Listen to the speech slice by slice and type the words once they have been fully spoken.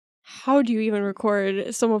how do you even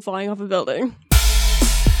record someone flying off a building?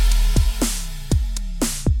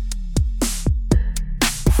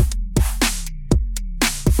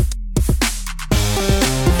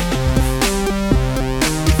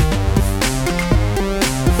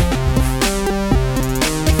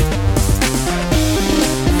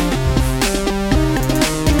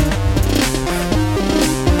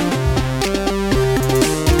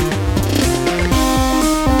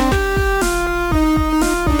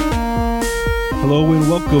 Hello and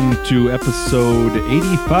welcome to episode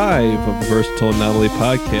 85 of the Versatile Anomaly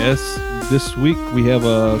Podcast. This week we have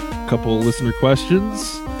a couple listener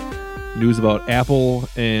questions, news about Apple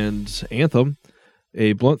and Anthem,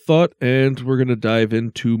 a blunt thought, and we're going to dive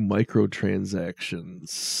into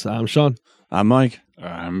microtransactions. I'm Sean. I'm Mike.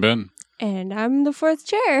 I'm Ben. And I'm the fourth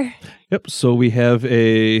chair. Yep, so we have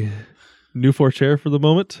a new fourth chair for the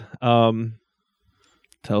moment.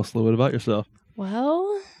 Tell us a little bit about yourself.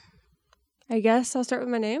 Well, I guess I'll start with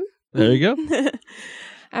my name. There you go.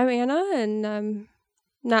 I'm Anna, and I'm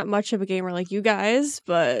not much of a gamer like you guys,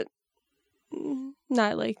 but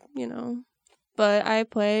not like, But I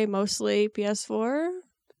play mostly PS4,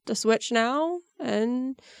 the Switch now,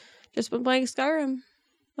 and just been playing Skyrim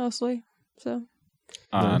mostly. So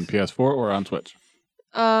On PS4 or on Switch?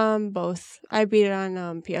 both. I beat it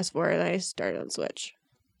on PS4 and I started on Switch.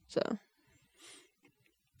 So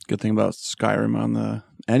Good thing about Skyrim on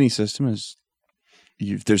any system is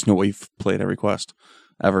there's no way you've played every quest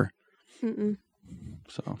ever. mm-mm.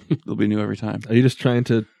 So it'll be new every time. Are you just trying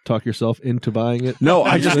to talk yourself into buying it? No,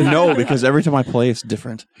 I just know because every time I play, it's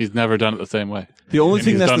different. He's never done it the same way. The only And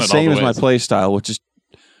thing he's that's done the it all same the is my ways. play style, which is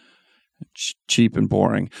cheap and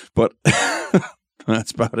boring. But that's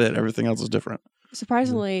about it. Everything else is different.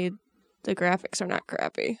 Surprisingly, the graphics are not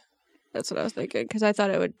crappy. That's what I was thinking, because I thought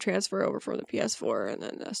it would transfer over from the PS4 and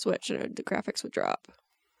then the Switch, and the graphics would drop.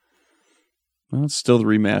 Well, it's still the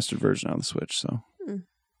remastered version on the Switch, so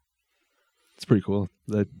It's pretty cool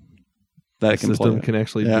that that the I can system play. can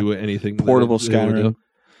actually Yeah. do anything. Portable that it would Skyrim. do.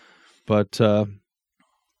 But I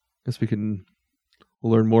guess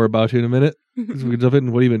we'll learn more about you in a minute. So we can jump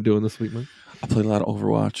in. What have you been doing this week, Mike? I played a lot of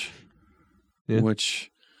Overwatch, Yeah.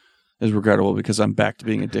 which is regrettable because I'm back to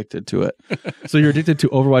being addicted to it. So you're addicted to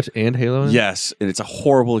Overwatch and Halo? now? Yes, and it's a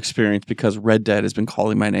horrible experience because Red Dead has been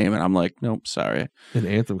calling my name, and I'm like, nope, sorry. And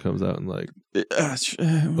Anthem comes out in like A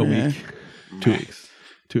a week. 2 weeks.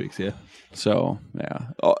 2 weeks, yeah. So yeah,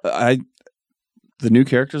 the new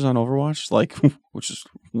characters on Overwatch, like, which is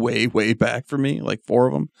way back for me, like 4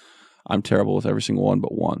 of them. I'm terrible with every single one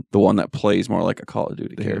but one. The one that plays more like a Call of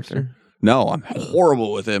Duty The character. hamster? No, I'm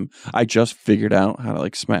horrible with him. I just figured out how to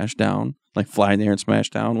like smash down, like fly in the air and smash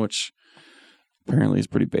down, which apparently is a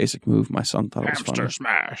pretty basic move. My son thought it was Hamster fun.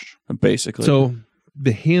 smash. Basically. So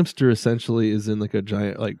the hamster essentially is in like a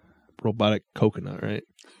giant like robotic coconut, right?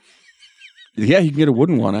 Yeah, you can get a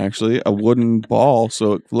wooden one, actually. A wooden ball,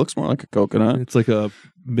 so it looks more like a coconut. It's like a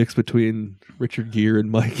mix between Richard Gere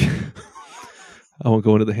and Mike. I won't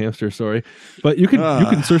go into the hamster story, but you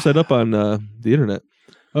can search that up on the internet.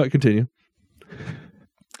 All right, continue.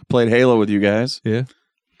 Played Halo with you guys. Yeah,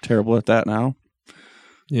 Terrible at that now.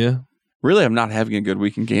 yeah. Really, I'm not having a good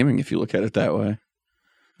week in gaming if you look at it that way.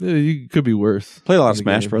 Yeah, you could be worse. Played a lot in of the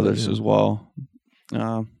Smash game, Brothers but, yeah. as well.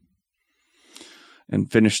 And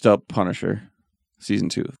finished up Punisher Season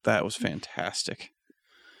 2. That was fantastic.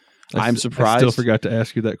 I'm I surprised. still forgot to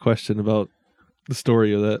ask you that question about the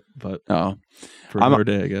story of that, but Oh, for another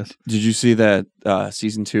day, I guess. did you see that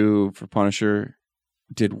Season 2 for Punisher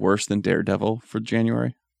did worse than Daredevil for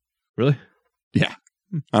January? Really?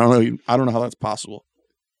 I don't know how that's possible.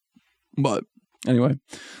 But anyway,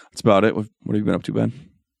 that's about it. What have you been up to, Ben?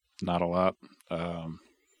 Not a lot.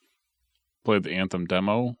 Played the Anthem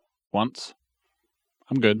demo once.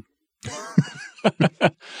 I'm good.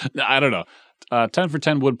 No, I don't know. 10 for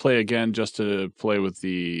 10 would play again just to play with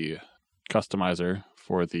the customizer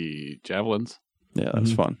for the javelins. Yeah, that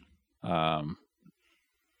was fun.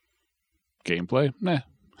 Gameplay? Nah.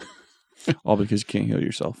 All because you can't heal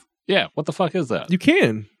yourself. Yeah, what the fuck is that? You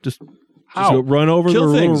can just How? go run over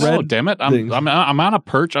Kill the things. little No, red. damn it. things. I'm on a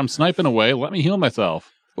perch. I'm sniping away. Let me heal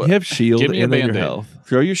myself. You have shield Give me a and then your Band-Aid. health.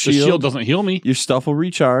 Throw your The shield. shield doesn't heal me. Your stuff will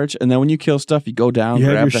recharge, and then when you kill stuff, you go down, You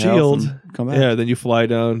have grab your the health, shield. and come back. Yeah, then you fly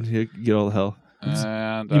down. You get all the health.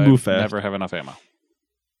 And You I move fast. never have enough ammo.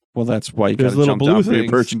 Well, that's why you got There's to little jump blue down from your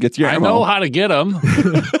things. perch and get your I ammo. know how to get them.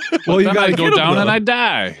 Well, you then gotta I go get 'em, down and though. I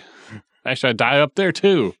die. Actually, I die up there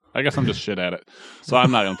too. I guess I'm just shit at it. So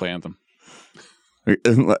I'm not going to play Anthem.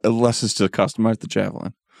 Unless it's to customize the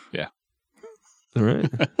javelin. All right.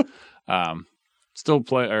 Still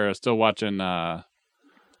watching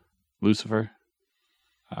Lucifer.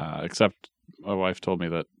 Except my wife told me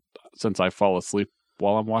that since I fall asleep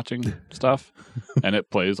while I'm watching stuff, and it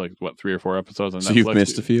plays like 3 or 4 episodes on So Netflix. you've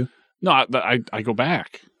missed a few? No, I go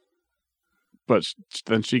baback. But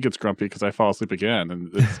then she gets grumpy because I fall asleep again.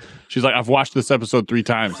 And she's like, I've watched this episode 3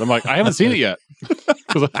 times. I'm like, I haven't seen it yet.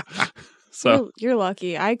 So You're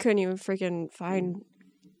lucky. I couldn't even freaking find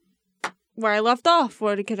where I left off.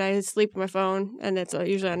 Because I sleep on my phone, and it's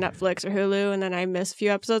usually on Netflix or Hulu, and then I miss a few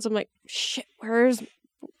episodes. I'm like, shit,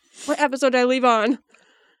 what episode did I leave on?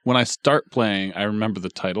 when I start playing, I remember the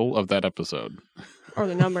title of that episode. Or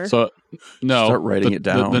the number. So, no. Start writing it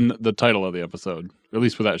down. The title of the episode. At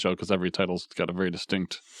least with that show, because every title's got a very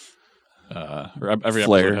distinct, or every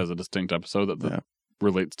Flair. episode has a distinct episode that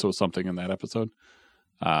relates to something in that episode.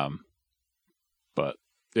 But,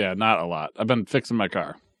 yeah, not a lot. I've been fixing my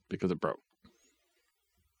car because it broke.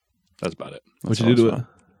 That's about it. What'd you do to it?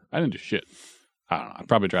 I didn't do shit. I don't know. I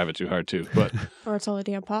probably drive it too hard, too. But, Or it's all the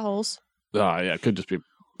damn potholes. yeah, it could just be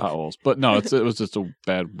potholes. But, no, it was just a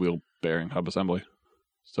bad wheel bearing hub assembly.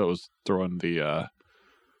 So it was throwing the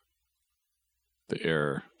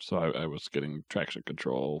air. So I was getting traction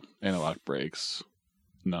control, analog brakes,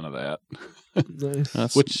 none of that. Nice.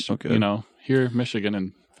 That's Which, okay. you know, here in Michigan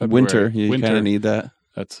in February, Winter, you kind of need that.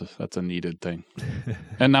 That's a needed thing.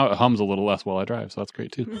 And now it hums a little less while I drive, so that's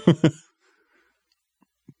great too.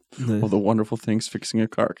 Nice. All the wonderful things fixing a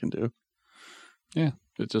car can do. Yeah,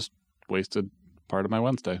 it just wasted part of my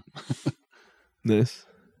Wednesday. Nice.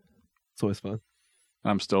 It's always fun.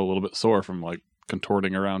 I'm still a little bit sore from like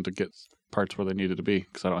contorting around to get parts where they needed to be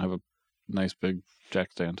because I don't have a nice big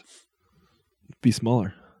jack stand. Be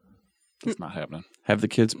smaller. It's not happening. Have the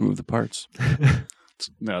kids move the parts.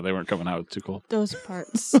 No, they weren't coming out. It's too cold. Those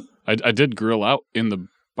parts. I did grill out in the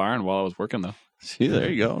barn while I was working though. See, there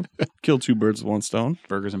you go. Kill 2 birds with 1 stone.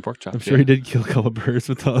 Burgers and pork chops. I'm sure he did kill a couple of birds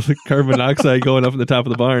with all the carbon monoxide going up in the top of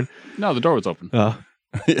the barn. No, the door was open. Oh.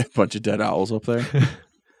 A bunch of dead owls up there.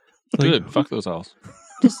 Good. Fuck those owls.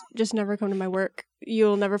 just never come to my work.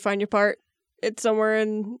 You'll never find your part. It's somewhere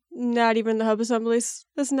in not even the hub assemblies.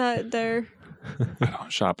 It's not there. I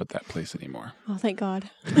don't shop at that place anymore. Oh, thank God.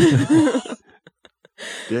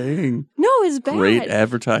 Dang. No, it's bad. Great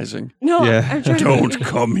advertising. No, Yeah. I'm trying Don't to be,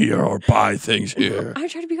 come here or buy things here. I'm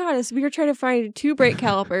trying to be honest. We were trying to find 2 brake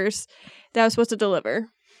calipers that I was supposed to deliver.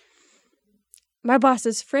 My boss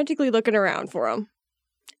is frantically looking around for them.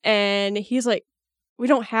 And he's like, we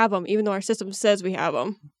don't have them, even though our system says we have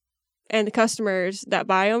them. And the customers that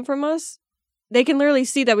buy them from us, they can literally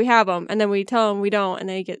see that we have them. And then we tell them we don't, and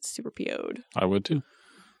they get super PO'd. I would too.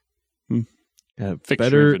 Yeah, Fix your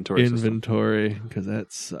better inventory system. inventory because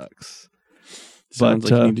that sucks. Sounds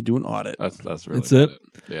But, like you need to do an audit. That's really That's it? about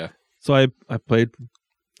Yeah. So I played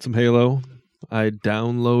some Halo. I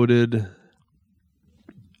downloaded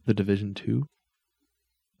The Division 2.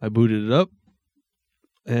 I booted it up.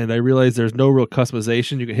 And I realized there's no real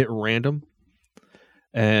customization. You can hit random.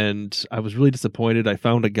 And I was really disappointed. I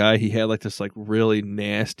found a guy, he had like this like really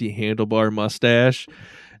nasty handlebar mustache.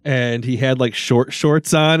 And he had like short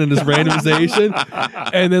shorts on in his randomization.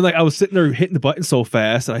 And then like I was sitting there hitting the button so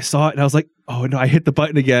fast and I saw it and I was like, oh no, I hit the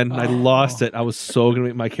button again and I lost it. I was so gonna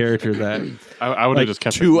make my character that. I would have Like, just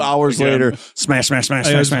kept 2 it hours again. later, smash, smash, smash, I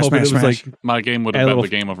smash, was smash, hoping smash, it was smash. like My game would A have been little- the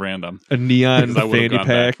game of random. a neon Because I would've fanny gone back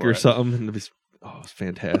pack for or it. something. And it was, it was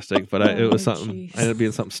fantastic. But it was something. jeez. I ended up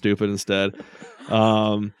being something stupid instead.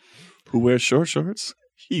 Who wears short shorts?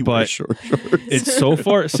 He But- wears short shorts. It's so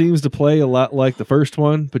far it seems to play a lot like the first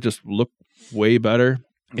one, but just look way better.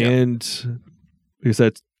 Yeah. And like I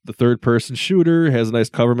said, the third person shooter has nice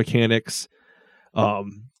cover mechanics.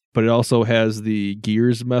 But it also has the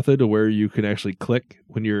gears method where you can actually click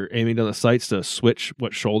when you're aiming down the sights to switch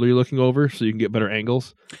what shoulder you're looking over so you can get better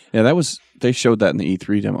angles. Yeah, they showed that in the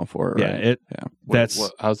E3 demo for it, right? Yeah,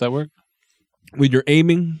 How's that work? when you're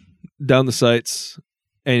aiming down the sights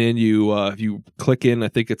and then you if you click in, I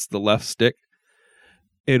think it's the left stick,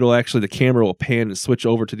 it'll actually, the camera will pan and switch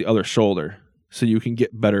over to the other shoulder so you can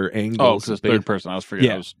get better angles. Oh, because it's third person. I was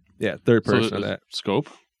forgetting. Yeah. Yeah, third person So of the that. scope.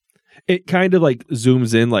 It kind of like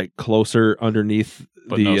zooms in like closer underneath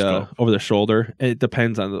But the no scope. over the shoulder. And it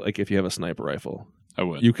depends on like if you have a sniper rifle. I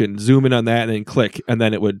would. You can zoom in on that and then click and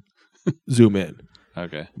then it would zoom in.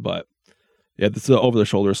 Okay. But yeah, this over the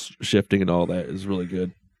shoulder shifting and all that is really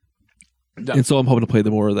good. Yeah. And so I'm hoping to play the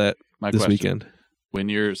more of that My this question. weekend.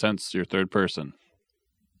 When since you're third person,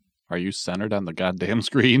 are you centered on the goddamn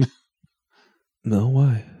screen? No,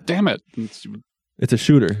 why? Damn it. It's a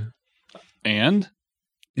shooter. And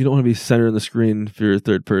You don't want to be center in the screen if you're a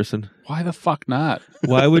third person. why the fuck not?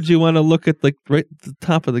 Why would you want to look at like right at the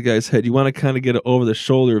top of the guy's head? You want to kind of get an over the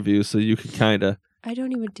shoulder view so you can kind of I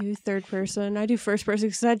don't even do third person. I do first person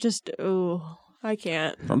because I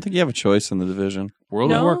can't. I don't think you have a choice in the Division.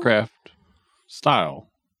 World of No? Warcraft style.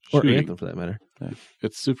 Or shooting. Anthem, for that matter.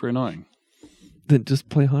 It's super annoying. Then just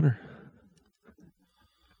play Hunter.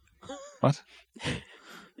 What?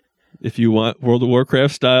 If you want World of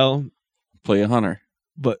Warcraft style, Play a hunter.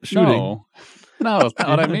 but shooting, No, that's not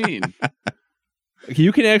what I mean.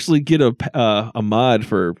 you can actually get a mod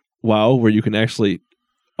for WoW where you can actually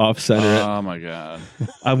off-center it. Oh my god.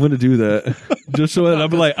 I'm gonna do that just so that I'm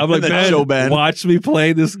like then show Ben, Ben. watch me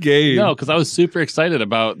play this game. No, because I was super excited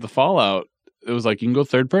about the Fallout. It was like you can go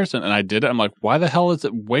third person, and I did it. I'm like, why the hell is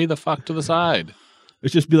it way the fuck to the side?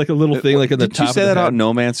 It's just be like a little thing like in the Didn't top. you say of the that out head. in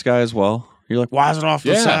No Man's Sky as well? You're like, why is it off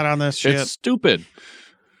the Yeah. side on this shit? It's stupid.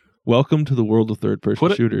 Welcome to the world of third-person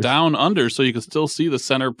Put it shooters. down under so you can still see the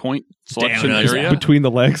center point selection Down under. area. Between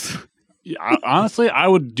the legs. Yeah, honestly, I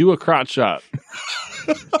would do a crotch shot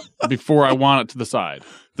before I want it to the side.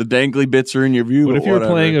 The dangly bits are in your view. What but if you were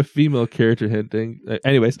whatever. playing a female character hinting?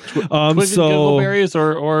 Anyways, Twigs so and Giggleberries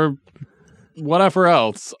or whatever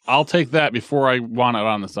else, I'll take that before I want it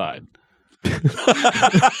on the side.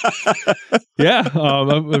 yeah,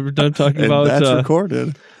 I'm done talking And about. that's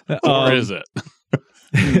recorded. Or is it?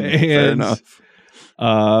 Fair And enough.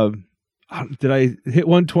 did I hit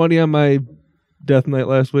 120 on my Death Knight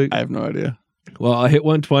last week? I have no idea. Well, I hit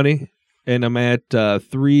 120, and I'm at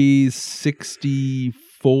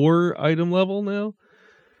 364 item level now.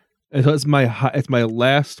 And so it's my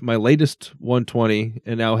latest 120,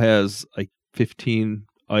 and now has like 15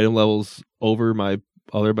 item levels over my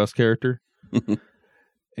other best character.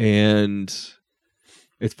 And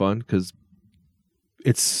it's fun because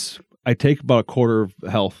I take about a quarter of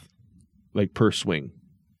health like per swing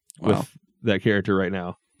Wow. with that character right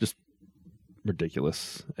now. Just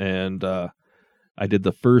ridiculous. And I did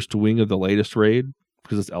the first wing of the latest raid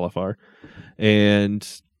because it's LFR, and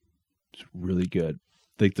it's really good.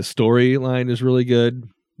 Like the storyline is really good.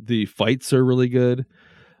 The fights are really good.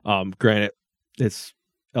 Granted, it's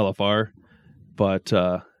LFR, but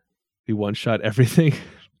we one shot everything,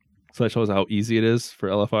 so that shows how easy it is for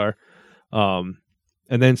LFR. And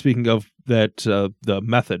then speaking of that, the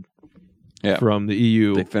method from the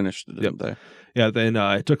EU, They finished it, didn't they? yeah. Then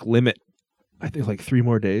it took Limit, I think, like 3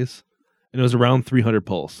 more days, and it was around 300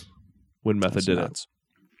 pulls when Method That's did nuts. it.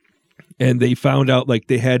 And they found out like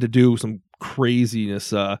they had to do some craziness.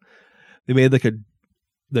 They made like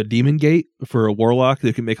the demon gate for a warlock.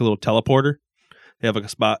 They can make a little teleporter. They have like a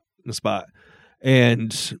spot,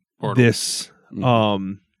 and Portal. this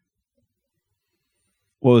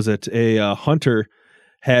what was it? A hunter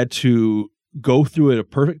had to go through at a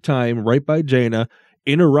perfect time right by Jaina,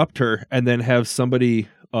 interrupt her, and then have somebody,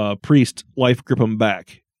 priest, life grip him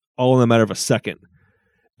back, all in a matter of a second,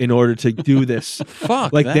 in order to do this.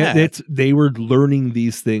 Fuck Like that. they were learning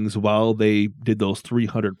these things while they did those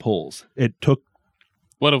 300 pulls. It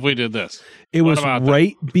What if we did this? It What was about that?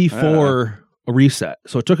 right before a reset,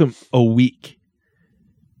 so it took them a week,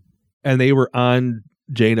 and they were on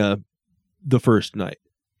Jaina the first night.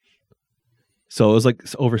 So it was like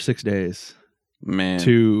over 6 days Man.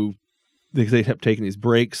 because they kept taking these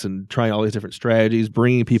breaks and trying all these different strategies,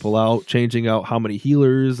 bringing people out, changing out how many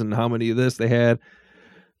healers and how many of this they had. It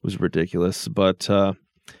was ridiculous. But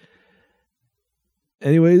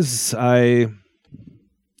anyways, like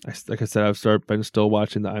I said, I've been still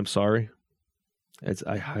watching the I'm Sorry.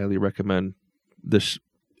 I highly recommend this.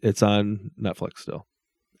 It's on Netflix still,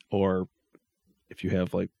 or if you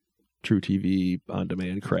have like True TV on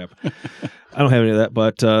demand crap. I don't have any of that,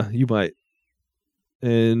 but you might.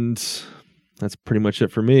 And that's pretty much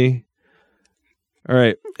it for me. All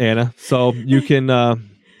right, Anna. So you can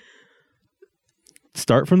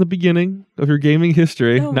start from the beginning of your gaming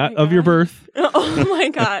history, Oh not my of your God. birth. Oh my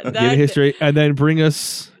god. Gaming history, and then bring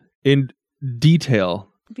us in detail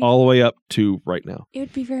all the way up to right now. It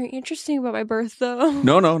would be very interesting about my birth, though.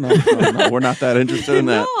 No. We're not that interested in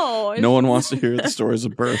that. No, No one wants to hear the stories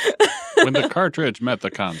of birth. When the cartridge met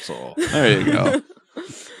the console. There you go.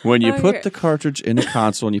 When you Okay. put the cartridge in a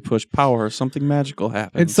console and you push power, something magical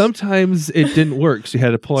happens. And sometimes it didn't work, so you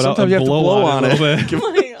had to pull it out Sometimes and you have to blow blow on it a little bit.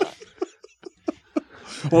 Oh my god.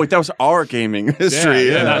 Oh, wait, that was our gaming history.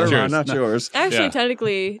 Yeah, not never yours. mind, not yours. Actually, Yeah.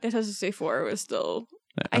 technically, Nintendo 64 was still.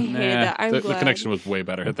 I hated Nah, that. I'm the glad. connection was way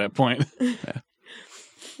better at that point.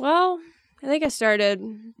 Well, I think I started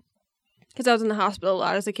because I was in the hospital a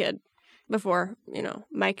lot as a kid before,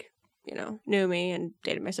 Mike, knew me and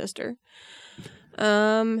dated my sister.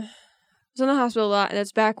 I was in the hospital a lot, and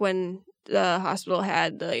it's back when the hospital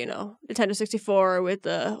had the, Nintendo 64 with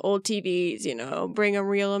the old TVs, bring them,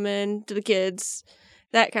 reel them in to the kids,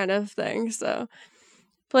 that kind of thing. So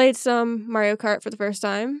Played some Mario Kart for the first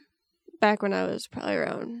time back when I was probably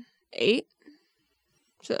around 8.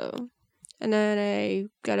 So, and then I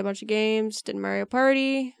got a bunch of games, did Mario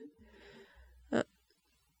Party,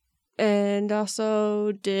 and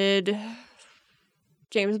also did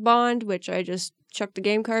James Bond, which I just chucked the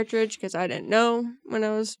game cartridge because I didn't know when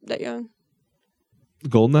I was that young.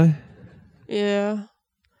 Goldeneye? Yeah.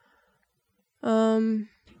 And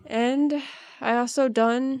I also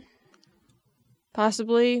done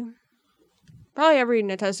probably every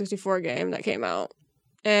Nintendo 64 game that came out.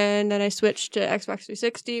 And then I switched to Xbox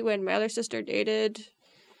 360 when my other sister dated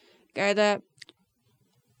a guy that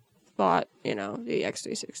bought, the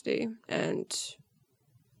X360. And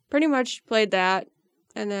pretty much played that.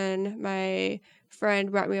 And then my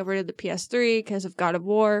friend brought me over to the PS3 because of God of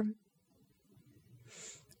War.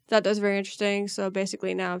 Thought that was very interesting. So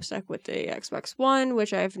basically now I'm stuck with the Xbox One,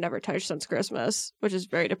 which I've never touched since Christmas, which is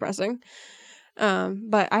very depressing.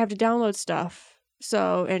 But I have to download stuff.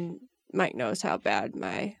 So, and Mike knows how bad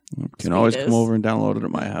my can always is. come over and download it at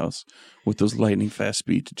my house with those lightning fast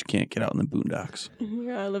speeds that you can't get out in the boondocks.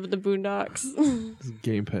 Yeah, I live in the boondocks.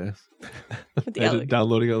 Game Pass. Yeah,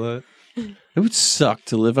 Downloading all that. It would suck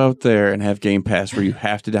to live out there and have Game Pass where you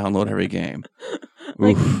have to download every game.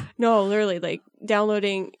 No, literally,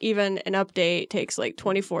 downloading even an update takes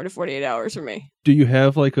 24 to 48 hours for me. Do you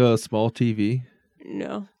have a small TV?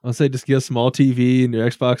 No. I'll say just get a small TV in your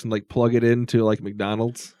Xbox and plug it into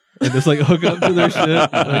McDonald's and just hook up to their shit.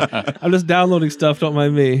 I'm just downloading stuff. Don't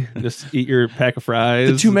mind me. Just eat your pack of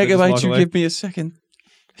fries. The 2 and just megabytes walk you away. give me a second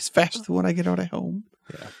is faster than what I get out at home.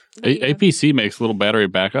 Yeah. APC makes little battery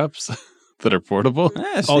backups that are portable.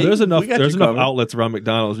 Yeah, Oh, see, there's enough. we got There's you enough covered. outlets around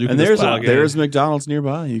McDonald's. You can And just plug in. there's McDonald's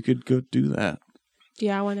nearby. You could go do that.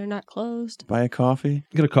 Yeah, when they're not closed. Buy a coffee.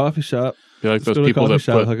 Get a coffee shop. Be like Just those go to a people coffee that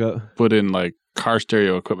shop, hook up. put in car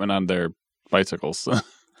stereo equipment on their bicycles.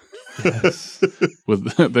 Yes. With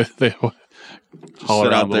they haul Sit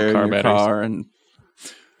around out there little car in your batteries. car and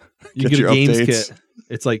You Get get a your games updates. kit.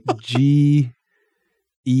 It's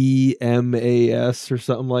GEMAS or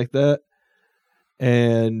something like that.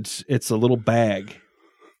 And it's a little bag.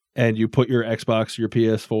 And you put your Xbox, your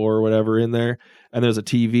PS4 or whatever in there. And there's a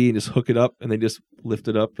TV and just hook it up and they just lift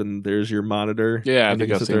it up and there's your monitor. Yeah, I and you think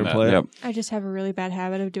can I've sit there seen and that. play it. Yep. I just have a really bad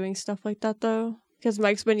habit of doing stuff like that, though. Because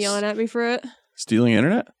Mike's been yelling at me for it. stealing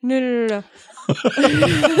internet. No.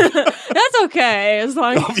 That's okay, as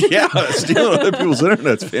long as... Oh, yeah, stealing other people's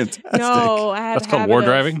internet's fantastic. No, I have That's a called habit war of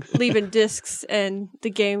driving? leaving discs and the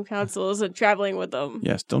game consoles and traveling with them.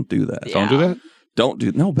 Yes, don't do that. Yeah. Don't do that. Don't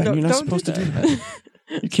do. No, Ben, No, you're not don't supposed do to do that.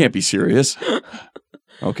 You can't be serious.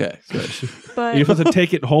 Okay, good. But You're supposed to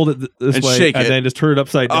take it, hold it this And way, shake and it. then just turn it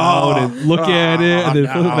upside down Oh. and look at it and then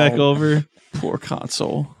flip it back no. over. Poor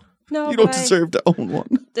console. no, You don't but deserve to own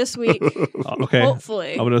one. this week, Okay.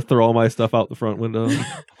 hopefully. I'm going to throw all my stuff out the front window.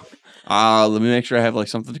 Let me make sure I have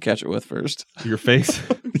something to catch it with first. Your face.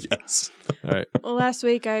 Yes. All right. Well, last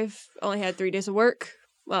week I've only had 3 days of work.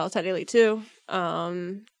 Well, technically 2,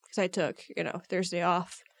 because I took Thursday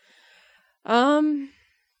off.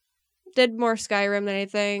 Did more Skyrim than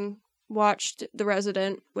anything. Watched The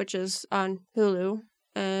Resident, which is on Hulu,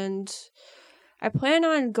 and I plan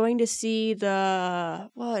on going to see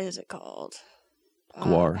what is it called?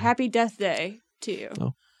 Gwar. Happy Death Day to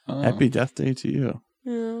You. Happy Death Day to you.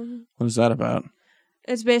 Yeah. What is that about?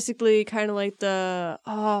 It's basically kind of like the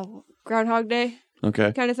Groundhog Day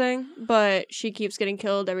Okay. kind of thing, but she keeps getting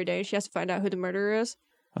killed every day. She has to find out who the murderer is.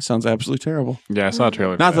 That sounds absolutely terrible. Yeah, I saw a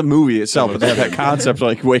trailer. for Not the that. movie itself, but they have that concept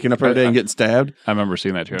of waking up every day and getting stabbed. I remember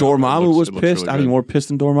seeing that trailer. Dormammu was It looks pissed. really I'd be good. more pissed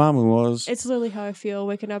than Dormammu was. It's literally how I feel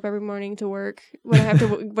waking up every morning to work. When I have to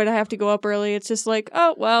when I have to go up early, it's just like,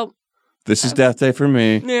 oh well, This is Death Day for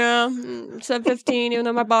me. yeah, 7:15. Even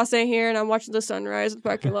though my boss ain't here, and I'm watching the sunrise in the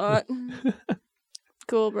parking lot.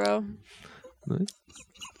 Cool, bro. Nice.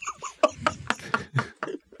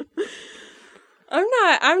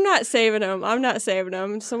 I'm not saving him. I'm not saving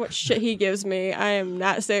him. So much shit he gives me. I am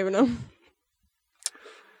not saving him.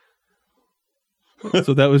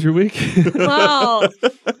 So that was your week? Well,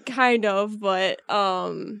 kind of, but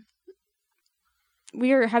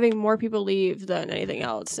we are having more people leave than anything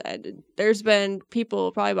else. And there's been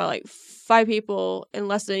people, probably about 5 people in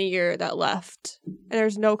less than a year that left. And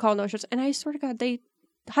there's no call, no shows. And I swear to God, they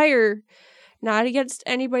hire, not against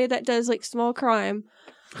anybody that does small crime,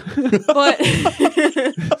 but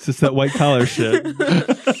It's just that white collar shit.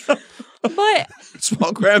 but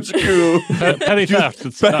Small crimes are cool. Petty theft.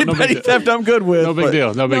 It's not, no Petty big deal. theft I'm good with. No big but-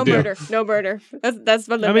 deal. No big no deal. murder, no murder. That's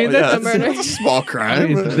my limit. I mean, Yeah, no that's, murder. that's a small I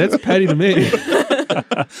crime. mean, that's petty to me.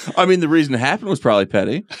 I mean, the reason it happened was probably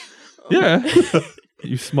petty. Yeah.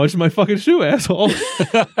 You smudged my fucking shoe, asshole.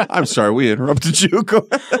 I'm sorry, we interrupted you. Go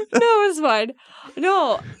ahead. No, it's fine.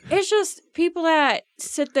 No, it's just people that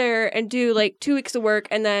sit there and do like 2 weeks of work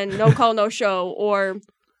and then no call, no show, or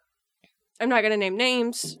I'm not going to name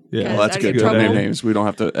names. Yeah, Well, that's I'd good. get Don't name trouble. names. We don't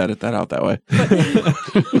have to edit that out that way.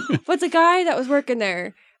 But the guy that was working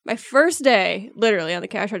there, my first day, literally on the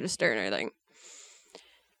cash register and everything,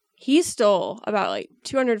 he stole about like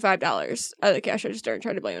 $205 out of the cash register and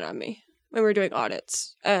tried to blame it on me when we were doing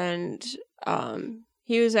audits. And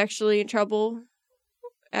he was actually in trouble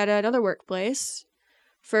at another workplace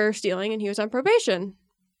for stealing, and he was on probation.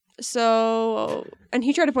 So, and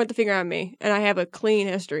he tried to point the finger at me, and I have a clean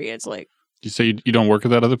history. It's like, You say you don't work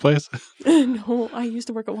at that other place? no, I used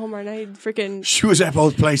to work at Walmart, and I freaking She was at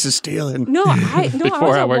both places stealing. no, I was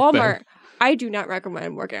Before I at worked Walmart. there. I do not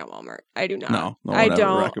recommend working at Walmart. I do not. No one I ever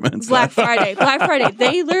don't. recommends Black that. Friday. Black Friday.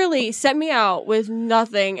 They literally sent me out with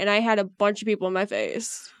nothing, and I had a bunch of people in my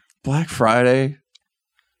face. Black Friday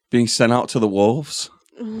being sent out to the wolves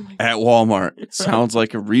Oh my at Walmart. It sounds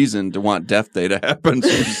like a reason to want Death Day to happen. So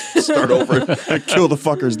just start over and kill the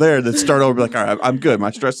fuckers there. Then start over, be like, all right, I'm good.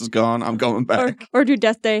 My stress is gone. I'm going back. or do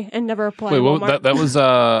Death Day and never apply. Wait, at what, Walmart. that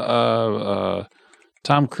was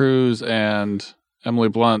Tom Cruise and Emily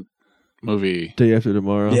Blunt movie. Day after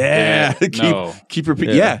tomorrow. Yeah. No. keep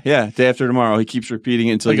repeating. Yeah. Day after tomorrow. He keeps repeating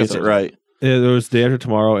it until he I guess gets it that was- right. Yeah, there was Day After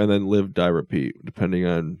Tomorrow and then Live, Die, Repeat, depending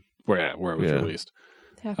on... Where it was Yeah. released.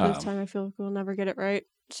 Half of the um, time, I feel like we'll never get it right,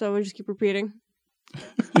 so we just keep repeating.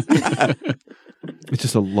 It's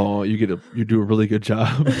just a law. You do a really good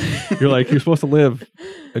job. You're like, you're supposed to live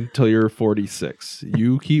until you're 46.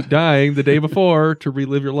 You keep dying the day before to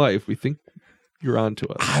relive your life. We think you're on to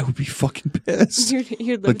us. I would be fucking pissed.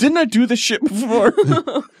 You'd But live. didn't I do this shit before?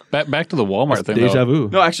 Back to the Walmart thing. Deja Though. vu.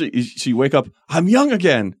 No, actually, so you wake up, I'm young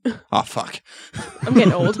again. Oh, fuck. I'm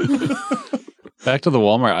getting old. Back to the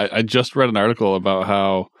Walmart. I just read an article about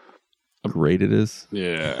how Great it is.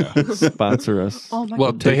 yeah. Sponsor us. Oh my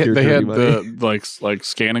Well, god. Take your they had dirty the like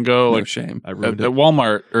scan and go No like shame. I at, ruined at it.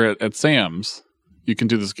 Walmart or at Sam's. You can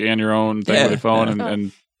do the scan your own thing Yeah, with your phone yeah.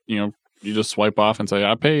 and you know you just swipe off and say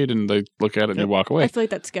I paid and they look at it and you walk I away. feel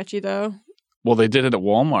like that's sketchy though. Well, they did it at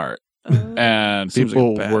Walmart. And Seems like a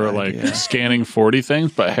people bad were like idea. scanning 40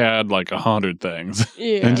 things, but had like 100 things,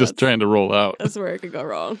 Yeah, and just trying to roll out. that's where it could go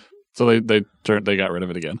wrong. So they got rid of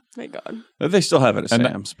it again. Thank God. They still have it at And-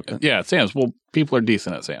 Sam's. But, Yeah, at Sam's. Well, people are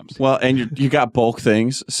decent at Sam's. well, and you got bulk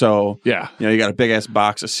things. So, Yeah, you got a big ass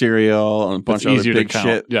box of cereal and a bunch It's of other easier to big count.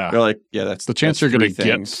 shit. Yeah. They're like, yeah, that's the chance that's you're going to three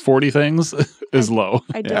get things. 40 things is low.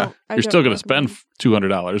 I don't. Yeah. I You're still going don't to spend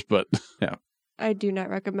recommend- $200, but I do not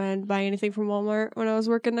recommend buying anything from Walmart when I was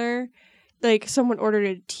working there. Like, someone ordered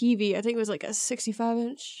a TV. I think it was like a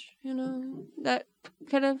 65-inch, that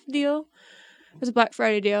kind of deal. It was a Black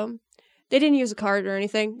Friday deal. They didn't use a card or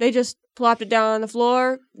anything. They just plopped it down on the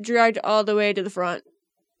floor, dragged it all the way to the front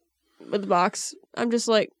with the box. I'm just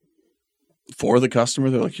like, For the customer,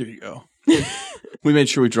 they're like, here you go. We made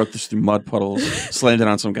sure we drug this through mud puddles, slammed it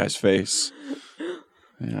on some guy's face.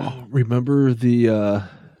 Yeah. Oh, remember the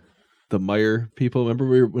Meijer people?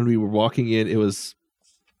 Remember when we were walking in, it was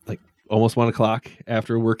like almost 1 o'clock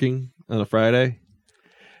after working on a Friday.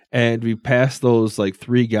 And we passed those like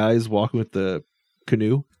 3 guys walking with the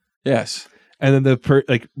canoe. Yes. And then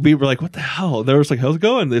we were like, what the hell? They were just like, how's it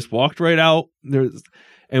going? They just walked right out.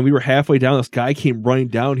 And we were halfway down. This guy came running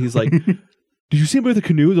down. He's like, did you see him with the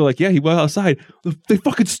canoe? They're like, yeah, he went outside. They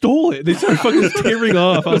fucking stole it. They started fucking tearing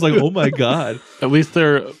off. I was like, oh my God. at least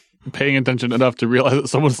they're paying attention enough to realize that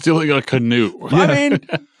someone's stealing a canoe. I mean,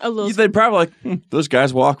 a little. they'd probably like, those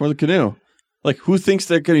guys walking with a canoe. Like, who thinks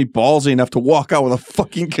they're going to be ballsy enough to walk out with a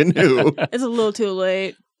fucking canoe? It's a little too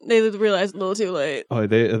late. They realized a little too late. Oh,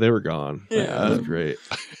 they were gone. Yeah. That was great.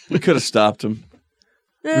 We could have stopped him.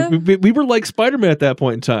 Yeah. We were like Spider-Man at that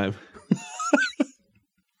point in time.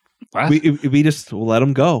 What? We just let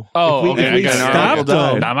them go. Oh, if we, okay, if we I got it. Our stopped uncle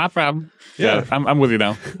died. them, Not my problem. Yeah. I'm with you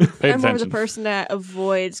now. Pay I'm more the attention. person that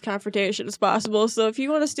avoids confrontation as possible. So if you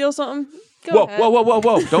want to steal something, go ahead.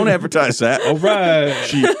 Whoa. Don't advertise that. all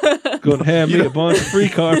right, gonna have me a bunch of free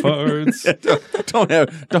car parts. Don't.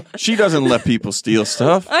 She doesn't let people steal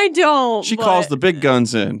stuff. I don't. She but- calls the big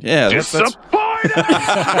guns in. Yeah, that's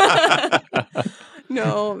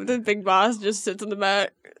No, the big boss just sits in the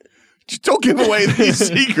back. don't give away these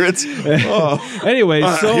secrets. Oh. Anyway,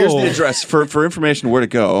 so Here's the address for information where to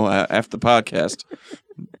go after the podcast.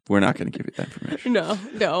 We're not going to give you that information.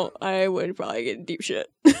 No, I would probably get in deep shit.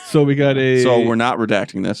 so we got a So we're not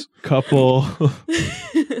redacting this. couple.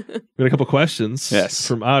 We got a couple questions. Yes.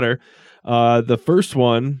 from Otter. The first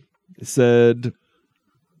one said,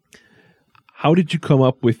 "How did you come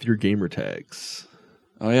up with your gamer tags?"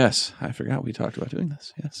 Oh, yes. I forgot we talked about doing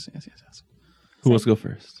this. Yes. Who wants to go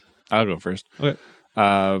first? I'll go first. Okay.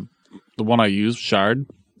 The one I use, Shard,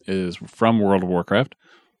 is from World of Warcraft.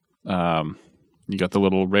 You got the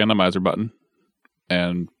little randomizer button,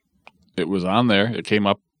 and it was on there. It came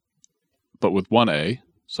up, but with one A,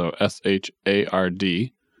 so SHARD.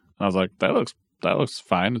 And I was like, that looks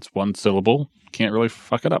fine. It's one syllable. Can't really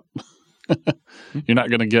fuck it up. You're not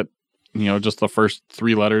going to get, just the first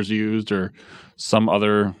 3 letters used or some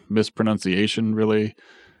other mispronunciation, really.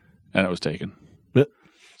 And it was taken. Yep.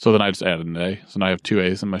 So then I just added an A. So now I have 2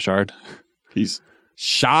 A's in my Shard. He's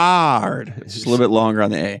Shard. It's just a little bit longer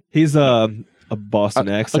on the A. He's a Boston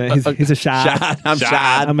accent. He's a shad. I'm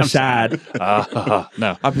Shad. I'm a shad.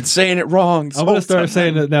 No. I've been saying it wrong. I'm going to start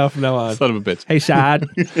saying it now from now on. Son of a bitch. Hey, shad.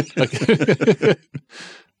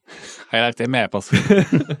 I like them apples.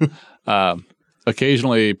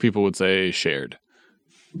 Occasionally, people would say shared.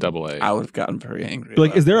 Double A. I would have gotten very angry.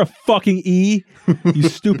 Like, is there a fucking E? You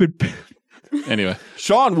stupid. Anyway,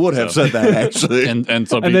 Sean would have said that actually. and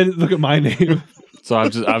so And then look at my name. so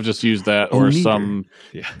I've just used that or Neither.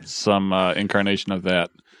 some incarnation of that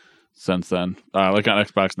since then. Like on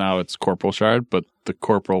Xbox now, it's Corporal Shard, but the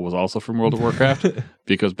Corporal was also from World of Warcraft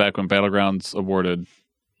because back when Battlegrounds awarded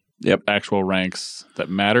actual ranks that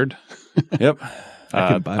mattered, Yep.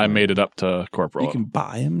 I made it up to Corporal. You can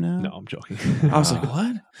buy him now? No, I'm joking. I was like,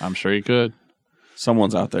 what? I'm sure you could.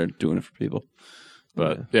 Someone's out there doing it for people.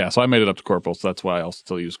 But so I made it up to Corporal, so that's why I'll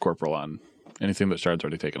still use Corporal on anything that Shard's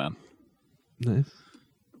already taken on. Nice.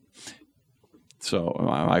 So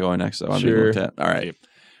am I going next? So I'm Sure. being looked at. All right.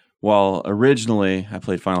 Well, originally I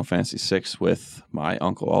played Final Fantasy VI with my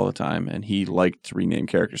uncle all the time, and he liked to rename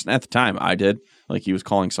characters. And at the time, I did. Like he was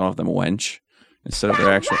calling some of them wench instead of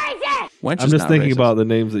their actual. Wench I'm is just not thinking racist. about the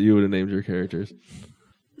names that you would have named your characters.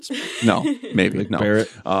 No, maybe Like no. Barrett.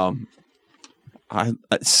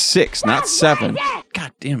 6, not 7.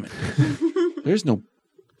 God damn it! There's no.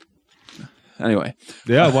 Anyway,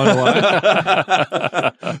 Yeah, I wonder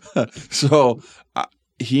why. so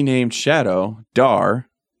he named Shadow Dar,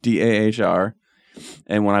 Dahr,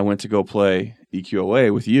 and when I went to go play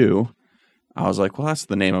EQOA with you, I was like, well, that's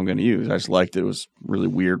the name I'm going to use. I just liked it. It was a really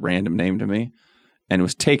weird, random name to me, and it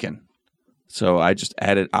was taken. So I just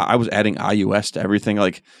added. I was adding IUS to everything.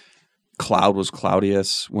 Like Cloud was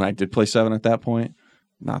Claudius when I did play 7 at that point.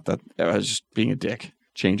 Not that I was just being a dick,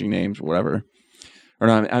 changing names or whatever. Or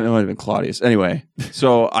no, I might have been Claudius. Anyway,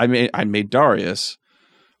 so I made Darius,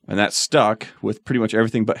 and that stuck with pretty much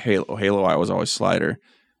everything but Halo. Halo, I was always Slider,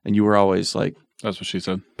 and you were always like That's what she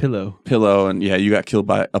said. Pillow. Pillow, and yeah, you got killed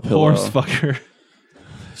by a pillow. Horse fucker.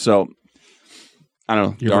 So I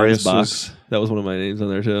don't know. Your Darius mom's was box. That was one of my names on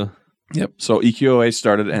there too. yep. So EQOA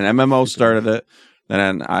started, and MMO started it.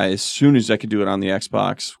 Then as soon as I could do it on the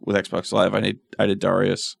Xbox with Xbox Live, I did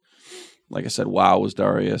Darius. Like I said, WoW was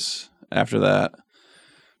Darius. After that,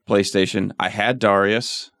 PlayStation, I had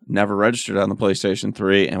Darius, never registered on the PlayStation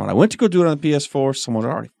 3, and when I went to go do it on the PS4, someone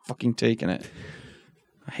had already fucking taken it.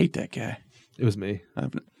 I hate that guy. It was me.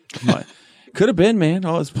 Could have been, man.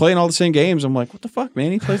 I was playing all the same games. I'm like, what the fuck,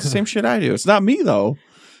 man? He plays the same shit I do. It's not me, though.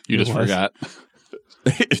 You just forgot.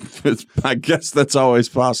 I guess that's always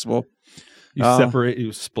possible.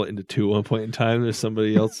 You split into 2 at one point in time. There's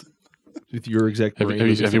somebody else with your exact Have brain.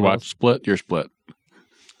 you watched Split? You're Split.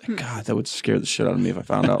 God, that would scare the shit out of me if I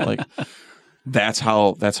found out. Like, that's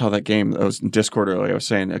how that game. I was in Discord earlier. I was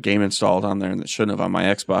saying a game installed on there and that shouldn't have on my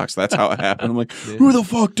Xbox. That's how it happened. I'm like, who the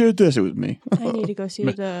fuck did this? It was me. I need to go see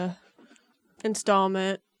the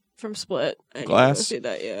installment from Split. I need Glass? to go see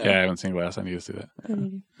that, yeah. Yeah, I haven't seen Glass. I need to see that. I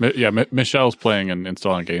need to- Michelle's playing and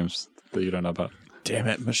installing games that you don't know about. Damn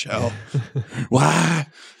it, Michelle. Why?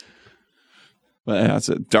 But yeah, that's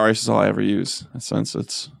it. Darius is all I ever use. Since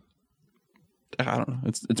I don't know.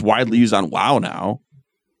 It's widely used on WoW now.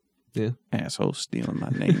 Yeah. Asshole stealing my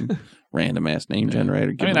name. Random ass name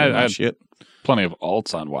generator. I mean, I I shit. Plenty of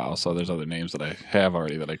alts on WoW, so there's other names that I have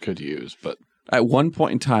already that I could use, but At one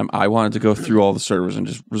point in time, I wanted to go through all the servers and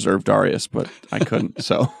just reserve Darius, but I couldn't.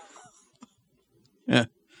 So, yeah.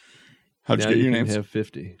 How'd you Now get your can names? have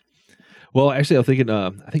 50. Well, actually, I'm thinking.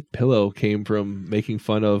 I think Pillow came from making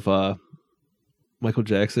fun of Michael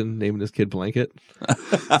Jackson naming his kid Blanket.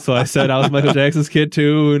 So I said I was Michael Jackson's kid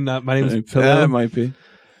too, and my name is Pillow. Yeah, it might be.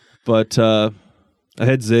 But I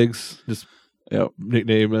had Ziggs, just Yep.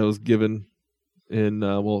 nickname I was given in.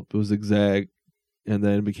 It was Zigzag, and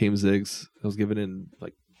then it became Ziggs. I was given in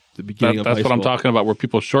like the beginning of high that's what I'm school. talking about, where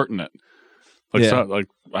people shorten it. Like, Yeah. like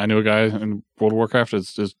I knew a guy in World of Warcraft.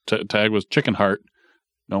 His tag was Chicken Heart.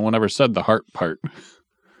 No one ever said the heart part.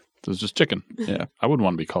 It was just chicken. Yeah. I wouldn't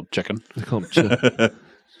want to be called chicken. They call him Chip.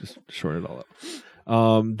 Just shorten it all up.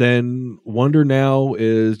 Then Wonder Now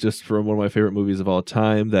is just from one of my favorite movies of all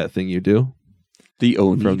time, That Thing You Do, The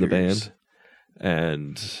own from the band.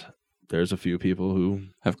 And there's a few people who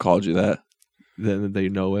have called you that. then they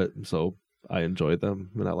know it, so I enjoy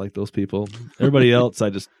them, and I like those people. Everybody else, I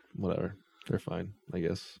just whatever. They're fine, I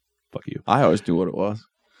guess. Fuck you. I always knew what it was.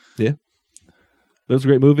 Yeah, it was a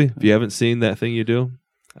great movie. If you haven't seen That Thing You Do,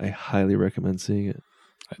 I highly recommend seeing it.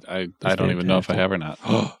 I don't even know if I have or not.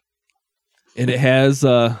 And it has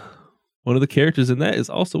one of the characters in that is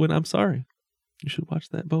also in I'm Sorry. You should watch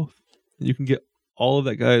that both. And you can get all of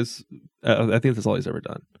that guy's. I think that's all he's ever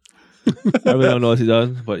done. I really don't know what he's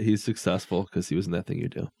done, but he's successful because he was in That Thing You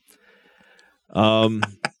Do.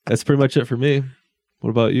 That's pretty much it for me. What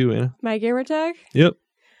about you, Anna? My gamer tag? Yep.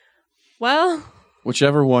 Well,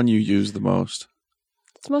 Whichever one you use the most.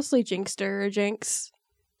 it's mostly Jinkster or Jinx.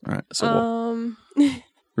 All right. So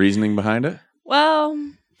reasoning behind it?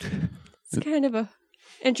 Well, it's kind of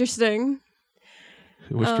interesting.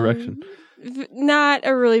 Which direction? Not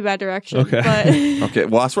a really bad direction. Okay. But Okay.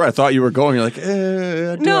 Well, that's where I thought you were going. You're like,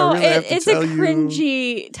 no, it's a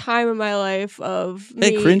cringy time in my life of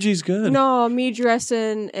me. Hey, cringy's good. No, me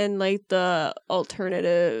dressing in like the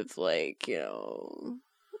alternative, like,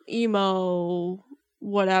 emo,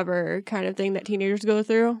 whatever kind of thing that teenagers go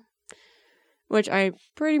through. Which I'm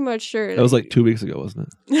pretty much sure. That was like 2 weeks ago, wasn't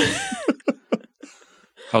it?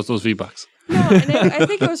 How's those V-Bucks? No, and I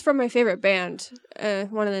think it was from my favorite band,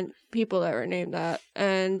 one of the people that were named that,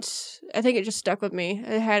 and I think it just stuck with me.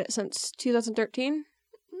 I had it since 2013.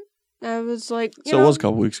 I was like, So it was a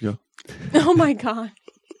couple weeks ago. Oh my god!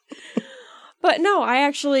 But no, I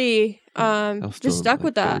actually still just stuck like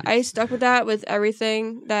with that. 30s. I stuck with that with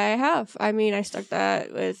everything that I have. I mean, I stuck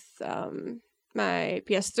that with my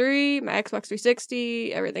PS3, my Xbox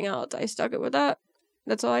 360, everything else. I stuck it with that.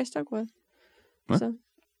 That's all I stuck with. Huh? So.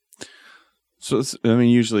 So,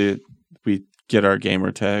 usually we get our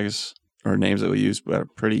gamer tags or names that we use at a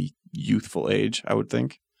pretty youthful age, I would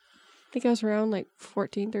think. I think I was around like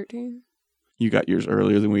 14, 13. You got yours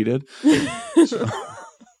earlier than we did.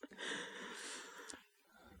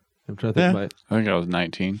 I'm trying to think Yeah. about it. I think I was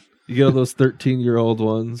 19. You get all those 13-year-old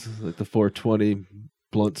ones, like the 420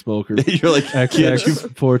 blunt smoker. You're like,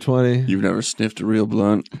 XX 420. you've never sniffed a real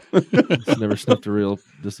blunt. Never sniffed a real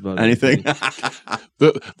just about Anything?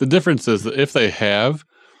 The difference is that if they have,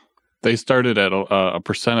 they started at a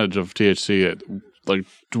percentage of THC at like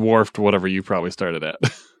dwarfed whatever you probably started at.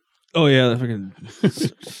 Oh yeah, they're fucking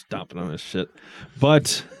stomping on this shit.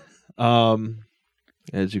 But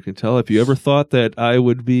as you can tell, if you ever thought that I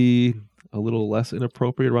would be a little less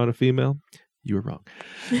inappropriate around a female, you were wrong.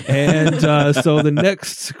 And so the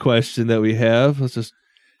next question that we have, let's just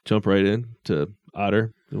jump right in to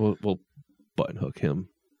Otter. We'll button hook him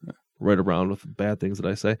right around with the bad things that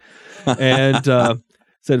I say. And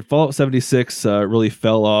said Fallout 76 really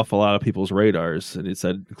fell off a lot of people's radars, and it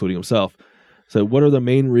said, including himself. So what are the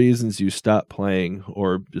main reasons you stopped playing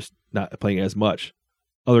or just not playing as much?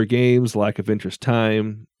 Other games, lack of interest,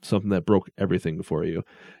 time, something that broke everything for you.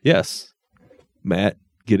 Yes, Matt,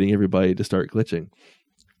 getting everybody to start glitching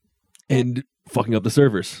and fucking up the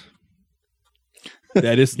servers.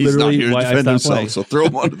 That is He's not literally here to why I defend stopped playing. himself, so throw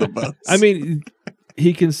him under the bus. I mean,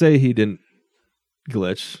 he can say he didn't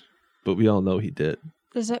glitch, but we all know he did.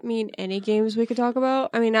 Does that mean any games we could talk about?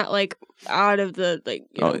 I mean, not like out of the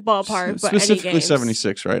ballpark, but specifically any games.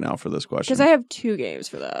 76 right now for this question. Because I have 2 games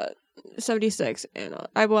for that, 76 and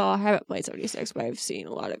I haven't played 76, but I've seen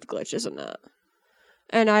a lot of glitches in that,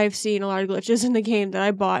 and I've seen a lot of glitches in the game that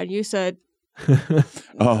I bought, and you said,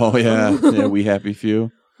 Oh yeah, We Happy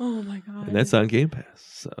Few. "Oh my god!" And that's on Game Pass.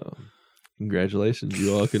 So congratulations.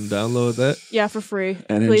 You all can download that. Yeah, for free.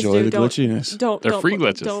 And Please enjoy do. the Don't- glitchiness. They're free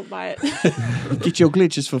glitches. Don't buy it. Get your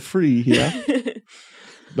glitches for free here.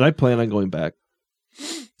 But I plan on going back.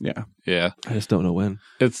 Yeah. Yeah. I just don't know when.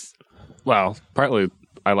 It's, well, partly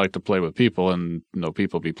I like to play with people and know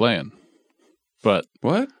people be playing. But,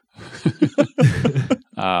 What?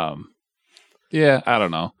 yeah, I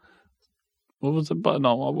don't know. What was the button?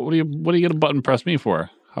 What do you get a button press me for?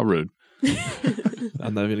 How rude.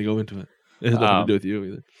 I'm not even going to go into it. It has nothing to do with you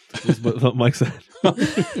either. Just what Mike said.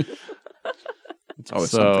 It's always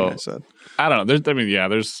So- something I said. I don't know.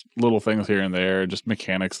 There's little things here and there, just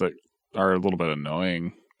mechanics that are a little bit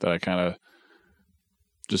annoying that I kind of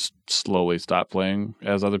just slowly stopped playing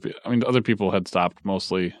as other people. I mean, other people had stopped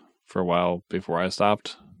mostly for a while before I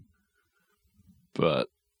stopped. But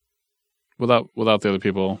without the other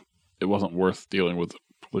people, it wasn't worth dealing with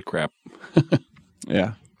the crap.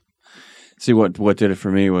 Yeah. See, what did it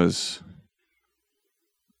for me was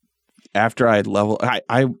after I had leveled,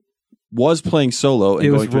 I was playing solo and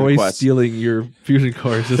It was going through Roy the quest. stealing your fusion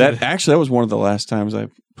cores. Isn't That was one of the last times I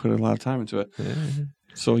put a lot of time into it. it?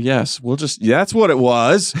 So yes, that's what it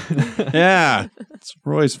was. Yeah, it's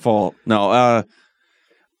Roy's fault. No,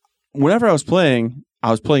 whenever I was playing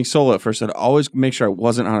solo at first. I'd always make sure I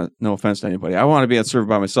wasn't on it. No offense to anybody. I wanted to be on server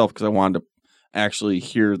by myself because I wanted to actually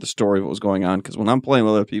hear the story of what was going on. Because when I'm playing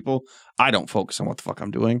with other people, I don't focus on what the fuck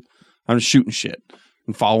I'm doing. I'm just shooting shit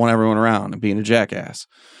and following everyone around and being a jackass.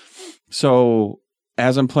 So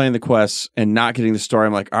as I'm playing the quests and not getting the story,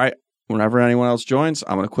 I'm like, all right, whenever anyone else joins,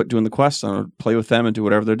 I'm going to quit doing the quests. I'm going to play with them and do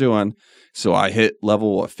whatever they're doing. So I hit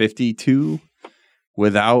level 52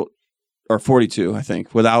 or 42, I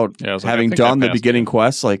think, without having done the beginning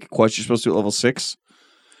quests, like quests you're supposed to do at level 6.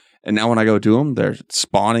 And now when I go do them, they're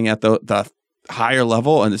spawning at the higher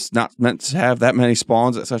level, and it's not meant to have that many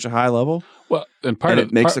spawns at such a high level. Well, and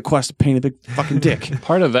it makes the quest a pain in the big fucking dick.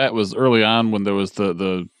 Part of that was early on when there was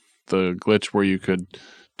the glitch where you could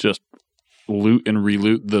just loot and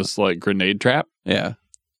reloot this like grenade trap. Yeah.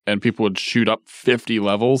 And people would shoot up 50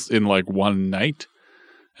 levels in like one night.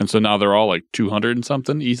 And so now they're all like 200 and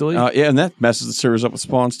something easily. Yeah, and that messes the servers up with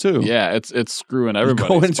spawns too. Yeah, it's screwing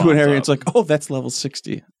everybody. You go into an area, it's like, oh, that's level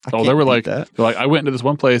 60. They were like, I went into this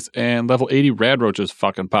one place and level 80 rad roaches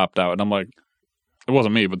fucking popped out. And I'm like, it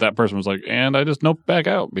wasn't me, but that person was like, and I just noped back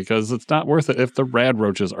out because it's not worth it if the rad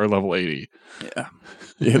roaches are level 80. Yeah.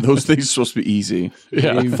 Yeah, those things are supposed to be easy.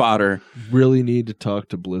 Yeah. Fodder. Really need to talk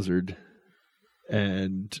to Blizzard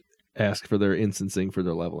and ask for their instancing for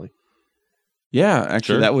their leveling. Yeah,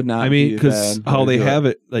 actually, that would not. I mean, because how they have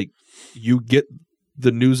it, like you get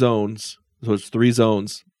the new zones, so it's 3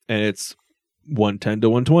 zones, and it's 110 to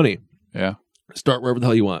 120. Yeah, start wherever the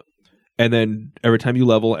hell you want, and then every time you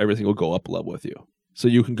level, everything will go up a level with you, so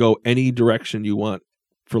you can go any direction you want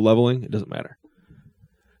for leveling. It doesn't matter.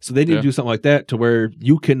 So they need to do something like that to where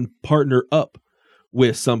you can partner up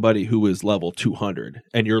with somebody who is level 200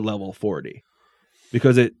 and you're level 40,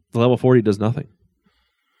 because the level 40 does nothing.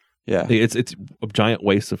 Yeah, it's a giant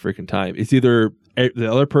waste of freaking time. It's either the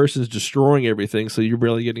other person's destroying everything, so you're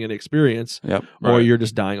barely getting any experience, or you're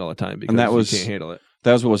just dying all the time because you can't handle it.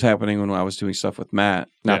 That was what was happening when I was doing stuff with Matt.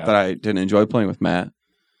 Not that I didn't enjoy playing with Matt,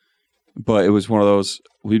 but it was one of those,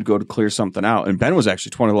 we'd go to clear something out, and Ben was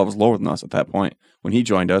actually 20 levels lower than us at that point when he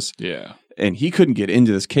joined us. Yeah, and he couldn't get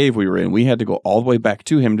into this cave we were in. We had to go all the way back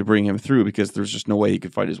to him to bring him through because there's just no way he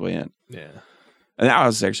could fight his way in. Yeah. And I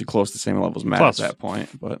was actually close to the same level as Matt at that point.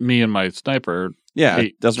 But me and my sniper,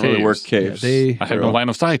 it doesn't really work caves. I have no line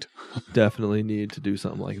of sight. Definitely need to do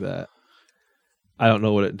something like that. I don't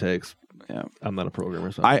know what it takes. Yeah, I'm not a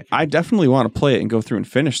programmer. So I definitely want to play it and go through and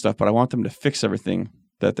finish stuff, but I want them to fix everything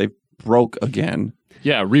that they broke again.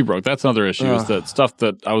 Yeah, rebroke. That's another issue. Is that stuff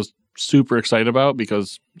that I was super excited about,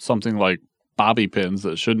 because something like bobby pins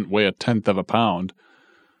that shouldn't weigh 1/10 of a pound,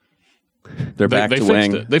 they're back to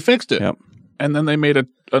weighing. They fixed it. Yep. And then they made an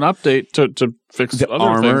update to fix the other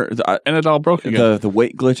armor, things, and it all broke again. The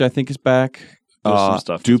weight glitch, I think, is back. Some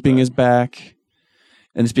stuff duping is back,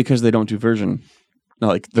 and it's because they don't do version. No,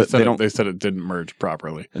 like they said it didn't merge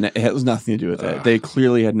properly, and it has nothing to do with that. They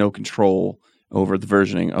clearly had no control over the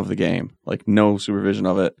versioning of the game, like no supervision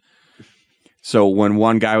of it. So when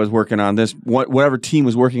one guy was working on this, whatever team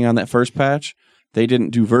was working on that first patch, they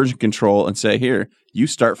didn't do version control and say, here, you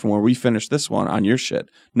start from where we finished this one on your shit.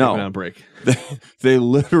 No. on break. They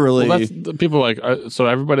literally... Well, that's the people like... so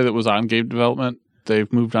everybody that was on game development,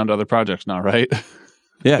 they've moved on to other projects now, right?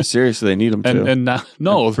 Yeah, seriously, they need them to. And now...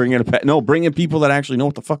 No. Bring in people that actually know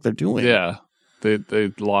what the fuck they're doing. Yeah.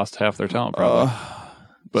 They lost half their talent, probably.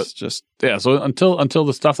 But it's just... Yeah, so until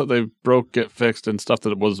the stuff that they broke get fixed, and stuff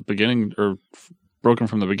that was beginning or broken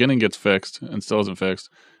from the beginning gets fixed and still isn't fixed...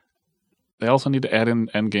 They also need to add in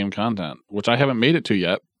end game content, which I haven't made it to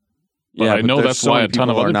yet. But I know that's why a ton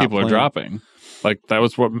of other people are dropping. Like, that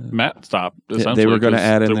was what Matt stopped. They were going to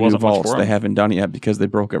add in the new vaults. They haven't done it yet because they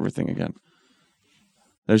broke everything again.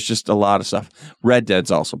 There's just a lot of stuff. Red Dead's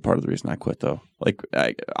also part of the reason I quit, though. Like,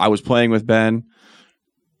 I was playing with Ben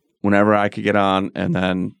whenever I could get on, and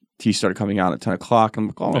then he started coming on at 10 o'clock. I'm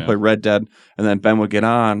like, I'm going to play Red Dead. And then Ben would get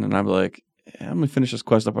on, and I'm like, I'm going to finish this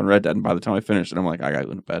quest up on Red Dead. And by the time I finished it, I'm like, I got to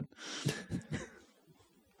go to bed.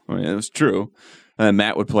 I mean, it was true. And then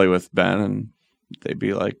Matt would play with Ben, and they'd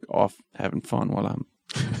be like off having fun while I'm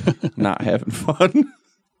not having fun.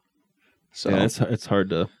 So yeah, it's hard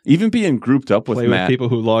to even being grouped up with Matt. With people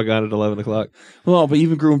who log on at 11 o'clock. Well, but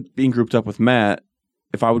even being grouped up with Matt,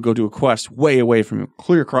 if I would go do a quest way away from him,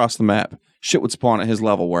 clear across the map, shit would spawn at his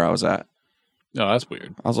level where I was at. Oh, that's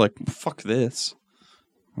weird. I was like, fuck this.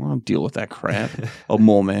 I don't want to deal with that crap. A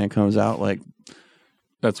mole man comes out like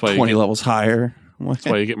that's why 20 levels higher That's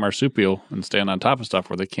why you get marsupial and stand on top of stuff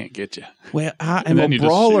where they can't get you. Well, I And am then a you just shoot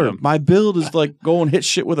brawler. 'em. My build is like go and hit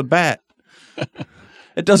shit with a bat.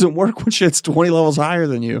 It doesn't work when shit's 20 levels higher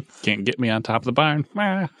than you. Can't get me on top of the barn.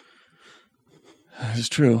 Ah. It's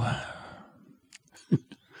true.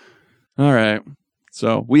 All right.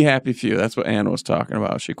 So we happy few. That's what Anna was talking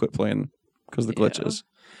about. She quit playing because of the glitches.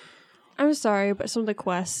 I'm sorry, but some of the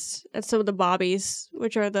quests and some of the bobbies,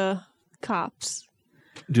 which are the cops.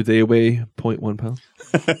 Do they weigh 0.1 pounds?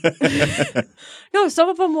 No, some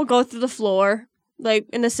of them will go through the floor, like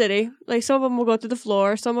in the city. Like some of them will go through the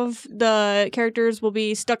floor. Some of the characters will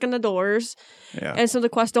be stuck in the doors, Yeah. and some of the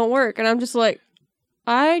quests don't work. And I'm just like,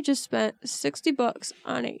 I just spent $60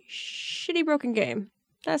 on a shitty broken game.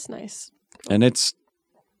 That's nice. And it's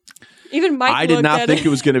Even Mike. I did looked not at think it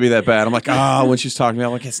was going to be that bad. I'm like, when she's talking to me,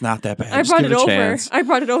 I'm like, it's not that bad. I Just brought give it a over. chance. I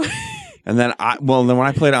brought it over. And then then when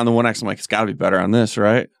I played it on the One X, I'm like, it's got to be better on this,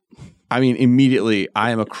 right? I mean, immediately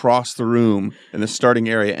I am across the room in the starting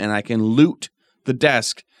area, and I can loot the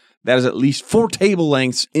desk that is at least 4 table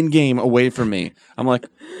lengths in game away from me. I'm like,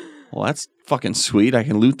 well, that's fucking sweet. I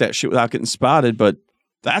can loot that shit without getting spotted, but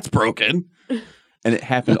that's broken. And it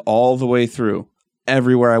happened all the way through.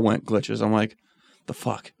 Everywhere I went, glitches. I'm like, the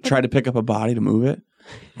fuck? Tried to pick up a body to move it,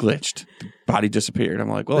 glitched. The body disappeared. I'm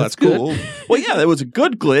like, well, that's That's cool. Well, yeah, that was a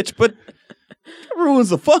good glitch, but it ruins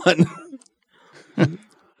the fun.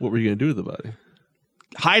 What were you going to do to the body?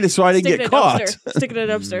 Hide it so I didn't Stick it get in a caught. dumpster. Stick it in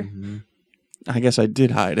a dumpster. Mm-hmm. I guess I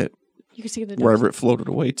did hide it You can stick it in a dumpster. wherever it floated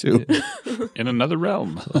away to. In another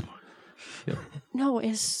realm. No,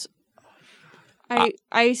 it's.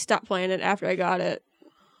 I stopped playing it after I got it.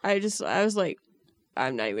 I was like,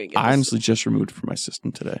 I'm not even gonna get I this. honestly just removed it from my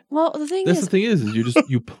system today. Well, the thing That's is, the thing is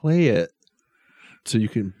you play it so you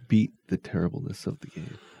can beat the terribleness of the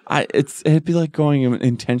game. It'd be like going and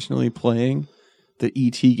intentionally playing the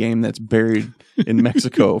ET game that's buried in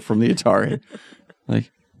Mexico from the Atari.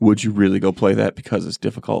 Like, would you really go play that because it's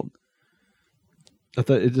difficult? I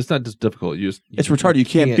thought it's not just difficult. It's retarded. You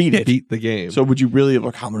can't beat it. Beat the game. So would you really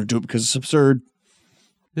like? I'm going to do it because it's absurd.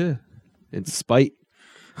 yeah, in spite.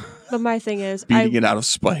 but my thing is, Beating it out of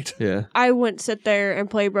spite. Yeah, I wouldn't sit there and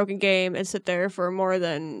play a broken game and sit there for more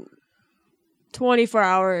than 24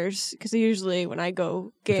 hours because usually when I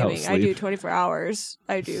go gaming, I do sleep. 24 hours.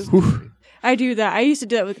 I do that. I used to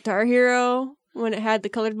do that with Guitar Hero when it had the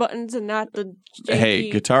colored buttons and not the janky. Hey,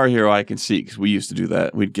 Guitar Hero, I can see because we used to do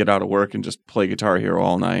that. We'd get out of work and just play Guitar Hero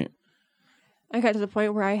all night. I got to the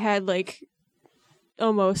point where I had like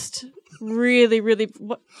almost really.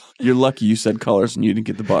 You're lucky you said colors and you didn't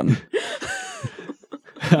get the button.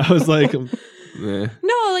 I was like, eh.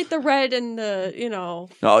 No, like the red and the,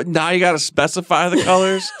 Oh, now you got to specify the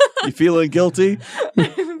colors. You feeling guilty?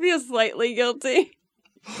 I feel slightly guilty.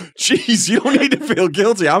 Jeez, you don't need to feel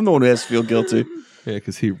guilty. I'm the one who has to feel guilty. Yeah,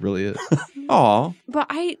 because he really is. Aw. But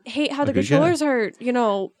I hate how the A good controllers are,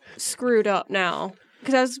 screwed up now.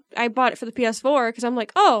 Because I bought it for the PS4 because I'm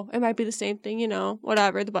like, oh, it might be the same thing,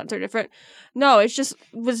 whatever. The buttons are different. No, it just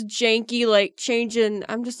was janky, like changing.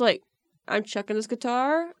 I'm just like, I'm chucking this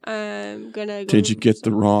guitar. I'm gonna. Did you get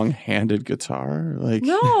the wrong-handed guitar? Like,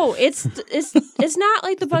 No, it's not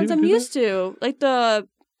like the buttons even I'm do used to. Like the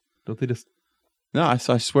Don't they just? no, I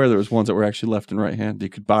swear there was ones that were actually left and right hand. You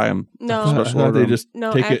could buy them I no, Special thought order they 'em. just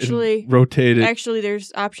No, take actually- it and rotate it. actually,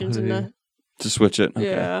 there's options in the to switch it. Okay.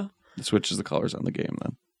 yeah. It switches the colors on the game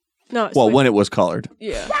then. No, it's Well, like- when it was colored.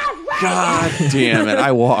 yeah. God damn it.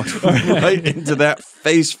 I walked right into that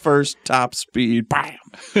face first top speed. Bam.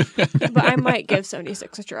 But I might give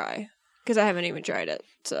 76 a try because I haven't even tried it.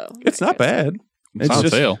 So It's not bad. It's on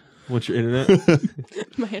just- sale. What's your internet?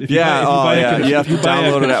 bad. Yeah, buy a you have to you buy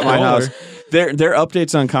a download it at my controller. house. Their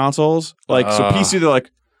updates on consoles, like so Ah. PC, they're like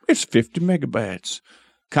it's 50 megabytes.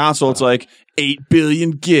 Console, it's like 8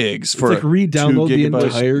 billion gigs It's for like re-download 2 the gigabytes.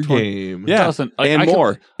 entire game. Yeah, Doesn't- and I can-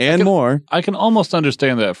 more, and can- more. I can almost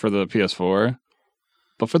understand that for the PS4,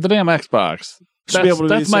 but for the damn Xbox, Should be able to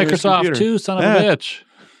that's be the same as Microsoft computer. too, son of Yeah. a bitch.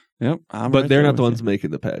 Yep, I'm But right they're there not the with ones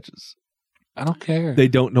making the patches. I don't care. They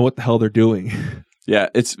don't know what the hell they're doing. you. Yeah,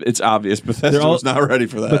 it's obvious. Bethesda They're all- was not ready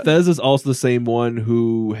for that. Bethesda's also the same one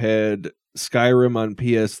who had Skyrim on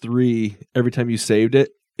PS3. Every time you saved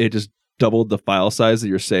it, it just doubled the file size of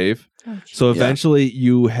your save. Oh, So eventually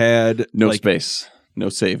you had no like, space, no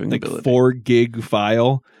saving like ability. 4 gig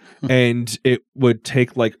file, and it would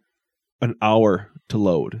take like an hour to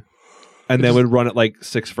load. And then would run at like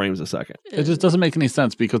 6 frames a second. It just doesn't make any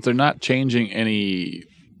sense because they're not changing any,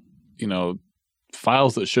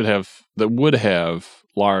 files that would have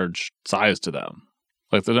large size to them.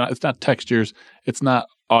 Like they're not. It's not textures. It's not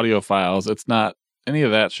audio files. It's not any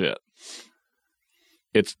of that shit.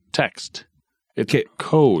 It's text, It's Okay.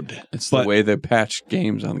 code. It's But- the way they patch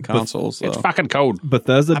games on the consoles. It's though. fucking code.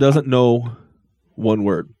 Bethesda doesn't know one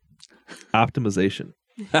word: optimization,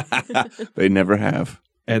 They never have.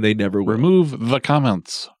 and they never will. Remove the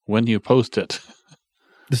comments when you post it.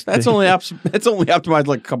 That's only it's only optimized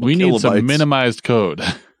like a couple We need kilobytes. some minimized code.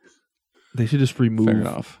 They should just Fair remove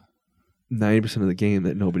enough. 90% of the game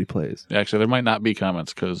that nobody plays. Actually, there might not be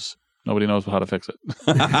comments because nobody knows how to fix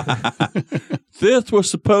it. This was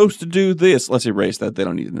supposed to do this. Let's erase that. They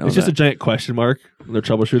don't need to know. It's just a giant question mark when they're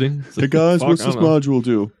troubleshooting. It's Hey like, guys, fuck, what's I this don't know. module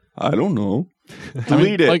do? I don't know. I mean,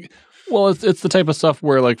 Delete it. Like, well, it's the type of stuff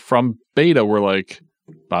where, like, from beta, we're like,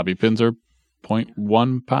 bobby pins are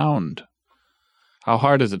 0.1 pound. How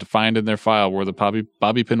hard is it to find in their file where the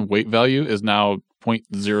bobby pin weight value is now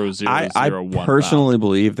 0.0001 I personally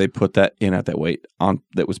believe they put that in at that weight on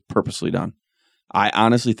that was purposely done. I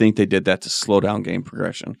honestly think they did that to slow down game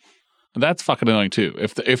progression. pound. That's fucking annoying too.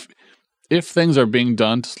 If things are being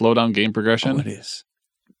done to slow down game progression it is.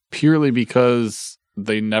 purely because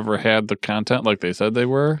they never had the content like they said they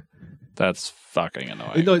were, that's fucking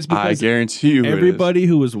annoying. No, it's I because guarantee you, everybody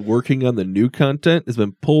who was working on the new content has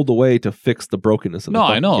been pulled away to fix the brokenness of the No, I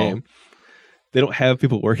fucking know. game. They don't have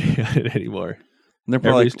people working on it anymore. They're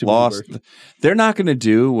probably Everybody's too lost. busy They're not going to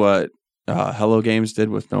do what Hello Games did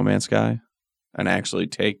with No Man's Sky and actually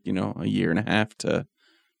take a year and a half to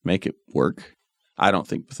make it work. I don't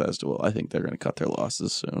think Bethesda will. I think they're going to cut their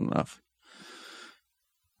losses soon enough.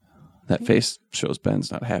 That face shows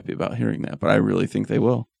Ben's not happy about hearing that, but I really think they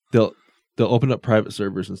will. They'll open up private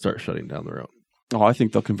servers and start shutting down their own. Oh, I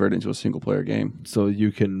think they'll convert it into a single player game. So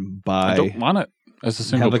you can I don't buy want it as a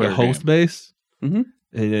single have like player a host game. base. Mhm.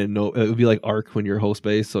 And then it would be like Ark when you're host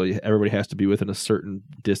base, so everybody has to be within a certain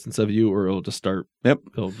distance of you, or it'll just start. Yep.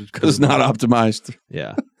 Because Because it's not optimized.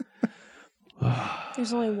 Yeah.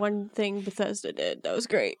 There's only one thing Bethesda did that was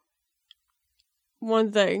great.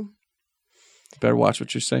 One thing. Better watch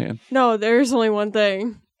what you're saying. No, there's only one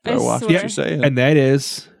thing. I Better watch what swear. you're saying. And that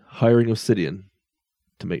is hiring Obsidian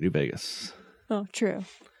to make New Vegas. Oh, true.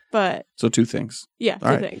 But So two things. yeah, two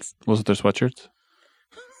All right. things. Was it their sweatshirts?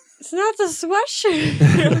 It's not the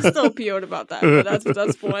sweatshirt. I'm still PO'd about that, but that's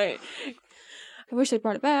the point. I wish they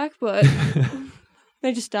brought it back, but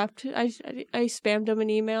they just stopped. I spammed them an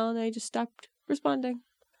email and they just stopped responding.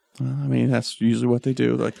 Well, I mean, that's usually what they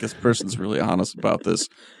do. Like, this person's really honest about this.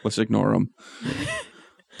 Let's ignore them.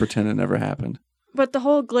 Pretend it never happened. But the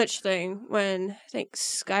whole glitch thing, when I think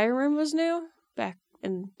Skyrim was new back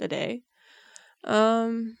in the day,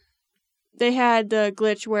 they had the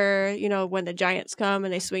glitch where, when the giants come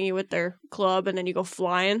and they swing you with their club and then you go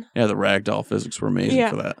flying. Yeah, the ragdoll physics were amazing Yeah.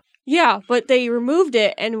 for that. Yeah, but they removed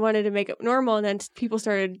it and wanted to make it normal, and then people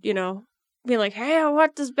started, being like, hey, I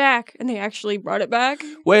want this back. And they actually brought it back.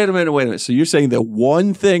 Wait a minute. So you're saying the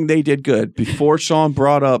one thing they did good before Sean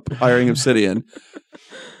brought up hiring Obsidian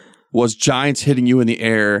was giants hitting you in the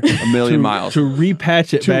air a million miles. To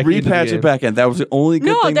repatch it To back into the repatch game. it back in. That was the only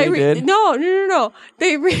good thing they did? No.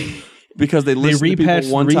 Because they They listened to repatched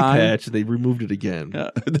people one the time. repatch, they removed it again. Yeah.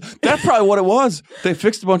 That's probably what it was. They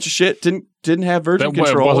fixed a bunch of shit, didn't have version That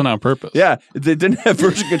control. wasn't on purpose. Yeah, they didn't have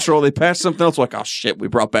version control. They patched something else. Like, oh shit, we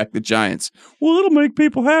brought back the giants. Well, it'll make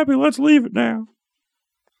people happy. Let's leave it now.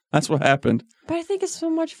 That's what happened. But I think it's so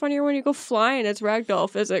much funnier when you go flying. It's ragdoll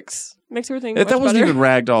physics. Makes everything That much wasn't better. even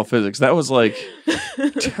ragdoll physics. That was like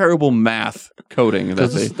terrible math coding.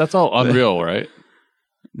 That's all Unreal, right?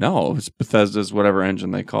 No, it's Bethesda's whatever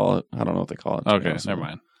engine they call it. I don't know what they call it. to be Okay, honest never with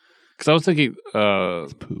mind. Because I was thinking,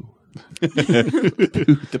 Poo. you.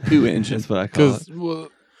 The poo engine. That's what I call because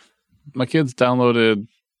it. my kids downloaded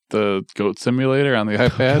the Goat Simulator on the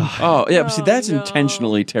iPad, Oh yeah, but see, Oh, that's no.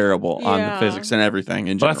 intentionally terrible on the Yeah. physics and everything.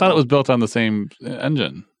 In but I general. thought it was built on the same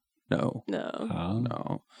engine. no. No.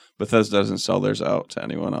 No, Bethesda doesn't sell theirs out to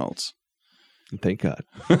anyone else. Thank God.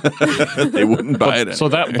 They wouldn't buy it. So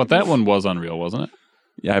anyway. that one was Unreal, wasn't it?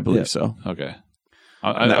 Yeah, I believe Yeah. so. Okay.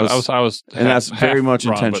 And that I was, and that's very much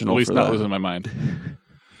wrong, but intentional At least for not that. losing my mind.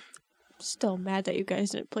 Still mad that you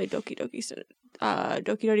guys didn't play Doki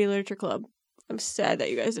Doki Literature Club. I'm sad that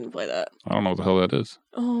you guys didn't play that. I don't know what the hell that is.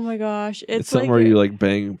 Oh my gosh. It's It's something like where you like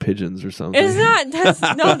bang pigeons or something. It's not.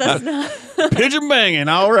 That's not. Pigeon banging,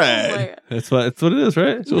 all Oh right. my God. That's what it is,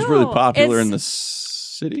 right? So it was really No, popular it's- in the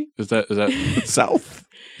city, Is that south.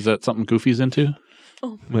 is that something Goofy's into?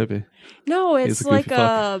 Maybe. No, He's it's a goofy like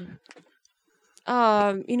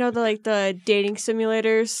the dating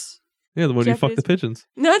simulators. Yeah, the one you fuck Japanese- the pigeons.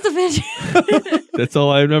 Not the pigeon. That's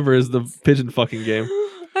all I remember is the pigeon fucking game.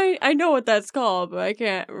 I know what that's called, but I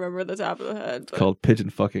can't remember the top of the head. It's but called pigeon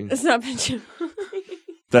fucking. It's not pigeon.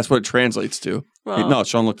 That's what it translates to. Well, No,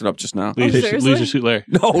 Sean looked it up just now. seriously? Leisure Suit Larry.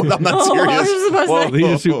 No, I'm not Oh, I was just about to Whoa, say.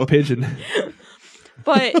 Leisure Suit Pigeon.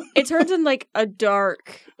 But it turns in like a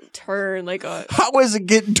dark turn, like a. How is it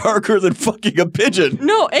getting darker than fucking a pigeon?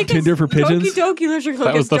 No, it gets Tinder for pigeons? Doki Literature Club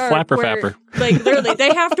That was gets the dark flapper where, fapper. Like literally,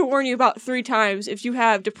 they have to warn you about 3 times if you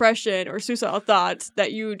have depression or suicidal thoughts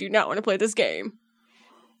that you do not want to play this game.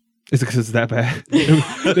 Is it because it's that bad?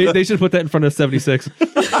 they should put that in front of 76.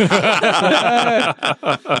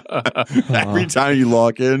 Every time you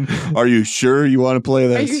log in, are you sure you want to play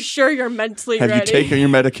Are you this? sure you're mentally Have ready? you taken your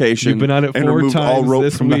medication? You've been on it and 4 removed all times rope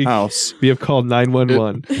this from week. the house? We have called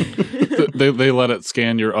 911. They let it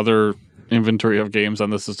scan your other inventory of games on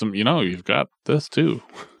the system. You know, you've got this too.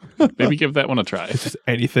 Maybe give that one a try. It's just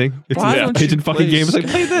anything. It's Why a don't pigeon you fucking play game. It's like,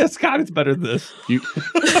 play this. God, it's better than this.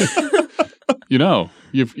 You know,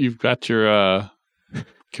 you've got your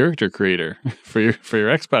character creator for your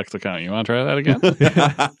Xbox account. You want to try that again?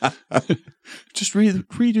 Just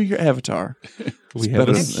redo your avatar. We It's have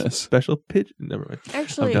better a than this. special pigeon. Never mind.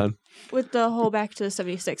 Actually, I'm done. with the whole back to the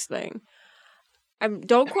 76 thing,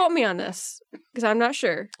 don't quote me on this because I'm not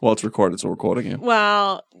sure. Well, it's recorded, so we're quoting you.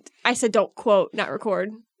 Well, I said don't quote, not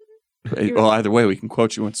record. Well, either way, we can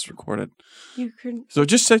quote you once it's recorded. You can. So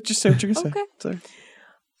just say what you're gonna say. Okay. Say.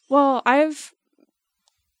 Well,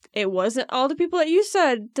 it wasn't all the people that you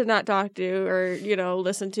said to not talk to or,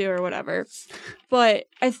 listen to or whatever. But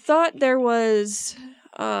I thought there was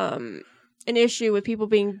an issue with people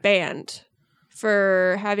being banned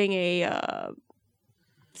for having a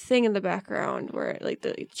thing in the background where like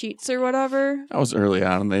the cheats or whatever. That was early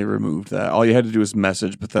on, and they removed that. All you had to do was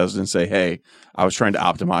message Bethesda and say, "Hey, I was trying to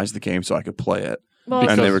optimize the game so I could play it." Well,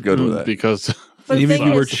 And they were good with it. Because but the Even if thing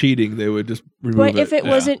you were is- cheating, they would just remove But it. if it Yeah.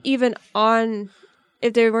 wasn't even on,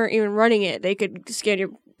 if they weren't even running it, they could scan your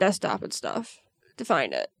desktop and stuff to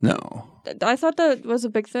find it. No. I thought that was a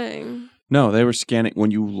big thing. No, they were scanning.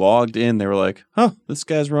 When you logged in, they were like, "Huh, this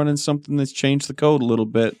guy's running something that's changed the code a little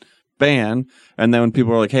bit. Ban." And then when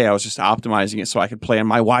people were like, "Hey, I was just optimizing it so I could play on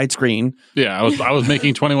my widescreen." yeah, I was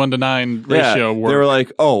making 21-9 Yeah, ratio work. they were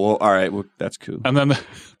like, "Oh, well, all right, well, that's cool." And then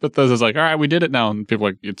Bethesda's like, all right, we did it now. And people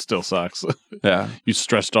are like, it still sucks. Yeah. You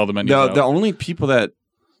stretched all the menus out. The only people that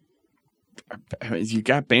you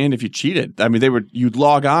got banned if you cheated. I mean, you'd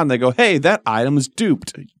log on, they go, "Hey, that item is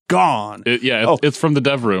duped, gone." It's from the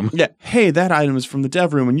dev room. Yeah, "Hey, that item is from the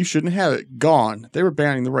dev room, and you shouldn't have it, gone." They were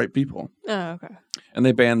banning the right people, Oh, okay. and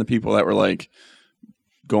they banned the people that were like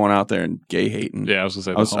going out there and gay hating. Yeah, I was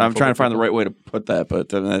going to say. I'm trying to find the right way to put that, but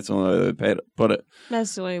that's the only way they paid to put it,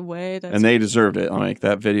 That's the only way. and they deserved it. Like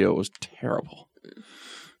that video was terrible.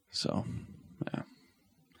 So.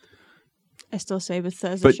 I still say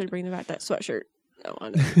Bethesda But- should bring back that sweatshirt. I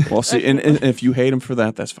want. Well, see, and if you hate them for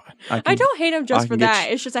that, that's fine. I don't hate them I just can for get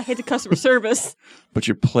that. It's just I hate the customer service. But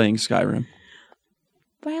you're playing Skyrim,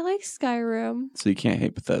 But I like Skyrim. so you can't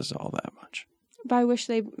hate Bethesda all that much. But I wish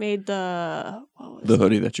they made what was The it?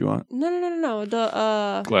 hoodie that you want. No.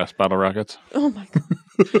 The Glass bottle rockets. oh my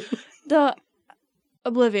god. The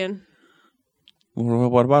Oblivion. Well,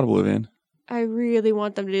 what about Oblivion? I really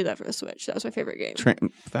want them to do that for the Switch. That was my favorite game.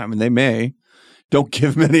 I mean, they may. Don't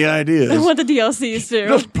give them any ideas. I want the DLCs too.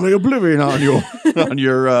 Just play Oblivion on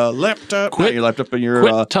your laptop. Quit- Not your laptop and your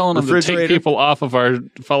Quit telling them to take refrigerator. people off of our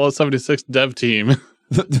Fallout 76 dev team.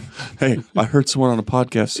 Hey, I heard someone on a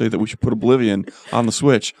podcast say that we should put Oblivion on the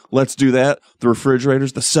Switch. Let's do that. The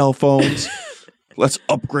refrigerators, the cell phones. Let's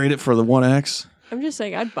upgrade it for the One X. I'm just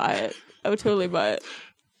saying, I'd buy it. I would totally buy it.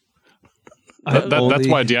 That's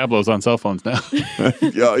why Diablo's on cell phones now.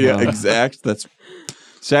 Yeah, exact.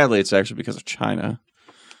 Sadly, it's actually because of China,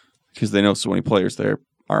 because they know so many players there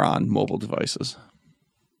are on mobile devices.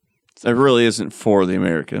 It really isn't for the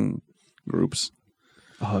American groups.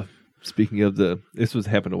 Speaking of this was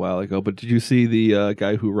happened a while ago, but did you see the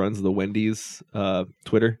guy who runs the Wendy's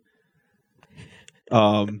Twitter?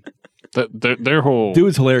 Their whole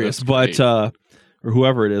Dude's hilarious, that's but great. or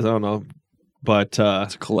whoever it is, I don't know. But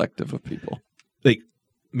It's a collective of people. like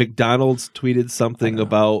McDonald's tweeted something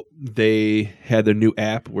about they had their new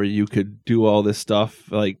app where you could do all this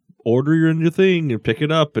stuff, like order your new thing and pick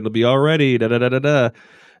it up and it'll be all ready. Da da da da da.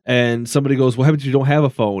 And somebody goes, "What happens if you don't have a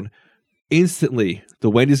phone?" Instantly, the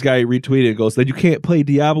Wendy's guy retweeted and goes, "Then you can't play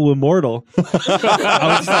Diablo Immortal." I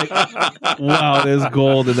was just like, "Wow, that is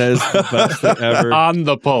gold, and that is the best thing ever." on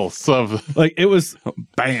the pulse of Like it was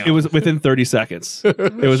Bam. It was within 30 seconds.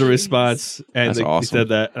 It was a response, and That's he awesome. said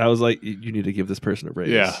that. And I was like, "You need to give this person a raise."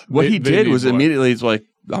 yeah. What he They did need was more. immediately, he's like,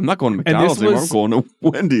 "I'm not going to And this McDonald's anymore. I'm was- going to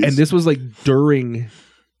Wendy's." And this was like during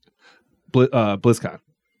BlizzCon.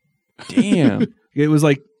 damn. It was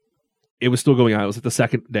like it was still going on. It was like the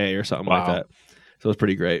second day or something like Wow. that. So it's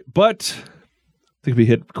pretty great. But I think we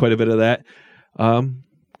hit quite a bit of that.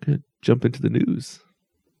 Gonna jump into the news.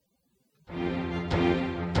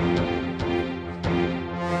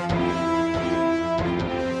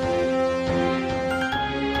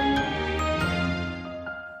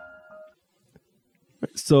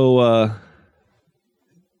 So,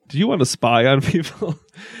 do you want to spy on people?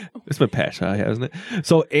 It's been patch high, hasn't it?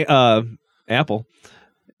 So, Apple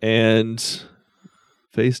and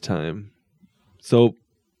FaceTime. So,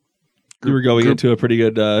 you were going into a pretty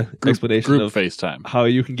good explanation Group of FaceTime. how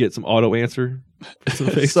you can get some auto answer. To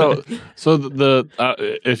the FaceTime. So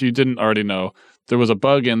the if you didn't already know, there was a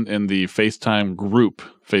bug in the FaceTime group,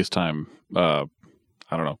 FaceTime, I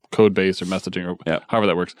don't know, code base or messaging or however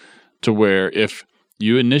that works, to where if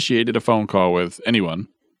you initiated a phone call with anyone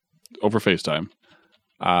over FaceTime,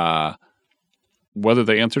 whether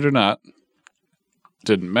they answered or not,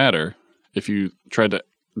 didn't matter. If you tried to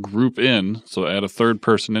group in, so add a third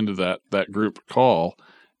person into that group call,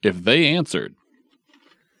 if they answered,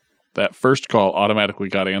 that first call automatically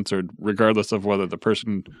got answered regardless of whether the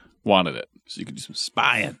person wanted it. So you could do some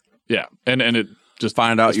spying. Yeah. And it just,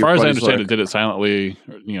 Find out as your far as I buddy's understand like- it, did it silently.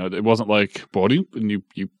 You know, it wasn't like, buddy, and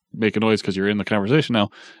you make a noise because you're in the conversation now.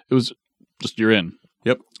 It was just, you're in.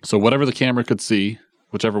 Yep. So whatever the camera could see,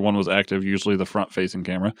 whichever one was active, usually the front-facing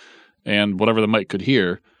camera, and whatever the mic could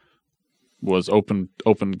hear was open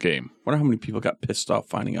game. Wonder how many people got pissed off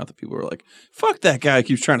finding out that people were like, "Fuck that guy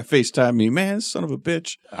keeps trying to FaceTime me, man, son of a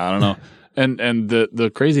bitch." I don't know. And the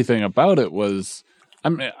crazy thing about it was, I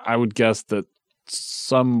mean, I would guess that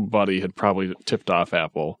somebody had probably tipped off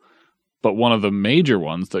Apple, but one of the major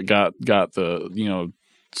ones that got the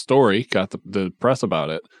story, got the press about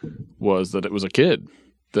it, was that it was a kid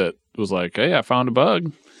that was like, "Hey, I found a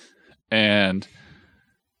bug," and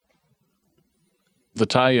the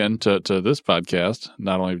tie-in to this podcast,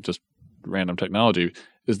 not only just random technology,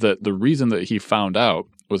 is that the reason that he found out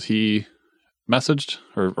was he messaged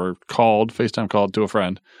or called, FaceTime called to a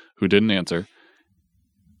friend who didn't answer,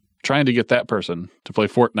 trying to get that person to play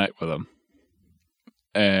Fortnite with him.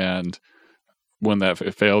 And when that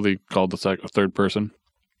failed, he called a third person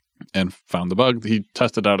and found the bug. He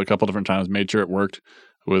tested out a couple different times, made sure it worked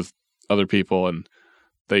with other people, and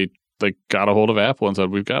they got a hold of Apple and said,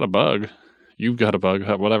 "We've got a bug. You've got a bug,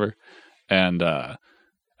 whatever." And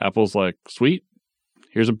Apple's like, "Sweet,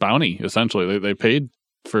 here's a bounty." Essentially, they paid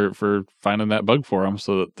for finding that bug for them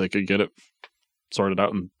so that they could get it sorted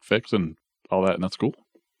out and fixed and all that, and that's cool.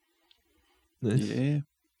 Nice. Yeah.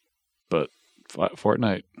 But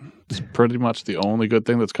Fortnite is pretty much the only good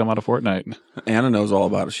thing that's come out of Fortnite. Anna knows all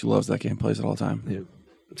about it. She loves that game, plays it all the time. Yeah.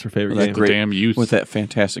 It's her favorite That game. great- Damn youth. With that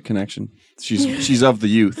fantastic connection. She's of the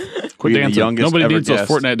youth. Quit We are the dancing. youngest Nobody ever needs those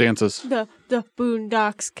guest. Fortnite dances. The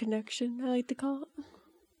Boondocks connection, I like to call it.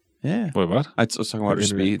 Yeah. Wait, what? I was talking about her Internet.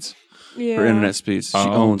 speeds. Yeah. Her internet speeds. She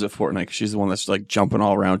Oh. owns at Fortnite 'cause she's the one that's like jumping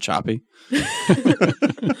all around choppy.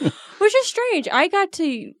 Which is strange. I got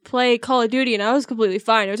to play Call of Duty and I was completely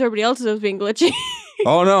fine. It was everybody else that was being glitchy.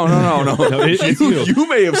 Oh, no. No, it's you. You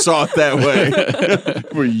may have saw it that way.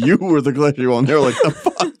 Where you were the glitchy one. They were like, the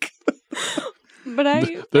fuck?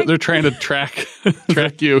 But They're trying to track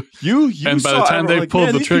you. You And by the saw time everyone they like, pulled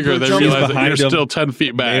man, the these people trigger, are they jumping realize that behind you're them, still 10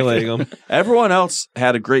 feet back. Meleeing them. Everyone else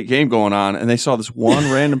had a great game going on, and they saw this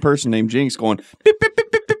one random person named Jinx going beep, beep,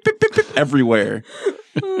 beep, beep, beep, beep, beep, beep, everywhere.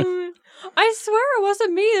 I swear it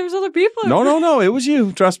wasn't me. There was other people. No, it was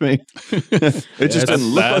you. Trust me. It just didn't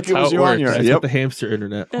look like that's it how was it you on works. your That's Yep. what the hamster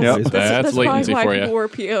internet. That's, Yep. always does. that's That's probably latency why for you. people were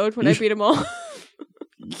PO'd when I beat them all.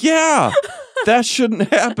 Yeah, that shouldn't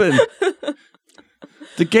happen.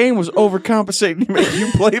 The game was overcompensating to make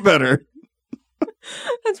you play better.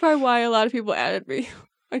 That's probably why a lot of people added me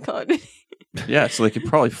on Call of Duty. Yeah, so they could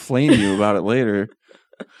probably flame you about it later.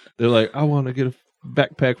 They're like, I want to get a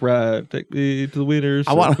backpack ride. Take me to the winners.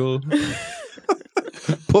 I wanna- circle.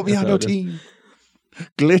 Put me on That's how your it is. team.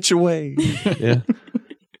 Glitch away. Yeah.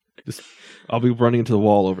 Just, I'll be running into the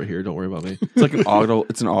wall over here. Don't worry about me. It's like an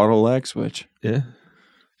auto lag switch. Yeah.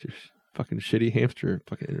 Just fucking shitty hamster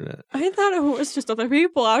fucking internet. I thought it was just other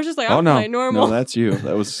people. I was just like, Oh I'm no, playing normal. no, that's you.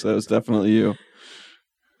 That was definitely you.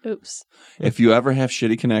 Oops. If you ever have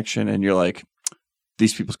shitty connection and you're like,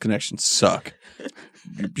 these people's connections suck,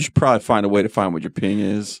 you should probably find a way to find what your ping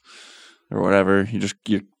is or whatever. You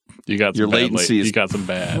You got Your some bad latency is you got some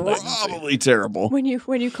bad latency. probably terrible. When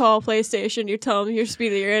you call PlayStation, you tell them your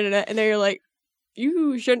speed of your internet, and they're like,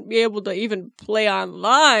 you shouldn't be able to even play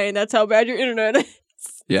online. That's how bad your internet is.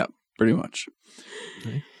 Yeah, pretty much.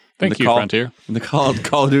 Thank The you, call- Frontier. And the Call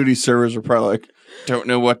of Duty servers are probably like, don't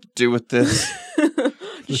know what to do with this.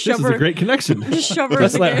 This shove is her, a great connection. just shove her in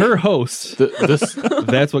Let's the let game. her host. This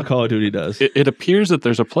That's what Call of Duty does. it appears that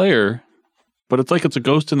there's a player, but it's like it's a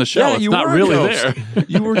ghost in the shell. Yeah, it's you not were a really ghost. there.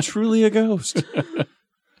 You were truly a ghost.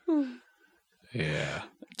 Yeah.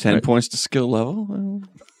 10 Right. points to skill level. Well,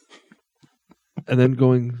 And then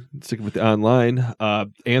sticking with the online,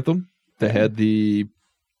 Anthem, they had the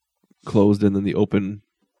closed and then the open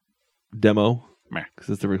demo, Meh. because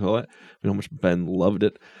that's what we call it. We know how much Ben loved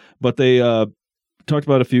it. But they talked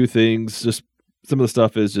about a few things. Just some of the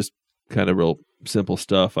stuff is just kind of real simple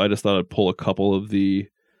stuff. I just thought I'd pull a couple of the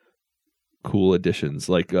cool additions,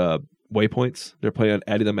 like waypoints. They're planning on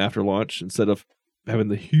adding them after launch instead of having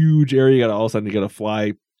the huge area. You got all of a sudden you got to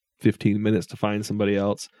fly 15 minutes to find somebody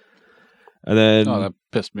else. And then Oh, that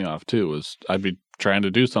pissed me off too. Was I'd be trying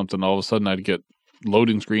to do something, all of a sudden I'd get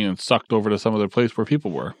loading screen and sucked over to some other place where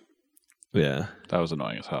people were. yeah. That was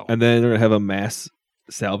annoying as hell. And then they're going to have a mass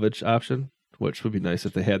salvage option, which would be nice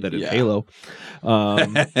if they had that in Yeah. Halo.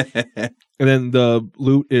 And then the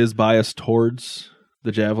loot is biased towards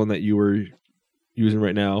the Javelin that you were using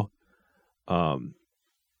right now.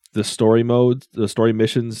 The story modes, the story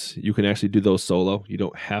missions, you can actually do those solo. You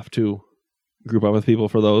don't have to group up with people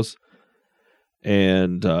for those.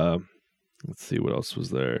 And let's see what else was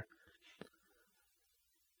there.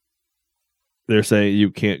 They're saying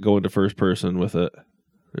you can't go into first person with it.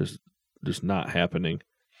 There's just not happening.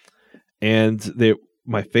 And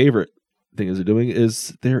my favorite thing is they're doing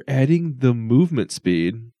is they're adding the movement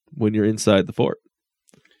speed when you're inside the fort,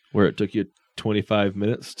 where it took you 25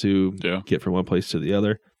 minutes to get from one place to the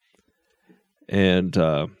other. And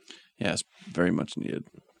yeah, it's very much needed.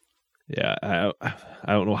 yeah,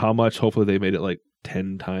 I don't know how much. Hopefully they made it like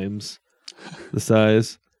 10 times the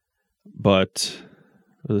size, but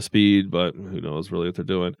the speed, but who knows really what they're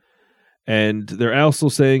doing. And they're also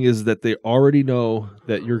saying is that they already know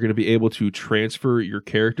that you're going to be able to transfer your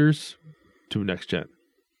characters to next gen.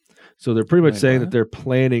 So they're pretty much saying that they're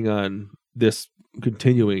planning on this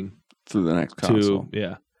continuing Through the next console.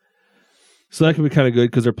 yeah. So that could be kind of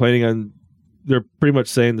good because they're planning on, they're pretty much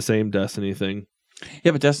saying the same Destiny thing.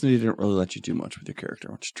 Yeah, but Destiny didn't really let you do much with your character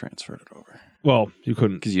once you transferred it over. Well, you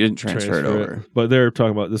couldn't Because you didn't transfer it over. but they're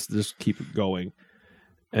talking about this, just keep it going.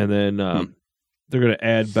 And then they're going to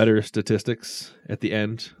add better statistics at the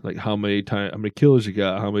end, like how many kills you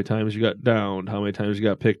got, how many times you got downed, how many times you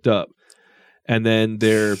got picked up. And then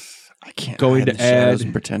they're I can't going hide to in the shadows add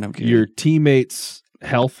and pretend I'm your teammates'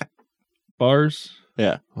 health bars.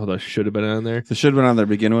 Yeah. Well, that should have been on there. They should have been on there to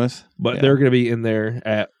begin with. But Yeah. they're going to be in there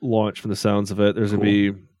at launch from the sounds of it. There's going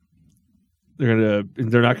to be, they're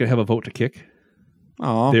not going to have a vote to kick.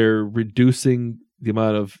 Oh, They're reducing the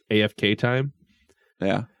amount of AFK time.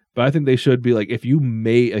 yeah. But I think they should be like, if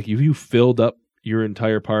you filled up your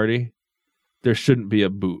entire party, there shouldn't be a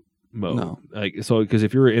boot mode. No. Like, so, because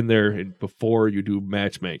if you're in there before you do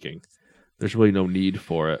matchmaking, there's really no need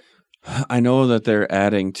for it. I know that they're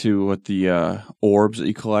adding to what the orbs that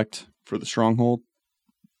you collect for the stronghold.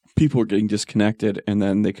 People are getting disconnected, and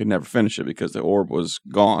then they could never finish it because the orb was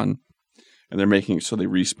gone, and they're making it so they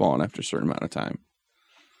respawn after a certain amount of time,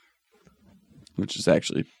 which is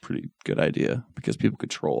actually a pretty good idea because people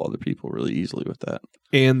control other people really easily with that.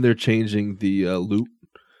 And they're changing the loot.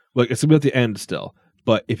 Like, it's going to be at the end still.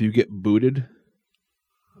 But if you get booted,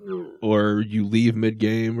 or you leave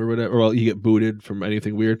mid-game or whatever, or you get booted from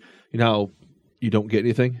anything weird, you know how you don't get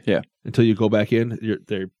anything? Yeah. Until you go back in, you're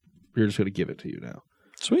just going to give it to you now.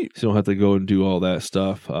 Sweet. So you don't have to go and do all that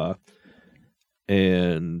stuff.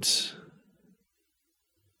 And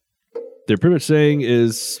they're pretty much saying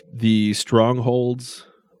is the strongholds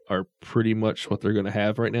are pretty much what they're going to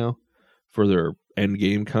have right now for their end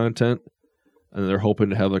game content. And they're hoping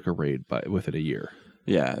to have like a raid within a year.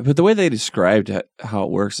 Yeah, but the way they described how it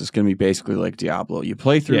works is going to be basically like Diablo. You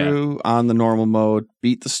play through on the normal mode,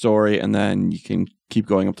 beat the story, and then you can keep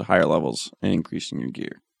going up to higher levels and increasing your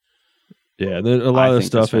gear. Yeah, and then a lot of the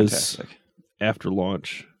stuff is fantastic. after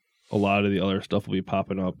launch. A lot of the other stuff will be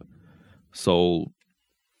popping up. So,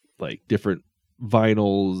 like different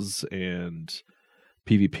vinyls and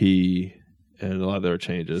PvP and a lot of their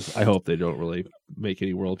changes. I hope they don't really make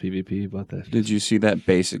any world PvP about that. Did you see that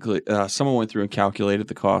basically? Someone went through and calculated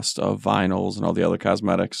the cost of vinyls and all the other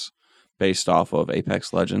cosmetics based off of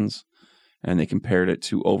Apex Legends, and they compared it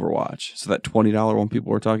to Overwatch. So that $20 one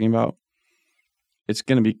people were talking about, it's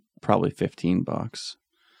going to be probably $15.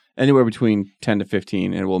 Anywhere between 10 to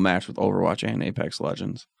 15, and it will match with Overwatch and Apex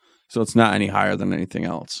Legends. So it's not any higher than anything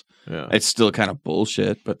else. Yeah. It's still kind of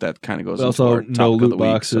bullshit, but that kind of goes into Also, our no topic of loot the week,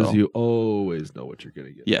 boxes. so- You always know what you're going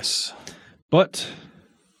to get. Yes. But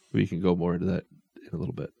we can go more into that in a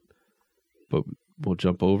little bit. But we'll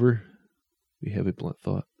jump over We have a blunt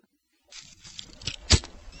thought.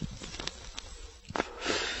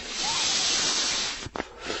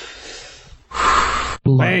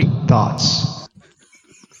 Blunt thoughts.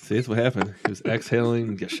 See, that's what happened. He was exhaling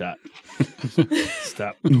and get shot.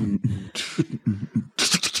 Stop.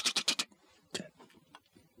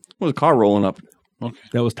 Well, the car rolling up.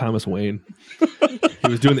 That was Thomas Wayne. He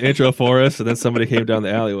was doing the intro for us, and then somebody came down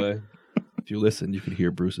the alleyway. If you listen, you could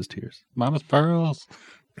hear Bruce's tears. Mama's pearls.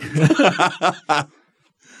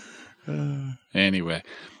 Anyway,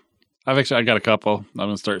 I got a couple. I'm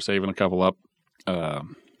gonna start saving a couple up.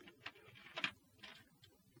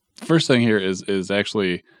 First thing here is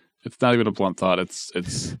actually, it's not even a blunt thought. It's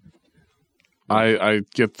I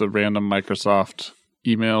get the random Microsoft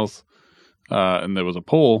emails, and there was a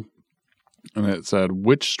poll, and it said,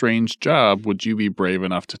 which strange job would you be brave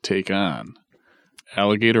enough to take on?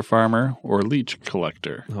 Alligator farmer or leech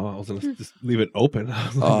collector? Oh, I was going to just leave it open. I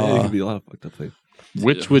was like, man, it could be a lot of fucked up things.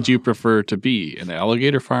 Which would you prefer to be, an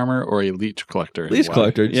alligator farmer or a leech collector? and Leech why?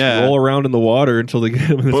 collector, just Yeah. roll around in the water until they get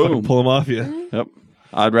him and just Boom. fucking pull him off you. Yep.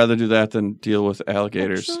 I'd rather do that than deal with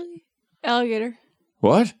alligators. Actually, alligator.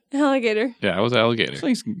 What? Alligator. Yeah, I was alligator. These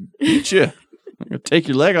things can eat you. I'm gonna take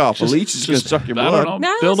your leg off. A leech is gonna suck your I blood. don't know.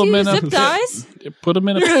 Now Build let's them in use a zip ties. Put them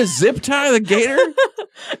in You're a. gonna zip tie the gator?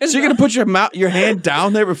 So you're gonna put your hand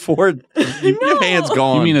down there before your hand's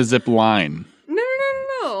gone. You mean a zip line?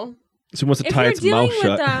 No. So he wants to If tie you're its dealing mouth with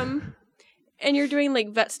shut. them and you're doing like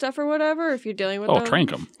vet stuff or whatever, if you're dealing with Oh, them. trank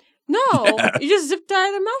them. No, you just zip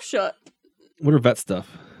tie their mouth shut. What are vet stuff?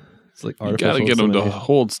 It's like You artificial got to get them to insemination.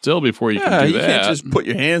 hold still before you yeah, can do you that. can't just put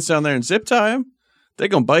your hands down there and zip tie them. They're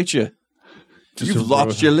gonna bite you. Just You've a-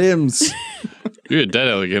 lost your limbs. You're a dead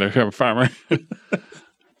alligator farmer.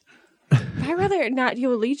 I'd rather not deal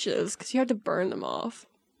with leeches because you have to burn them off.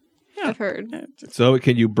 I've heard. So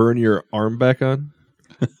can you burn your arm back on?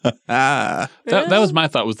 Ah, That was my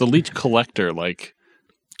thought. Was the leech collector, like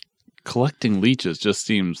collecting leeches just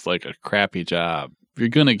seems like a crappy job. You're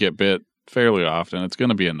gonna get bit fairly often. It's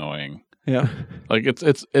gonna be annoying. yeah. Like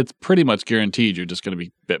it's pretty much guaranteed you're just gonna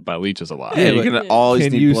be bit by leeches a lot. Yeah, Yeah, you're but gonna always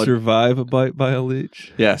Can need you blood. survive a bite by a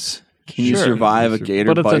leech? Yes. Can you Sure. survive a gator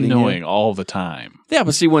But it's biting you? annoying all the time. Yeah,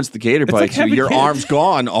 but see, once the gator like bites you, having your kids. arm's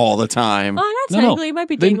gone all the time. Oh, not No, technically. It might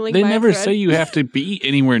be They dangling by a never thread. say you have to be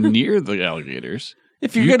anywhere near the alligators.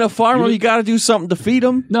 If you're You- gonna farm them, you- you got to do something to feed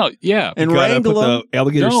them No, yeah. and You gotta wrangle put them. the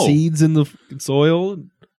alligator No. seeds in the soil.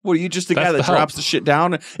 What are you just the That's guy that the help. drops the shit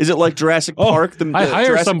down? Is it like Jurassic Oh, Park? I hire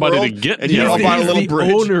Jurassic somebody World, to get and the you hop on a alligator. little He's the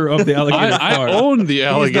bridge. owner of the alligator I farm. own the He's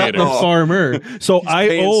not alligator. the farmer. So I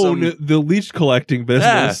paying own some- the leech collecting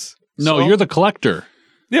business. No, So- you're the collector.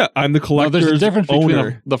 Yeah, I'm the No, collector's there's a difference between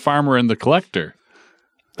owner. the farmer and the collector.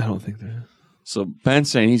 I don't think there is. So Ben's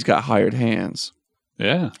saying he's got hired hands.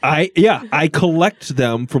 Yeah. I collect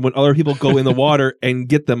them from when other people go in the water and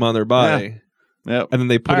get them on their body. Yep. And then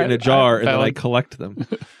they put it in a Alright, jar and then I valid. collect them.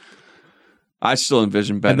 I still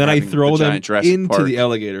envision Ben and then I having throw the them giant Jurassic into Park the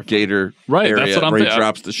alligator. gator Right, area that's what I'm where he thinking.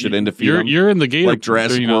 drops the shit in to feed them. You're in the gator like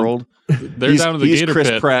Jurassic you know, World. They're He's- down in the he's gator Chris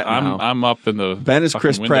pit. Pratt now. I'm up in the Ben is fucking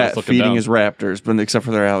Chris windows Pratt looking feeding down. his raptors, but except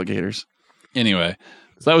for their alligators. Anyway,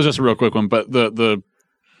 so that was just a real quick one. But the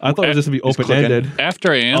I thought it was just going to be He's clicking. open ended.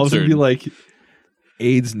 after I I was going answered to be like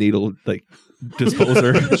AIDS needle like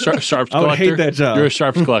disposer. sharps I would collector, hate that job. You're a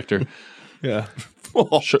sharps collector. Yeah.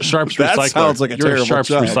 Sharps That recycler. sounds like a You're terrible a sharps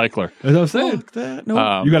job. recycler. That's what I'm saying. Fuck that.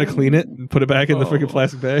 No. You got to clean it and put it back in the freaking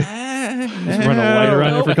plastic bag. Just run a lighter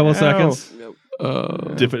on it for a couple of seconds.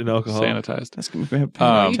 Dip it in alcohol. Sanitized. That's gonna be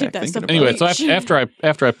a you did that stuff Anyway, so Bleach.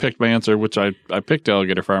 after I picked my answer, which I picked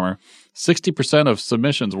alligator farmer, 60% of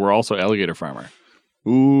submissions were also alligator farmer.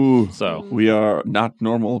 Ooh. So We are not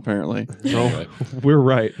normal, apparently. No, we're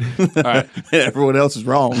right. all right, Everyone else is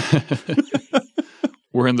wrong.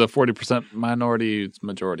 we're in the 40% minority. It's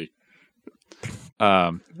majority.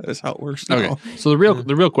 That's how it works now. Okay. So the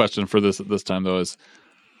real question for this time though is,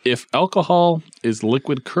 if alcohol is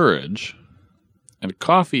liquid courage and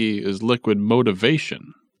coffee is liquid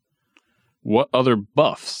motivation, what other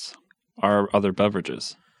buffs are other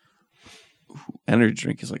beverages? Energy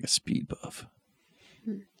drink is like a speed buff.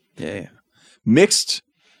 Yeah. Mixed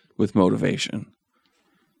with motivation.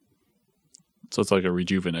 So it's like a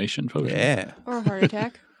rejuvenation potion. Yeah. Or a heart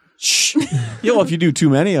attack. Shh. Yo, if you do too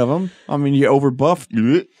many of them, I mean, you overbuff.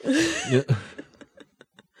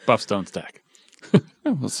 Buffs don't stack.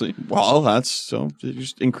 We'll see. Well, that's so you're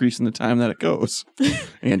just increasing the time that it goes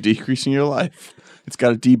and decreasing your life. It's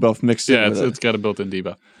got a debuff mixed Yeah, in with it's got a built-in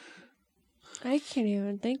debuff. I can't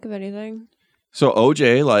even think of anything. So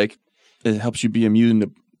OJ, like, it helps you be immune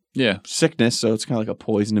to Yeah, sickness, so it's kind of like a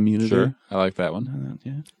poison immunity. sure. I like that one.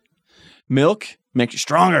 Yeah. Milk makes you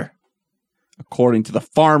stronger. according to the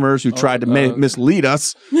farmers who tried to mislead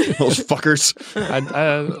us. Those fuckers.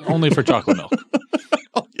 Only for chocolate milk.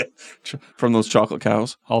 Oh, yeah. From those chocolate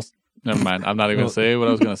cows. Never mind. I'm not even going to say what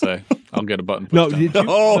I was going to say. I'll get a button. No, pushed did down.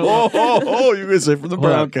 you, You're going to say from the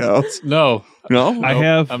brown cows. No. No? I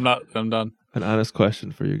have I'm not. I'm done. an honest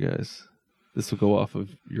question for you guys. This will go off of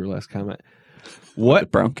your last comment.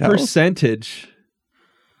 What brown cows? percentage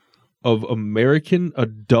of American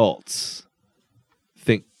adults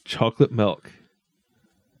think chocolate milk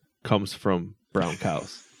comes from brown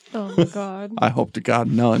cows? Oh my god. I hope to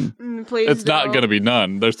God none. Please It's not don't. going to be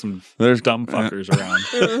none. There's dumb fuckers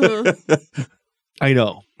around. I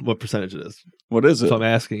know what percentage it is. What is it? So I'm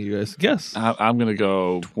asking you guys. Guess. I'm going to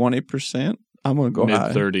go 20%? I'm going to go mid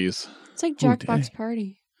high. 30s. It's like Jackbox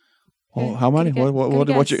Party. Oh, how many? Gotta What?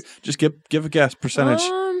 guess. What's your? Just give a guess percentage.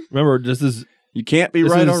 Remember, this is You can't be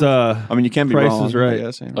this right. is I mean, you can be Price wrong. is Right.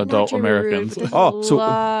 Yes, yeah. Adult not trying to be rude, Americans. but there's Oh, a so-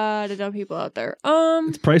 lot of dumb people out there.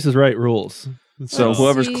 it's Price is Right rules. So Let's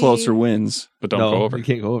whoever's see. closer wins. But don't no, go over. You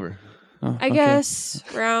can't go over Oh, I okay. guess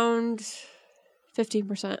around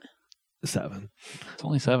 15%. 7. It's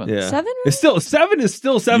only 7. Yeah, 7? It's still 7 is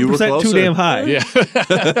still You were 7% too closer. damn high.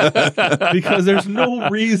 Yeah. Because there's no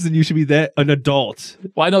reason you should be that an adult.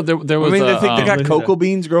 Well, I know there I was. mean, they think they got look at cocoa that.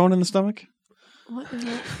 beans growing in the stomach. What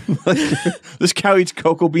the hell? This cow eats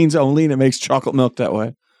cocoa beans only, and it makes chocolate milk that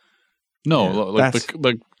way. no, Yeah, like that's-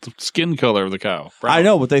 the skin color of the cow. Brown. I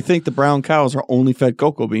know, but they think the brown cows are only fed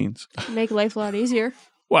cocoa beans. Make life a lot easier.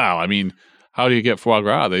 Wow. I mean, how do you get foie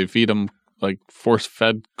gras? They feed them like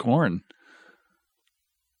force-fed corn.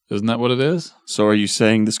 Isn't that what it is? So, are you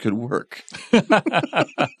saying this could work?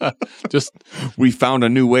 Just We found a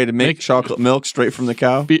new way to make chocolate milk straight from the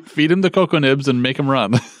cow. feed them the cocoa nibs and make them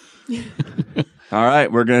run. All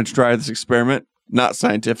right, we're going to try this experiment. Not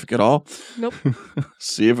scientific at all. Nope.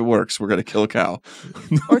 See if it works. We're going to kill a cow.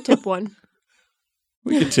 Or tip one.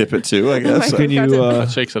 We can tip it too, I guess. my Can you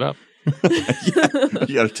That shakes it up.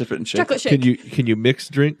 You got to tip it and shake. Chocolate shake. can you mix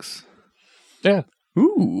drinks? Yeah.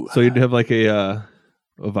 Ooh. So you'd have like a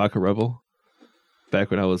vodka rebel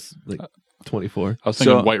back when I was like 24. I was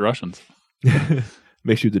thinking So- White Russians.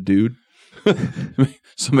 Makes you the dude. So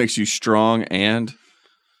it makes you strong and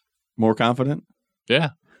more confident. Yeah.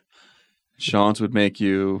 Sean's would make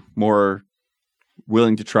you more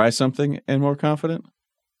willing to try something and more confident.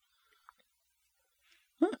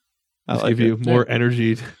 Huh. I Just like give you it. more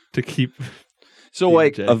energy to keep. So being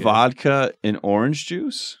like a jackass. vodka and orange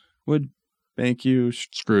juice would make you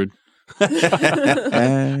Screwed.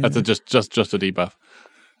 That's That's just a debuff.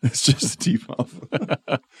 it's just a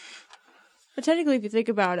debuff. But technically, if you think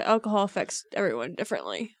about it, alcohol affects everyone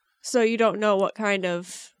differently. So you don't know what kind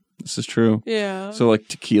of... This is true. Yeah. So like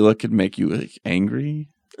tequila could make you like angry.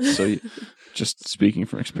 So you, just speaking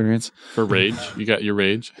from experience. For rage, you got your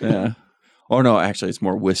rage. Yeah. Oh no, actually it's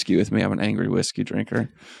more whiskey with me. I'm an angry whiskey drinker.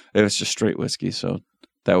 It's just straight whiskey, so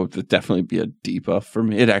that would definitely be a debuff for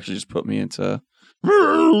me. It actually just put me into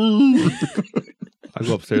I'll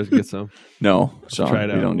go upstairs and get some No, Sean, Try it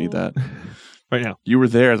we out. don't need that. right now. You were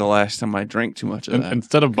there the last time I drank too much of And that.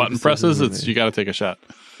 instead of button This presses, doesn't it's really- you got to take a shot.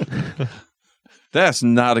 That's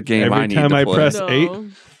not a game Every I need time to I play. press- No. 8?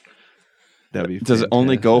 That'd be Does it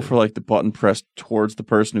only go fantastic. for like the button pressed towards the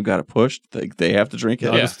person who got it pushed? They have to drink it?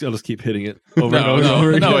 I'll, Yeah. I'll just keep hitting it over and No, over.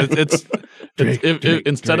 and over no, again. it's Drink, drink,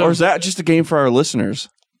 instead Or of is that just a game for our listeners?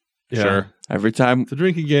 Yeah. Sure. Every time It's a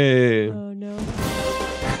drinking game. Oh, no.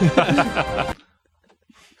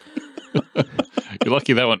 you're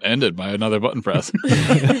lucky that one ended by another button press.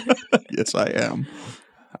 yes, I am.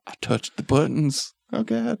 I touched the buttons. Oh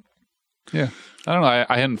God. I don't know.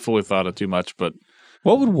 I hadn't fully thought it too much, but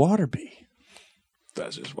What would water be?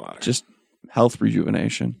 that's just water. Just health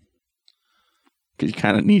rejuvenation. Because you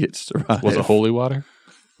kind of need it to survive. Was it holy water?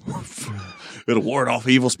 It'll ward off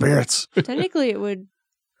evil spirits. Technically, it would...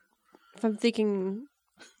 If I'm thinking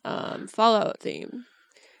Fallout theme,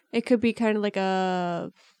 it could be kind of like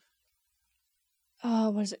a...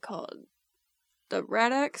 what is it called? The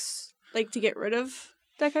Rad-X? Like to get rid of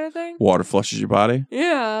that kind of thing? Water flushes your body.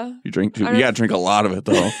 Yeah. You drink. You I don't- gotta drink a lot of it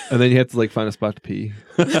though. And then you have to like find a spot to pee.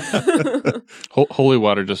 Holy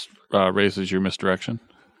water just raises your misdirection.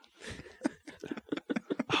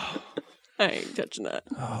 I ain't touching that.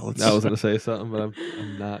 Oh, I was going to say something, but I'm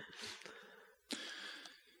not.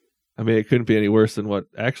 I mean, it couldn't be any worse than what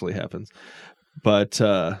actually happens. But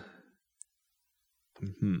trying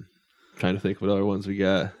to think what other ones we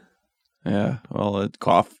got. Yeah. Well,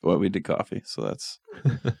 coffee. Well, we did coffee, so that's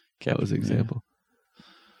That was an example.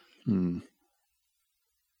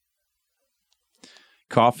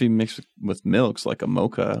 Coffee mixed with milk's like a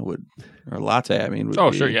mocha would, or a latte. I mean, would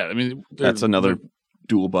Oh, be- sure. Yeah. I mean, That's another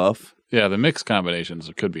dual buff. Yeah, the mixed combinations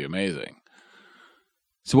could be amazing.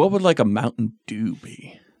 So what would like a Mountain Dew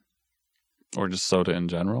be? Or just soda in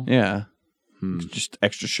general. Yeah. Just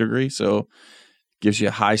extra sugary, so gives you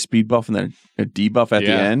a high speed buff and then a debuff at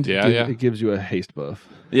the end. Yeah, It gives you a haste buff.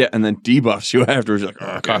 Yeah, and then debuffs you afterwards. You're like,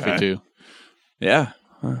 oh, Coffee too. Yeah.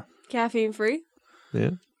 Caffeine free.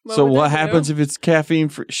 Yeah. So would what that do? happens if it's caffeine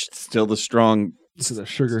free? Still the strong This is a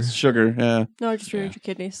sugar. sugar, yeah. No, it just ruins your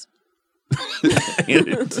kidneys.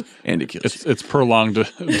 and it kills you. It's prolonged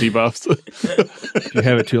debuffs. If you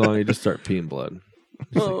have it too long, you just start peeing blood.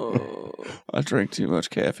 Oh. I drank too much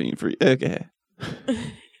caffeine free. Okay.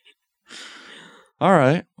 All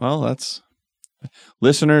right. Well, that's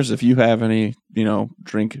listeners. If you have any,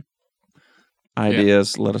 drink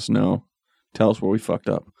ideas, let us know. Tell us where we fucked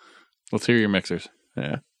up. Let's hear your mixers.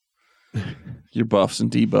 Yeah. Your buffs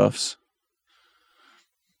and debuffs.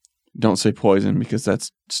 Don't say poison because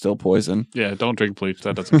that's still poison. Yeah, don't drink bleach.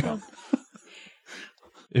 That doesn't count.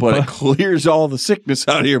 But it clears all the sickness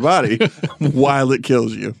out of your body while it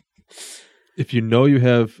kills you. If you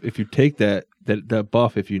take that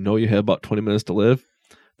buff, if you know you have about 20 minutes to live,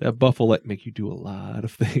 that buff will make you do a lot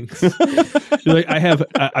of things. You're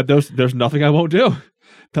like, there's nothing I won't do.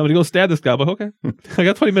 Tell me to go stab this guy. I'm like, okay, I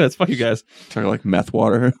got 20 minutes. Fuck you guys. Talking like meth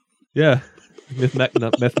water. Yeah.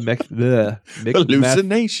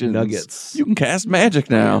 Hallucinations. Nuggets. You can cast magic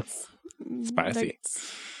now. Spicy.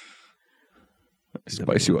 Nuggets.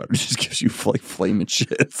 Spicy water just gives you like flaming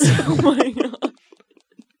shits. Oh my god.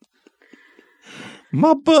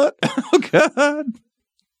 My butt. Oh god.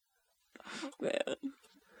 Man.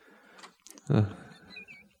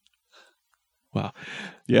 Wow.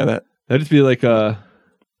 Yeah, That'd just be like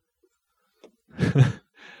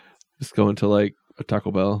just going to like a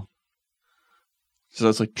Taco Bell. So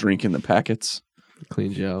that's like drinking the packets. It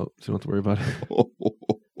cleans you out, so you don't have to worry about it.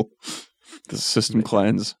 The system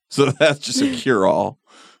cleanse. So that's just a cure-all.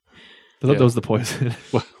 I thought that was the poison.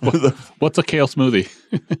 What's a kale smoothie?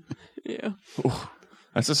 Yeah.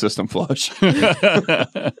 That's a system flush.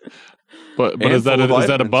 But And is that full of a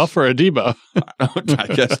vitamins. buff or a debuff? I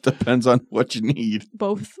guess it depends on what you need.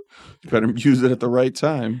 Both. You better use it at the right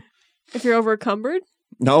time. If you're over encumbered.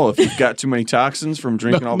 No, if you've got too many toxins from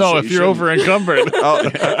drinking all the No, shit if you you're shouldn't. over encumbered. Oh,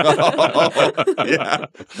 yeah.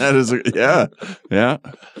 That is, yeah.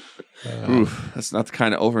 Oof, that's not the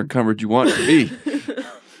kind of over encumbered you want to be.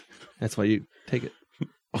 That's why you take it.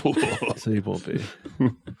 So you won't be.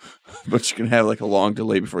 But you can have like a long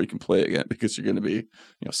delay before you can play again because you're going to be,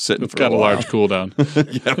 sitting It's for got a while. large cooldown.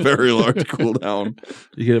 Yeah, very large cooldown.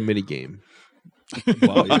 You get a mini game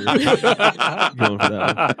while you're going for that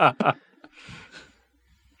one.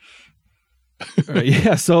 All right,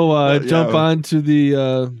 yeah, so jump on to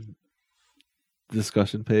the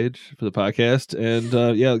discussion page for the podcast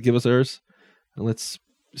and give us ours and let's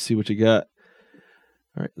see what you got.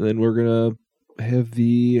 All right, then we're going to have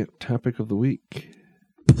the topic of the week.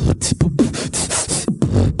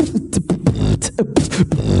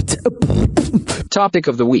 Topic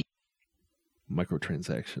of the week.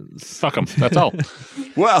 Microtransactions. Fuck them. That's all.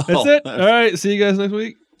 Well, That's it. All right, see you guys next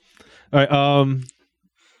week. All right,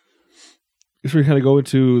 guess we're kind of go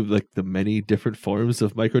into like the many different forms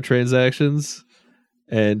of microtransactions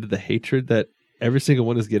and the hatred that every single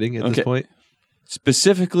one is getting at this point.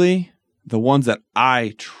 Specifically, the ones that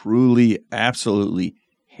I truly, absolutely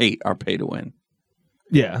hate are pay to win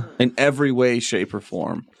Yeah. in every way, shape, or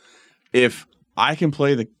form. If I can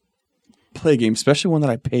play a game, especially one that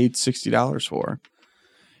I paid $60 for,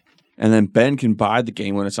 and then Ben can buy the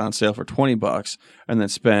game when it's on sale for $20 and then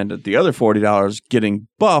spend the other $40 getting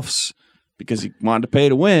buffs because he wanted to pay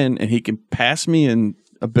to win, and he can pass me in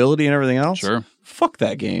ability and everything else. Sure. Fuck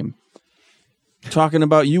that game. Talking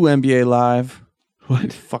about you, NBA Live. What? You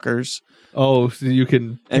fuckers. Oh, so you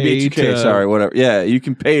can pay NBA 2K, to sorry, whatever. Yeah, you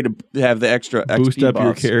can pay to have the extra boost XP up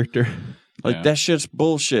your buffs. character. Like Yeah. that shit's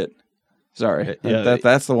bullshit. Sorry. Yeah,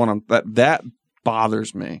 That's the one that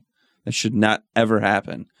bothers me. That should not ever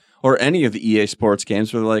happen. Or any of the EA Sports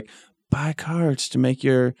games where they're like, buy cards to make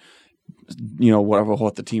your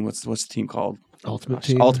what's the team called? Ultimate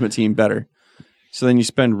Team. Ultimate Team better. So then you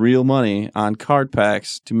spend real money on card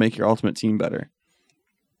packs to make your Ultimate Team better.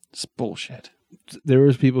 It's bullshit. There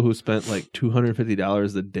was people who spent like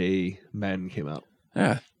 $250 the day Madden came out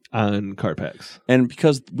Yeah. on card packs. And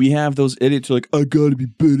because we have those idiots who are like, I gotta be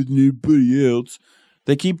better than everybody else,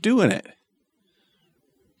 they keep doing it.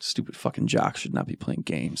 Stupid fucking jocks should not be playing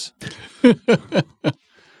games.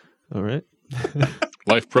 All right.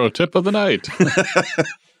 Life pro tip of the night.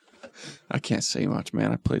 I can't say much,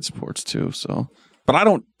 man. I played sports too, so. But I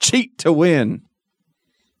don't cheat to win.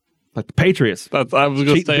 Like the Patriots. I was going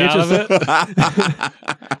to Cheat stay out of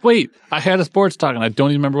it. Wait, I had a sports talk and I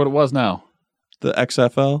don't even remember what it was now. The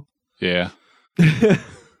XFL, Yeah.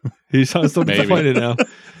 He sounds so Maybe. disappointed now.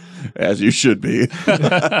 as you should be.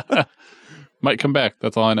 Might come back.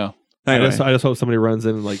 That's all I know. Anyway, I just hope somebody runs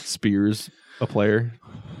in and like spears a player.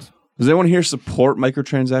 does anyone here support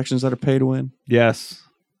microtransactions that are pay to win? Yes.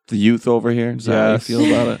 The youth over here, is that how you Yes. feel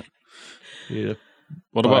about it? Yeah.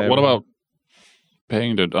 What about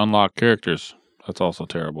paying to unlock characters? That's also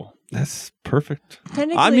terrible. That's perfect.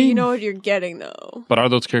 Technically, you mean- know what you're getting, though. But are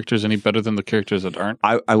those characters any better than the characters that aren't?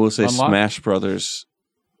 I will say Unlock? Smash Brothers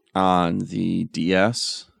on the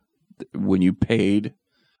DS when you paid,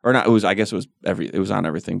 or not, I guess it was on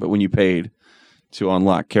everything, but when you paid to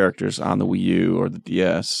unlock characters on the Wii U or the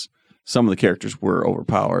DS, some of the characters were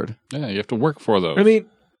overpowered. Yeah, you have to work for those. I mean,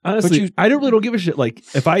 honestly, you- I don't give a shit. Like,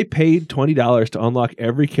 if I paid $20 to unlock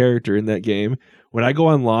every character in that game, when I go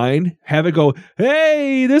online, have it go,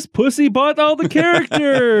 hey, this pussy bought all the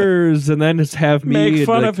characters, and then just have me Make and,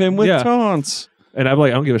 fun like, of him with yeah. taunts. And I'm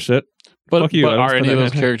like, I don't give a shit. but, fuck you, I but don't are spend any of that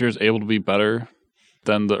those much. characters able to be better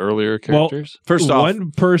than the earlier Well, characters? First off,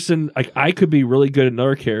 one person, like I could be really good at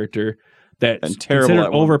another character that's And terrible considered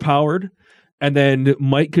at one. overpowered, and then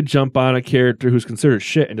Mike could jump on a character who's considered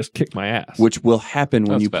shit and just kick my ass. which will happen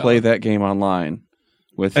when That's you valid. play that game online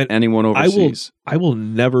with And anyone overseas. I will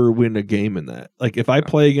never win a game in that. Like if I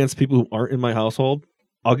play against people who aren't in my household,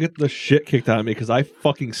 I'll get the shit kicked out of me because I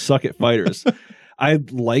fucking suck at fighters. I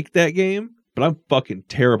like that game, but I'm fucking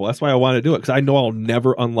terrible. That's why I want to do it because I know I'll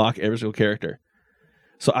never unlock every single character.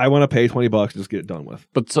 So I want to pay $20 and just get it done with.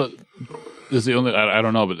 But so is the only I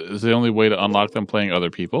don't know, but is the only way to unlock them playing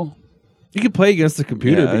other people? You can play against the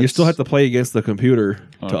computer, Yeah, but you still it's- have to play against the computer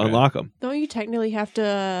to Okay. unlock them. Don't you technically have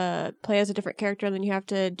to play as a different character, and then you have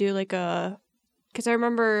to do like a... Because I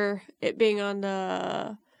remember it being on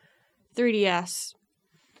the 3DS,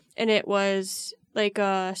 and it was like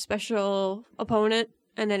a special opponent,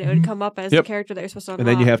 and then it would come up as Yep. the character that you're supposed to unlock. And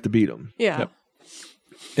then you have to beat them. Yeah. Yep.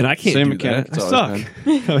 And I can't Same do mechanic that. it's I always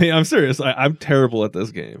suck. I mean, I'm serious. I'm terrible at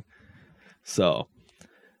this game. So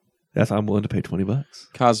that's why I'm willing to pay $20.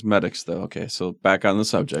 Cosmetics, though. Okay, so back on the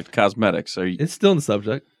subject. Cosmetics. Are you? It's still in the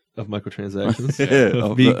subject of microtransactions. Yeah,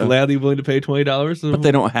 Of of be the- gladly willing to pay $20. But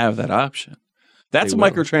they don't have that option. That's a They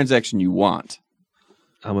will. microtransaction you want.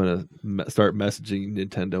 I'm gonna start messaging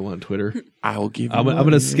Nintendo on Twitter. I will give you. I'm money.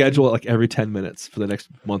 gonna schedule it like every 10 minutes for the next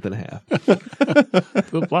month and a half.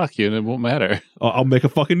 They'll block you and it won't matter. I'll make a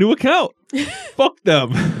fucking new account. Fuck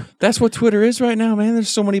them. That's what Twitter is right now, man. There's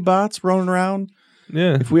so many bots rolling around.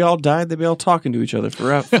 Yeah, If we all died, they'd be all talking to each other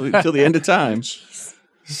forever until the end of time.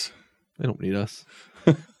 they don't need us.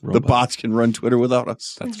 The Robots. bots can run Twitter without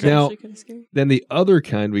us. That's Now- actually kind of scary. Then the other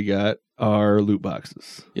kind we got are loot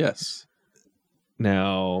boxes. Yes.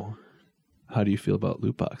 Now, how do you feel about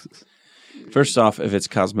loot boxes? First off, if it's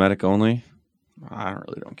cosmetic only, I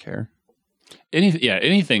don't care.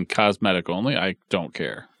 Anything cosmetic only, I don't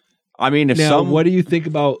care. I mean, if Now, what do you think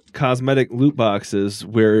about cosmetic loot boxes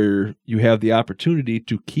where you have the opportunity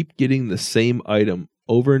to keep getting the same item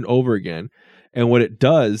over and over again? And what it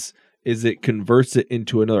does is it converts it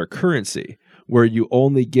into another currency where you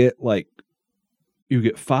only get you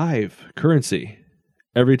get 5 currency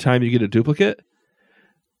every time you get a duplicate.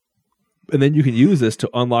 And then you can use this to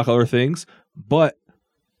unlock other things. But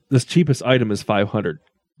this cheapest item is 500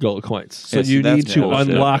 gold coins. So Yeah, see, you that's need to bullshit,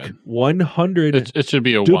 unlock man. 100 It should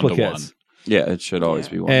be a 1-to-1. duplicates. Yeah, it should always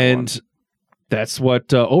be one. And that's what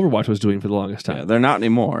Overwatch was doing for the longest time. yeah, they're not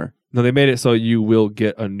anymore. No, they made it so you will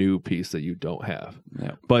get a new piece that you don't have.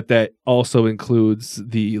 Yeah. But that also includes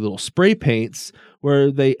the little spray paints where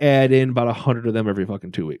they add in about 100 of them every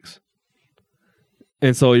fucking 2 weeks.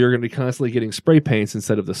 And so you're going to be constantly getting spray paints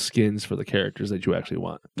instead of the skins for the characters that you actually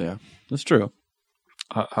want. Yeah, that's true.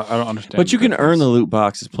 I don't understand. But you the can earn the difference. loot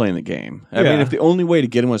boxes playing the game. I Yeah. mean, if the only way to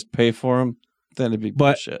get them was to pay for them, then it'd be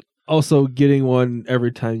But- bullshit. Also, getting one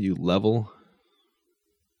every time you level.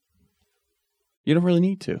 You don't really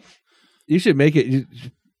need to. You should make it.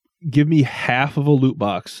 Give me half of a loot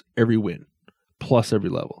box every win, plus every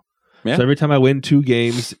level. Yeah. So every time I win 2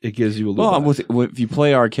 games, it gives you a loot Well, box. if you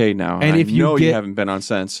play arcade now, And and if I you know you get- haven't been on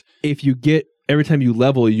since, If you get every time you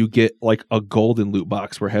level, you get like a golden loot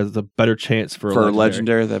box where it has a better chance for for a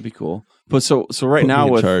legendary, that'd be cool. But so right Put now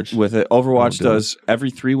me in charge. with it, I'll Overwatch do it. does every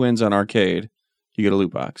 3 wins on arcade, you get a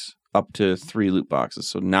loot box. Up to 3 loot boxes.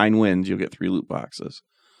 So 9 wins, you'll get 3 loot boxes,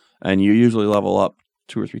 and you usually level up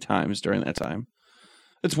 2 or 3 times during that time.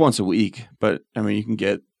 It's once a week, but I mean you can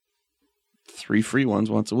get 3 free ones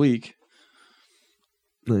once a week.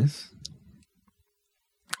 Nice.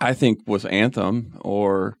 I think with Anthem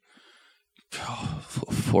or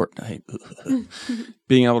Fortnite.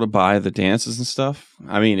 Being able to buy the dances and stuff.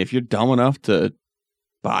 I mean, if you're dumb enough to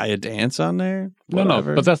buy a dance on there,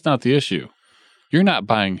 whatever. No, but that's not the issue. You're not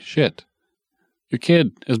buying shit. Your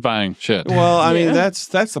kid is buying shit. Well, I mean, Yeah. that's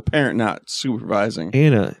the parent not supervising.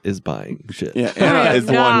 Anna is buying shit. Yeah, I Anna am is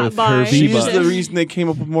the not one with her. buying She's shit. the reason they came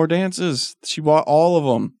up with more dances. She bought all of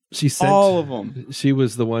them. She sent All of them. She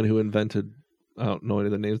was the one who invented. I don't know any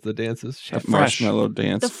of the names of the dances. She That Fresh. marshmallow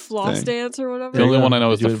dance. The floss thing. dance or whatever. The only one I know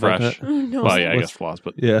Did is the you invent Fresh. that? No, Well, yeah, I What's- guess floss,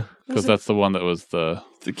 but Yeah. because that's the one that was the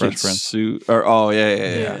The Fresh kid's Prince. suit. Or yeah.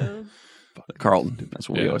 yeah. Carlton. That's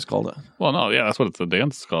what we Yeah. always called it. Well, no, yeah, that's what the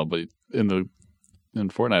dance is called. But in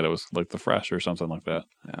Fortnite, it was like the Fresh or something like that.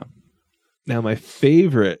 Now, my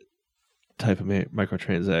favorite type of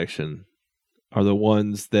microtransaction are the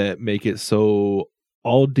ones that make it so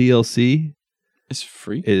all DLC It's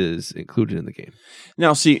free. is included in the game.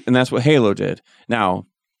 Now, see, and that's what Halo did. Now,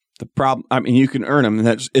 the problem, I mean, you can earn them, and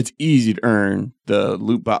it's easy to earn the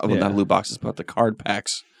loot box, well, Yeah. not loot boxes, but the card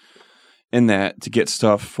packs in that to get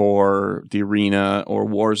stuff for the arena or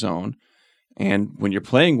Warzone. And when you're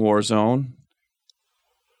playing Warzone,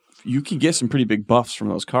 you can get some pretty big buffs from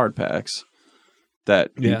those card packs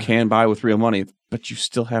that you Yeah. can buy with real money, but you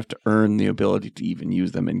still have to earn the ability to even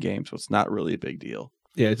use them in game. So it's not really a big deal.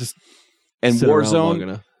 Yeah, just And sit around long Warzone,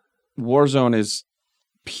 enough. Warzone is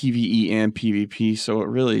PvE and PvP, so it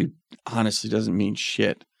really honestly doesn't mean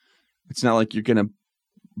shit. It's not like you're going to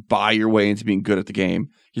buy your way into being good at the game.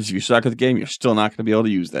 Because if you suck at the game, you're still not going to be able to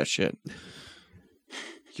use that shit.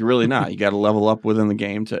 You're really not. You got to level up within the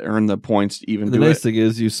game to earn the points to even And the do nice it. thing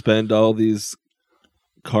is you spend all these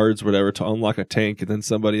cards, whatever, to unlock a tank, and then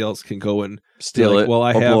somebody else can go and Steal like, it well,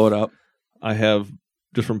 I or have- blow it up. I have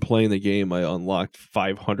just from playing the game, I unlocked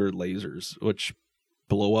 500 lasers, which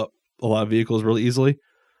blow up a lot of vehicles really easily.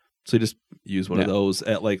 So you just use one of Yeah. those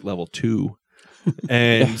at like level 2,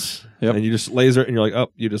 and Yep. and you just laser, and you're like,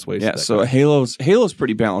 oh, you just wasted. Yeah, that so card. Halo's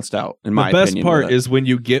pretty balanced out, in my The best opinion. part with it. is when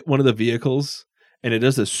you get one of the vehicles and it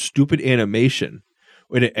does a stupid animation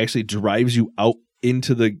when it actually drives you out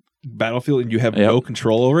into the battlefield and you have no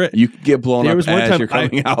control over it. you can get blown There up was one as time you're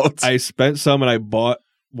coming out. I spent some and I bought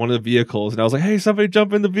one of the vehicles and I was like, hey, somebody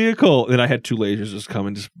jump in the vehicle. And I had 2 lasers just come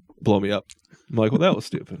and just blow me up. I'm like, well, that was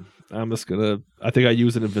stupid. I'm just going to, I think I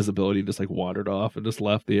used an invisibility and just like wandered off and just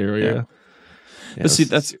left the area. Yeah. Yeah, But see,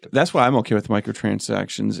 it's- that's why I'm okay with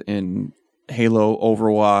microtransactions in Halo,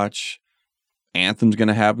 Overwatch. Anthem's going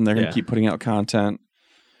to have them. They're going to Yeah. keep putting out content.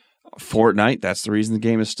 Fortnite, that's the reason the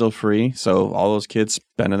game is still free. So all those kids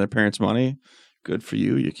spending their parents' money, good for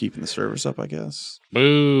you. You're keeping the service up, I guess.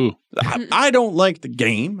 Boo. I don't like the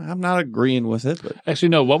game. I'm not agreeing with it, but Actually,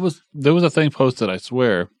 no. There was a thing posted. I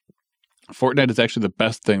swear, Fortnite is actually the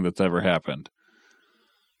best thing that's ever happened.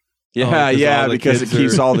 yeah, 'cause all the because it kids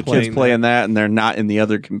keeps are all the kids playing playing that, and they're not in the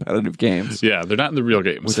other competitive games Yeah, they're not in the real with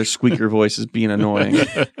games. their squeaker voices being annoying.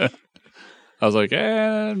 I was like,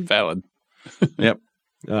 valid.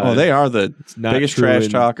 Oh, they are the it's not biggest true trash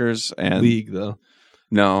in talkers, and League, though.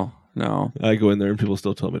 no. I go in there and people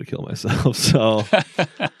still tell me to kill myself. So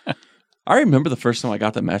I remember the first time I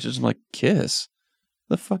got the message. I'm like, Kiss?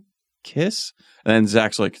 The fuck? Kiss? And then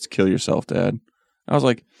Zach's like, it's kill yourself, Dad. I was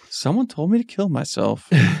like, someone told me to kill myself.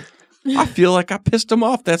 I feel like I pissed him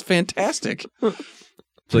off. That's fantastic.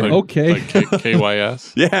 it's like, okay. Like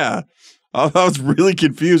KYS. Yeah. I was really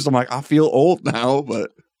confused. I'm like, I feel old now, but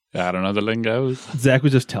I don't know the lingos. Zach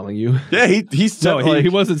was just telling you. yeah, he's No, he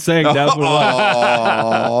wasn't saying that was what it was.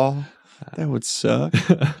 Aw, that would suck.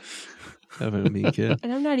 Having a mean kid.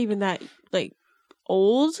 And I'm not even that like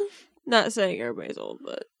old. Not saying everybody's old,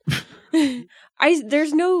 but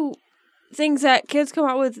there's no things that kids come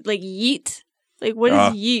out with like yeet. Like what is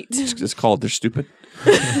yeet? It's called they're stupid.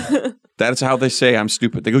 That's how they say I'm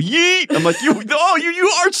stupid. They go yeet. I'm like you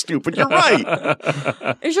are stupid. You're right.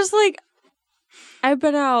 It's just like I've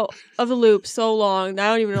been out of the loop so long that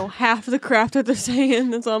I don't even know half of the crap that they're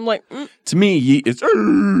saying, and so I'm like, To me, yeet is.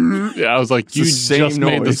 Yeah, I was like, It's you the same just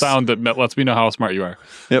made the noise. sound that lets me know how smart you are.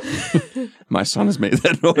 Yep. My son has made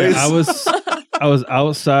that noise. I was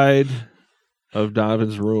outside of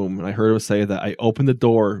Donovan's room and I heard him say that. I opened the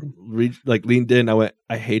door, leaned in. I went,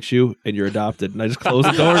 I hate you and you're adopted. And I just closed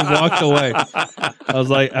the door and walked away. I was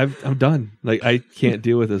like, I'm done. Like, I can't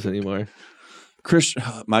deal with this anymore. Chris,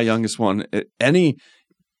 my youngest one,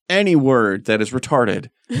 any word that is retarded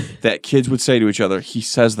that kids would say to each other, he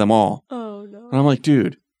says them all. oh no. And I'm like,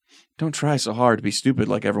 dude, don't try so hard to be stupid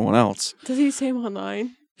like everyone else. Does he say them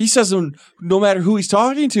online? He says them no matter who he's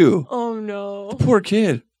talking to. Oh no. Poor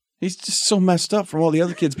kid. He's just so messed up from all the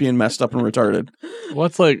other kids being messed up and retarded.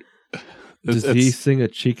 What's like? Does he sing a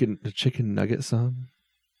chicken nugget song?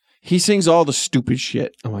 He sings all the stupid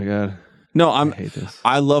shit. Oh my god. No, I hate this.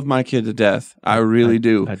 I love my kid to death. I really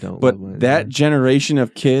do. I don't. But love my that generation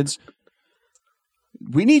of kids,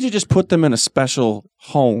 we need to just put them in a special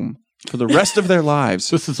home for the rest of their lives.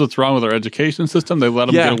 This is what's wrong with our education system. They let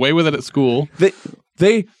them Yeah. get away with it at school.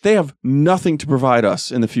 They have nothing to provide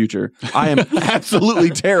us in the future. I am absolutely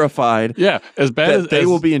terrified Yeah, as bad as that they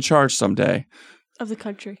will be in charge someday. Of the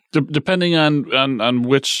country. Depending on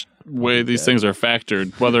which way these things are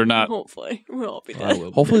factored, whether or not. Hopefully. We'll all be I dead.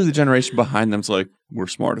 will. Hopefully the generation behind them's like, we're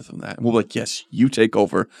smarter than that. And we'll be like, yes, you take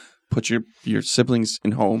over. Put your siblings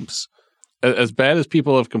in homes. As bad as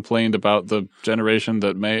people have complained about the generation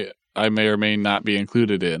that I may or may not be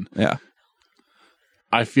included in, Yeah.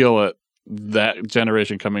 I feel that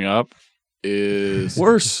generation coming up is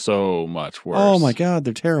Worse. so much worse. Oh my God,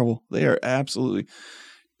 they're terrible. They are absolutely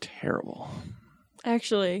terrible.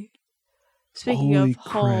 Actually, speaking Holy of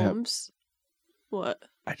crap. homes, what?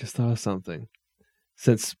 I just thought of something.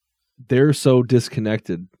 Since they're so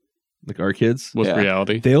disconnected, like our kids, With Yeah.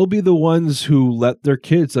 reality. they'll be the ones who let their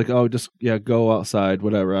kids like, oh, just go outside,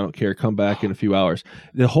 whatever. I don't care. Come back in a few hours.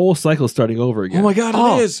 The whole cycle is starting over again. Oh my God,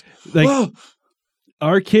 Oh. it is. Like Oh.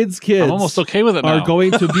 our kids' I'm almost okay with it now. are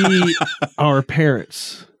going to be our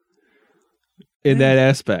parents in that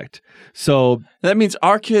aspect. So That means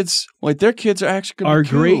our kids, like their kids are actually going our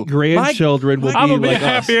to be cool. great grandchildren will I'm be gonna be a like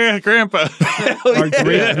us. happy ass grandpa. Our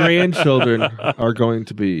great grandchildren are going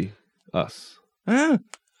to be us. Yeah.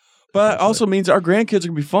 But it also means our grandkids are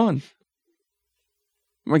going to be fun.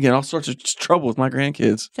 I'm going to get all sorts of trouble with my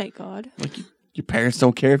grandkids. Thank God. Like, your parents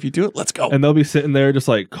don't care if you do it. Let's go. And they'll be sitting there just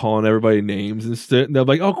like calling everybody names and shit. And they'll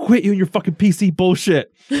be like, oh, quit you and your fucking PC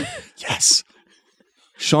bullshit. Yes.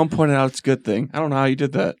 Sean pointed out it's a good thing. I don't know how you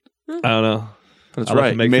did that, I don't know. but it's I like right.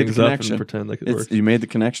 to make you made things the up connection. and pretend like it It's- works. you made the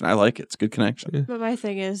connection. I like it. It's a good connection. But my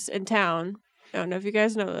thing is, in town, I don't know if you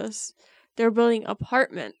guys know this, they're building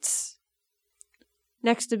apartments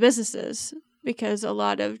next to businesses because a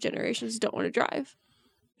lot of generations don't want to drive.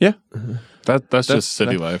 That's just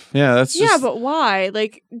city life. Yeah, that's just. Yeah, but why?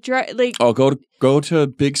 Like, Oh, go to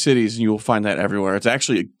big cities and you will find that everywhere. It's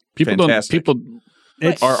actually People fantastic.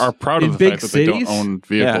 It's, are proud in of the big fact that they don't cities? own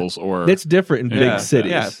vehicles or it's different in Yeah. big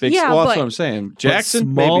cities. Yeah, big, Yeah, well, that's but- what I'm saying.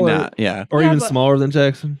 Jackson, smaller- maybe not. Yeah. Or Yeah, even but- smaller than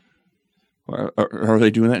Jackson. Are they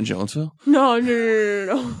doing that in Jonesville? no.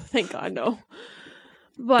 Thank God, no.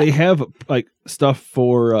 But They have like stuff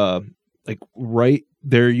for like right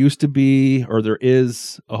there used to be or there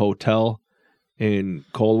is a hotel in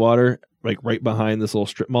Coldwater, like right behind this little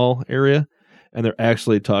strip mall area, and they're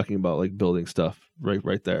actually talking about like building stuff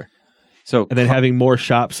right there, So and then having more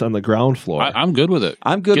shops on the ground floor. I'm good with it.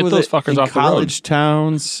 I'm good Get with those it fuckers in off the road. college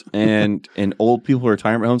towns and in old people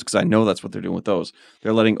retirement homes because I know that's what they're doing with those.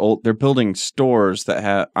 They're building stores that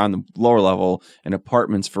have on the lower level and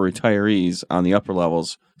apartments for retirees on the upper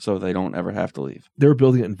levels, so they don't ever have to leave. They were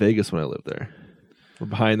building it in Vegas when I lived there,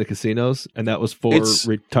 behind the casinos, and that was for It's-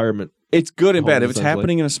 retirement. It's good and bad. Homes, If it's essentially.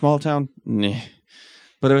 happening in a small town, nah.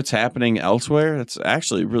 But if it's happening elsewhere, it's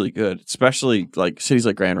actually really good. Especially like cities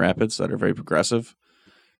like Grand Rapids that are very progressive.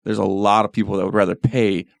 There's a lot of people that would rather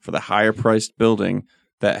pay for the higher priced building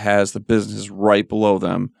that has the businesses right below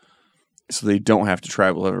them, so they don't have to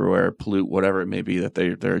travel everywhere, pollute whatever it may be that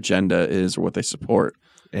their agenda is or what they support.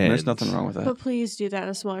 And there's nothing wrong with that. But please do that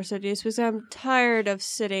in smaller cities because I'm tired of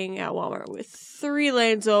sitting at Walmart with 3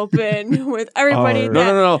 lanes open with everybody. Or-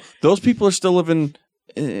 No. Those people are still living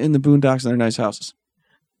in the boondocks in their nice houses.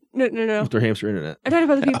 No. With their hamster internet. I'm talking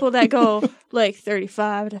about the people that go like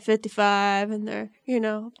 35 to 55 and they're,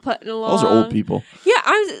 putting along. Those are old people. Yeah,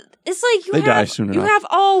 it's like They die soon you enough. have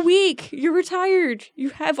all week. You're retired. You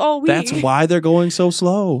have all week. That's why they're going so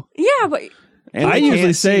slow. Yeah, but And I they usually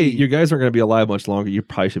can't say see. you guys aren't going to be alive much longer. You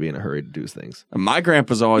probably should be in a hurry to do things. My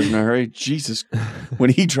grandpa's always in a hurry. Jesus. When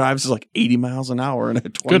he drives, it's like 80 miles an hour and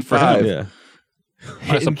at 25. Good for him. Yeah, I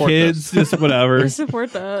hitting support kids, this. just whatever, I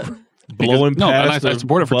support that. blowing No, and past. I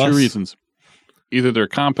support it for bus. 2 reasons. Either they're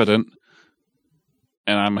competent,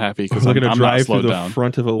 and I'm happy because We're I'm going to not drive through slowed the down,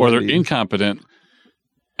 front of a or they're Wendy's. incompetent,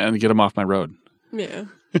 and get them off my road. Yeah.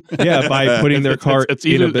 Yeah, by putting their car It's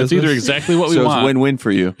in either a business. exactly what we So want. it's win-win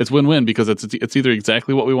for you. It's win-win because it's either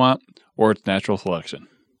exactly what we want or it's natural selection.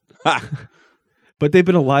 But they've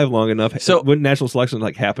been alive long enough. So- Wouldn't natural selection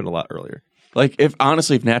happen a lot earlier? Like, if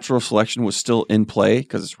natural selection was still in play,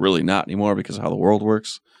 because it's really not anymore because of how the world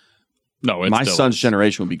works, No, it's my still son's is.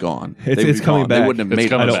 generation would be gone. It's- They would it's be coming gone. back. They wouldn't have It's made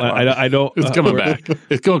coming it. back. I don't. It's coming we're- back.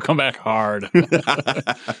 It's going to come back hard.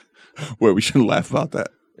 Where we shouldn't laugh about that.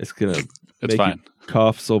 It's gonna It's make fine. you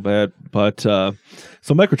cough so bad. But so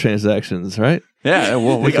microtransactions, right? Yeah,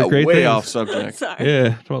 well, we These are got great way things. off subject. Sorry. Yeah,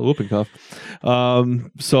 talk about whooping cough.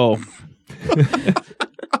 So But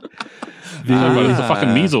it's the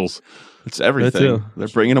fucking measles. It's everything. too. They're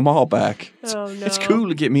bringing them all back. Oh no. It's cool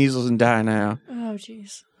to get measles and die now. Oh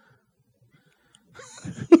jeez.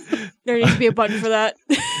 There needs to be a button for that.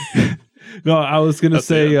 no, I was gonna That's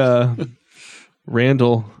say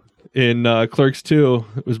Randall in Clerks 2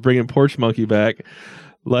 was bringing Porch Monkey back.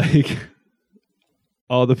 Like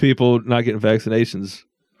all the people not getting vaccinations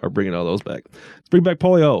are bringing all those back. Let's bring back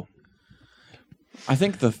polio. I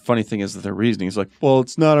think the funny thing is that their reasoning is like, well,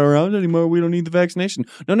 it's not around anymore. We don't need the vaccination.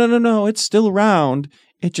 No. It's still around.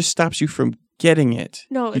 It just stops you from getting it.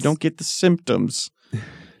 No, you it's- don't get the symptoms.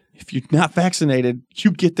 If you're not vaccinated,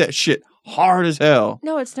 you get that shit hard as hell.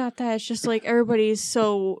 No, it's not that. It's just like everybody's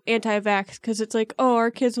so anti-vax because it's like, oh,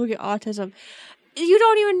 our kids will get autism. You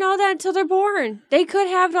don't even know that until they're born. They could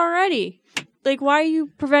have it already. Like, why are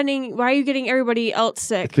you getting everybody else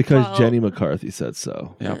sick? It's because Well, Jenny McCarthy said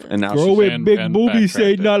so. Yep. And now Throw she's away and- big and movie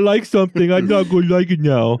say backtracked it. not like something. I'm not going to like it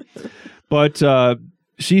now. But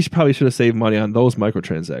she probably should have saved money on those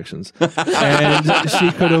microtransactions. And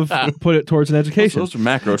she could have put it towards an education. those are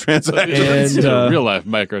macro transactions. And, These are uh, real life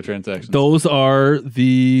microtransactions. Those are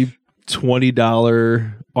the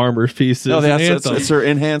 $20 armor pieces. No, and that's Anthem. it's her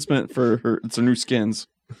enhancement for her. It's her new skins.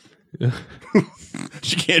 Yeah.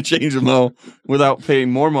 She can't change them though without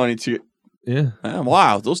paying more money to. Yeah.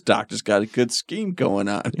 Wow, those doctors got a good scheme going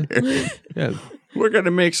on here. Yeah. We're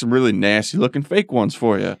gonna make some really nasty looking fake ones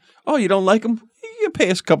for you. Oh, you don't like them? You can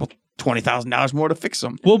pay us a couple $20,000 more to fix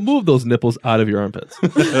them. We'll move those nipples out of your armpits.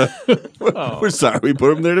 We're sorry we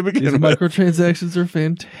put them there to These begin with. microtransactions are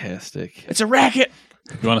fantastic. It's a racket.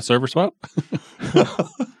 You want a server swap?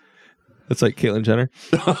 That's like Caitlyn Jenner.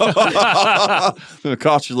 It's gonna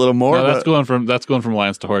cost you a little more. No, that's but, going from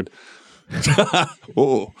Lance to Horde.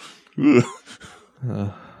 oh,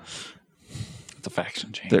 It's a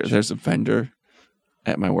faction change. there's a vendor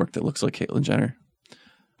at my work that looks like Caitlyn Jenner.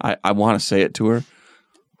 I want to say it to her,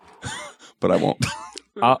 but I won't.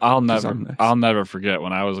 I'll I'm nice. never forget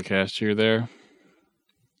when I was a cashier there,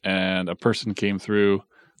 and a person came through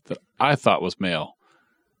that I thought was male.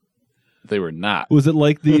 They were not. Was it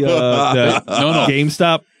like the No.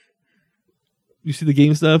 GameStop? You see the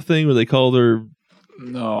GameStop thing where they called her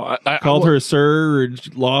her. sir and she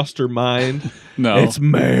lost her mind? No, It's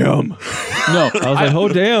ma'am. no. I was like, oh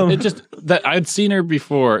damn. It just that I'd seen her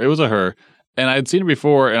before. It was a her, and I'd seen her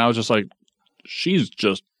before, and I was just like, she's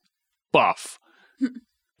just buff.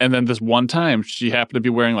 And then this one time, she happened to be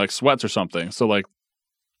wearing like sweats or something, so like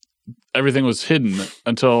everything was hidden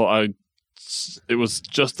until it was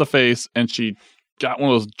just the face, and she got one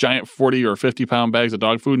of those giant 40 or 50 pound bags of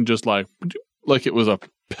dog food and just like it was a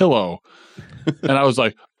pillow. And I was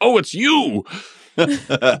like, oh, it's you.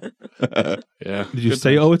 Yeah. Did you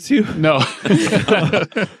say, oh, it's you? No. I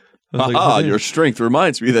was like, Ah, oh, damn. your strength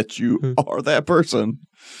reminds me that you are that person.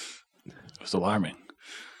 It was alarming.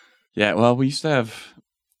 Yeah, well, we used to have.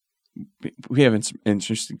 We have some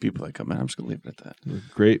interesting people that come in. I'm just gonna leave it at that.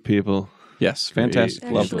 Great people. Yes, fantastic.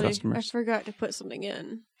 Love the Actually, I customers. forgot to put something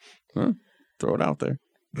in. Throw it out there.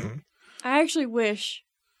 I actually wish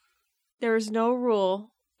there was no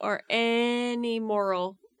rule or any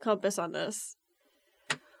moral compass on this.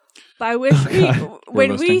 But I wish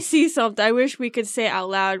when we listening. see something, I wish we could say out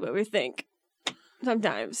loud what we think.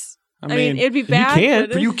 Sometimes. I I mean, it'd be bad. can't,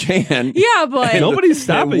 but but you can. yeah, but Nobody's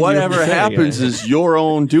stopping And you. whatever from saying happens it. is your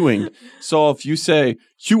own doing. So if you say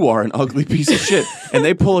you are an ugly piece of shit and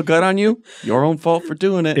they pull a gun on you, your own fault for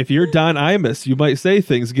doing it. If you're Don Imus, you might say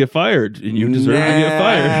things, get fired, and you deserve to get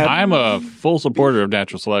fired. I'm a full supporter of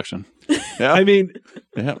natural selection. yeah, I mean,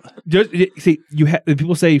 yeah. see,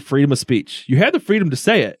 people say freedom of speech. You have the freedom to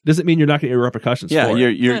say it. Doesn't mean you're not going to get repercussions Yeah, for you're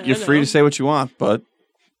it. you're I free know. to say what you want, but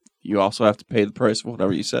you also have to pay the price of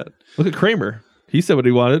whatever you said. Look at Kramer. He said what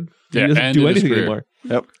he wanted. Yeah, he doesn't and do in his anything career. anymore.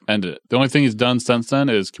 Yep. Ended it. The only thing he's done since then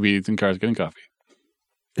is comedians in cars getting coffee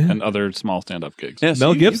and other small stand-up gigs. Yeah, so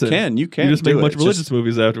Mel you Gibson. You can You just do make a it. bunch of It's religious just-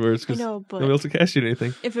 movies afterwards I because know, but nobody else will cash you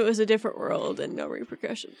anything. if it was a different world and no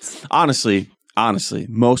repercussions. honestly,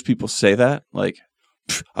 most people say that. Like,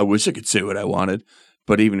 I wish I could say what I wanted.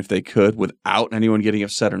 But even if they could, without anyone getting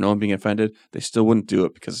upset or no one being offended, they still wouldn't do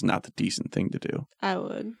it because it's not the decent thing to do. I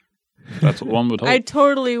would. That's what one would hope. I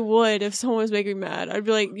totally would if someone was making me mad. I'd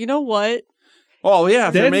be like, you know what? Oh, yeah.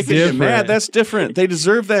 If they're That's making you different. mad, that's different. They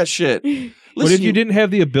deserve that shit. What if you didn't have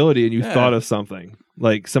the ability and you Yeah. thought of something?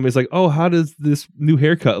 Like somebody's like, oh, how does this new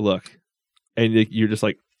haircut look? And you're just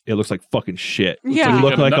like, it looks like fucking shit. Yeah. You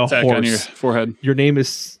look Get a like a nutsack on your horse. forehead. Your name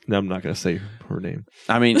is... No, I'm not going to say her name.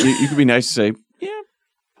 I mean, you could be nice to say, yeah,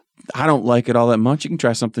 I don't like it all that much. You can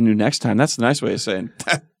try something new next time. That's the nice way of saying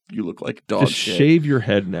you look like dog Just shit. shave your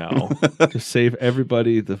head now to save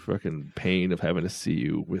everybody the fucking pain of having to see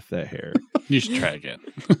you with that hair. You should try again.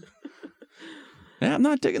 Yeah, I'm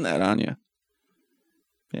not digging that on you.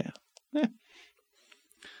 Yeah.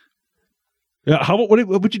 Yeah, how about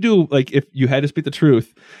what would you do like if you had to speak the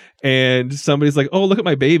truth and somebody's like, "Oh, look at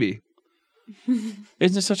my baby."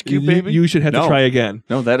 Isn't it such a cute baby? You should have No. to try again.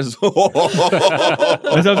 No, that is. That's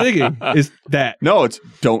what I'm thinking. Is that No, it's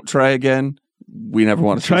don't try again. We never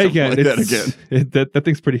want to try something again? like that It's- again. that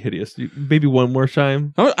thing's pretty hideous. Maybe one more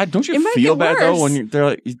time. No, don't It you might feel get bad though worse. when they're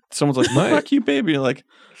like someone's like, "Look at my cute baby," you're like,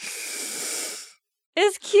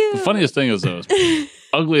 It's cute. The funniest thing is those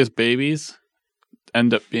ugliest babies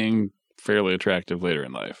end up being fairly attractive later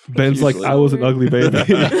in life. Ben's like, usually- I was an ugly baby.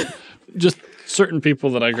 Just certain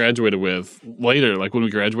people that I graduated with later, like when we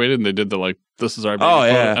graduated and they did the like, this is our baby Oh,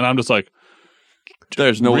 photo, yeah. and I'm just like,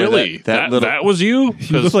 "There's no really? way that little." that was you? You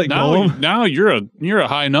look 'Cause like now, Gollum. now you're a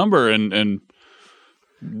high number, and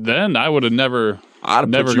then I would have never I'd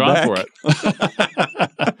have put you gone back. for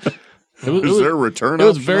it. It was, Is there a return? it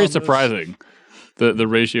was option very on this? surprising, the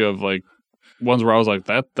ratio of like ones where I was like,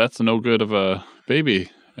 that's no good of a baby,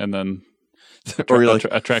 and then Or you're like,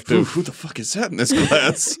 attractive. Who the fuck is that in this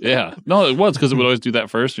class? Yeah, no, it was because it would always do that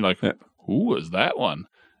first. You're like, Yeah. who was that one?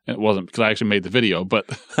 And it wasn't because I actually made the video, but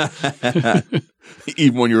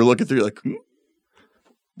Even when you were looking through, you're like,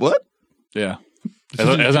 what? yeah. You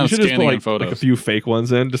As I'm should just put, scanning in like photos. a few fake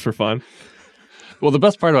ones in just for fun. Well, the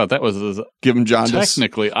best part about that was Give him jaundice.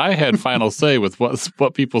 technically I had final say with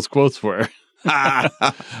what people's quotes were. I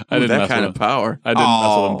didn't that mess kind with of power. I didn't mess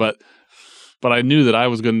with Oh. them, but I knew that I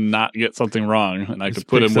was going to not get something wrong, and I Just could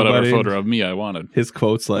put pick in whatever somebody. photo of me I wanted. His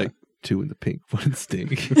quotes like 2 in the pink, 1 in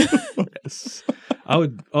stink. Yes. I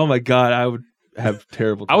would. Oh my god, I would have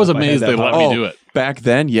terrible. I was time if amazed had they that let power. me do it. Back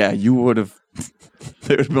then, yeah, you would have. They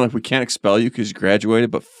would have been like, "We can't expel you because you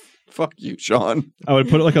graduated," but fuck you, Sean. I would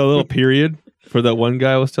put like a little period for that one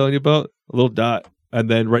guy I was telling you about, a little dot, and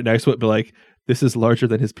then right next to it, be like, "This is larger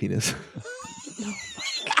than his penis."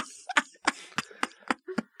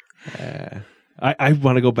 I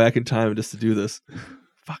want to go back in time just to do this.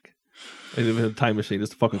 Fuck. I live in a time machine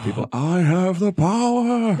just to fuck with people. I have the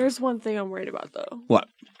power. There's one thing I'm worried about though. What?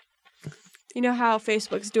 You know how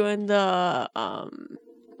Facebook's doing the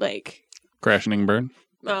like Crashing and burn.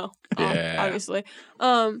 Yeah. obviously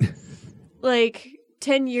like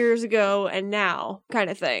 10 years ago and now kind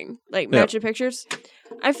of thing, like Yeah. matching pictures.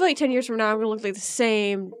 I feel like 10 years from now I'm gonna look like the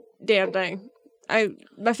same damn thing.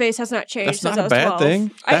 My face has not changed That's since not a I was bad 12.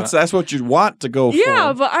 thing. That's what you want to go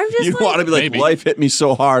Yeah, for. but I'm just You like, want to be like, Maybe. life hit me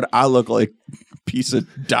so hard, I look like a piece of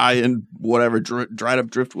dying whatever dried up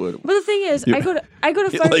driftwood. but the thing is, You- I go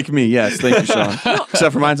to fire. Like me, yes. Thank you, Sean.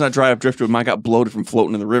 Except for mine's not dried up driftwood. Mine got bloated from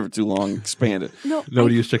floating in the river too long, expanded. no,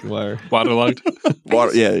 Nobody use chicken wire. Waterlogged.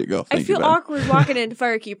 Water. Yeah, there you go. I Thank feel you, Ben. awkward walking into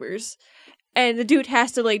Firekeepers, and the dude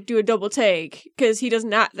has to like do a double take because he does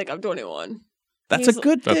not think I'm 21. That's He's a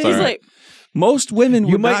good That's thing. all He's right. like, Most women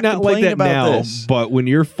You would might not like complain that about now, this. but when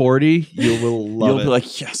you're 40, you will love You'll it. be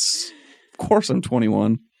like, yes, of course I'm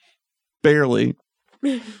 21. Barely.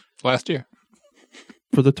 Last year.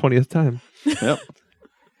 for the 20th time. Yep.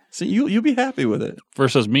 So you'll be happy with it.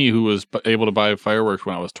 Versus me, who was able to buy fireworks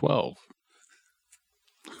when I was 12.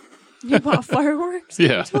 you bought fireworks?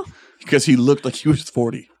 Yeah. Because he looked like he was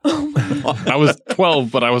 40. I was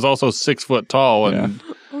 12, but I was also 6 foot tall, and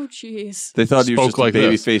Oh, jeez. They thought he was Spoke just a like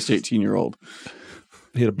this. baby-faced 18-year-old.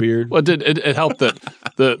 He had a beard. well, it helped that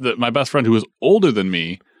the my best friend who was older than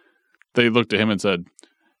me, they looked at him and said,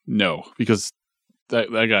 "No," because that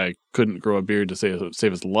guy couldn't grow a beard to save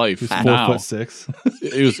his life. He's Now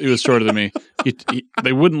 4'6". he was shorter than me.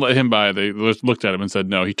 They wouldn't let him buy. They just looked at him and said,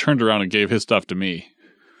 "No." He turned around and gave his stuff to me,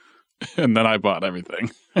 and then I bought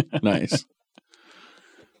everything. Nice.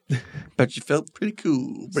 Bet you felt pretty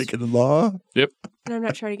cool breaking the law. Yep. And I'm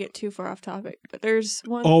not trying to get too far off topic, but there's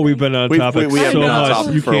one. Oh, we've thing- been on We topic have so been on much.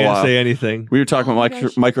 topic You for a can't while. say anything. We were talking about gosh.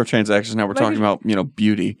 microtransactions. Now we're talking about,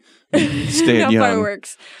 beauty. Staying not young.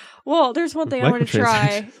 fireworks. Well, there's one thing I want to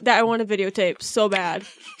try Microtransactions. that I want to videotape so bad.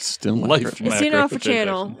 Still Life. microtransactions. It's seen off a Microtransactions.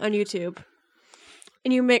 channel on YouTube,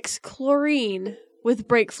 and you mix chlorine with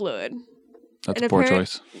brake fluid. That's And a poor apparent-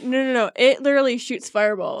 choice. No. It literally shoots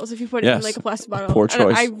fireballs if you put it in Yes. like a plastic bottle. Poor And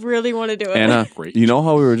choice. I really want to do it. Anna, Great. you know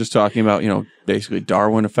how we were just talking about, basically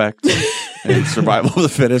Darwin effect and survival of the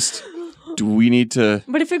fittest? Do we need to...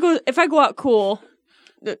 But if I go out cool,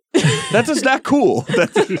 That's just not cool.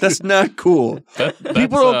 That's not cool.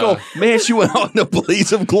 People don't go, man, she went out in a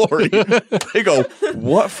blaze of glory. They go,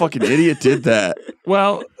 what fucking idiot did that?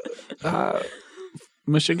 Well,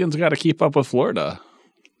 Michigan's got to keep up with Florida.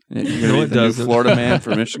 You're No, gonna it be the new doesn't. Florida man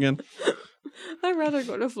for Michigan. I'd rather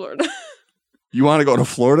go to Florida. You want to go to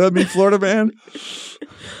Florida, be Florida man,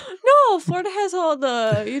 No, Florida has all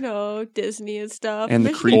the, Disney and stuff. and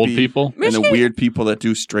the Michigan- creepy Old people. and the Michigan- weird people that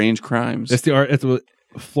do strange crimes. That's the art. That's what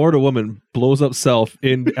Florida woman blows up self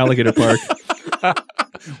in alligator park.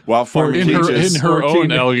 While farming In cages. her 14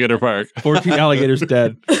 own alligator park. 14 alligators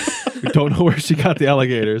dead. We don't know where she got the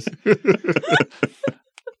alligators.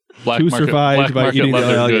 Black Two market, survived black by market eating the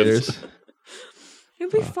leather alligators. goods.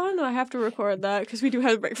 It'd be fun though. I have to record that because we do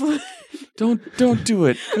have break food. Don't do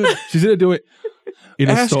it. Good. She's gonna do it in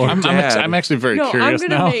a Ask store. your Dad. I'm actually very No, I'm curious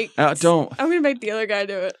gonna now. make. Don't I'm gonna make the other guy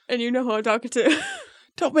do it, and you know who I'm talking to.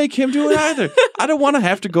 don't make him do it either. I don't want to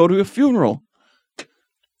have to go to a funeral.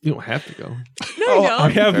 You don't have to go. No, Oh, you I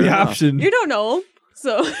don't. have Fair the enough. option. You don't know him,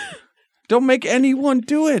 so Don't make anyone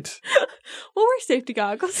do it. we'll wear safety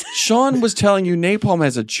goggles. Sean was telling you napalm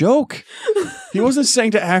as a joke. He wasn't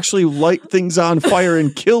saying to actually light things on fire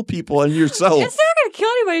and kill people and yourself. It's not gonna kill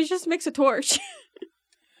anybody. It just makes a torch.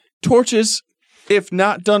 Torches, if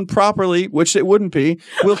not done properly, which it wouldn't be,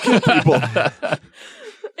 will kill people.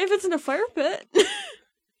 If it's in a fire pit.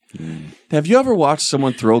 Have you ever watched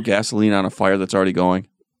someone throw gasoline on a fire that's already going?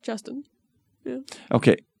 Justin.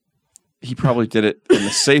 Okay. He probably did it in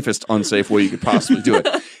the safest unsafe way you could possibly do it.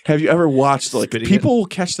 Have you ever watched Spitting people will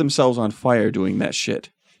catch themselves on fire doing that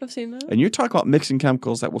shit? I've seen that. And you're talking about mixing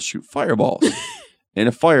chemicals that will shoot fireballs in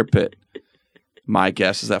a fire pit. My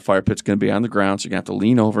guess is that fire pit's going to be on the ground, so you're going to have to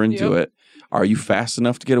lean over and do Yep. it. Are you fast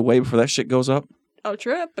enough to get away before that shit goes up? I'll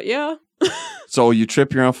trip, but yeah. So you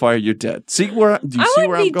trip, you're on fire, you're dead. Do you see where I I'm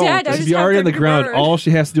wouldn't be going? dead, with I If this? you're just already have on the to ground, burn. all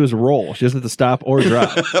she has to do is roll. She doesn't have to stop or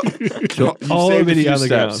drop. She'll You already saved a be few on the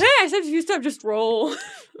steps. ground. Hey, I said if you stop, just roll.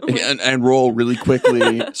 and roll really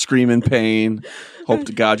quickly, scream in pain. Hope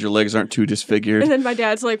to God your legs aren't too disfigured. And then my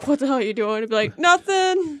dad's like, "What the hell are you doing?" I'd be like,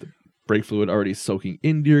 "Nothing." Brake fluid already soaking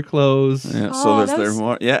into your clothes. Yeah, Oh, so there's that's-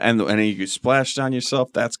 more. Yeah, and you splashed on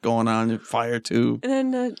yourself. That's going on in fire too.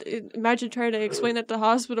 And then imagine trying to explain that to the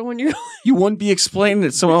hospital when you're. You wouldn't be explaining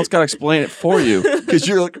it. Someone else got to explain it for you because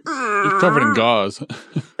you're like, He's covered in gauze.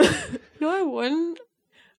 No, I wouldn't.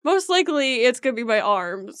 Most likely, it's gonna be my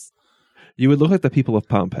arms. You would look like the people of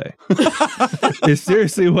Pompeii. It's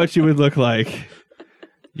seriously what you would look like.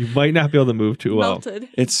 You might not be able to move too well. Melted.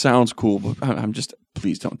 it sounds cool, but I'm just,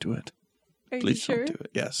 please don't do it. Are you Please sure? don't do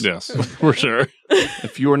it. Yes. Yes, for sure.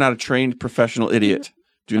 If you are not a trained professional idiot,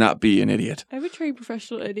 do not be an idiot. I'm a trained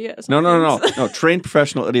professional idiot. at No, some no, no, things. no. Trained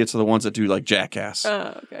professional idiots are the ones that do like Jackass.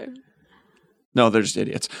 Oh, okay. No, they're just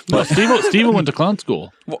idiots. Well, But Steve went to clown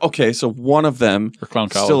school well, okay, so one of them, or clown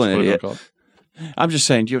college. Still an whatever idiot. they call it. I'm just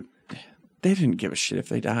saying, they didn't give a shit if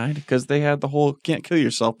they died because they had the whole can't kill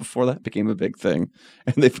yourself before that became a big thing,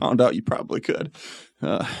 and they found out you probably could.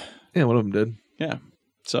 Yeah, one of them did. Yeah.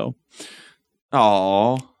 So,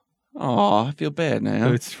 I feel bad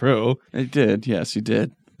now. It's true. It did. Yes, he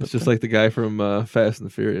did. It's just like the guy from Fast and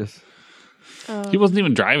the Furious. He wasn't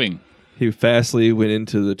even driving, He fastly went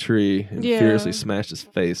into the tree and Yeah. furiously smashed his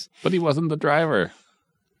face. but he wasn't the driver.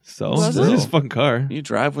 So Was it was it? his fucking car. You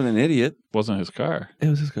drive with an idiot. Wasn't his car. It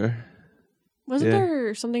was his car. Wasn't Yeah.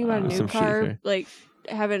 there something about a new some shitty car, car. like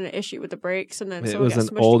having an issue with the brakes, and then It someone was got an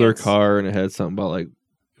smushed older against- car, and it had something about like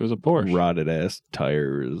It was a Porsche. rotted ass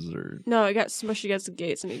tires or No, it got smushed against the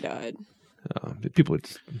gates, and he died. people.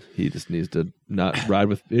 He just needs to not ride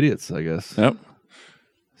with idiots. I guess. Yep.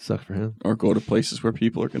 Suck for him. Or go to places where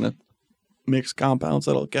people are going to mix compounds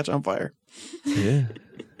that'll catch on fire. Yeah.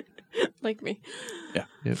 Like me.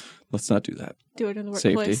 Let's not do that. Do it in the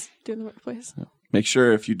Safety. workplace. Do it in the workplace. Make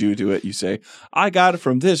sure if you do it, you say, I got it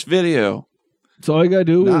from this video. So all you gotta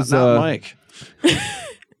do Not, is not Mike.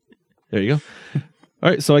 there you go. All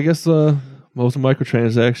right, so I guess most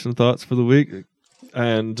microtransaction thoughts for the week,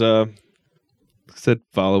 and like I said,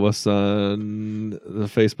 follow us on the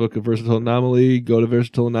Facebook of Versatile Anomaly. Go to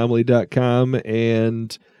versatileanomaly.com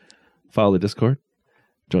and follow the Discord.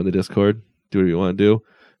 Join the Discord. Do whatever you want to do.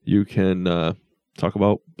 You can talk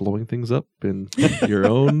about blowing things up in your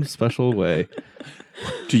own special way.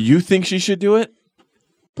 Do you think she should do it?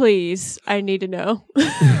 Please, I need to know.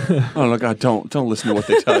 Oh, no, God, don't listen to what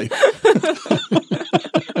they tell you.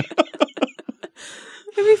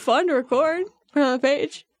 It'd be fun to record. Put it on the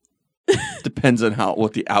page. Depends on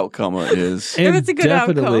what the outcome is. And it's a good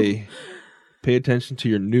definitely pay attention to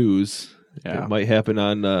your news. Yeah. It might happen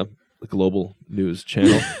on the global news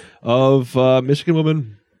channel of Michigan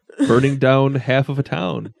woman burning down half of a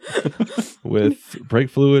town with brake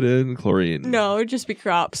fluid and chlorine. No, it'd just be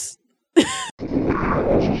crops.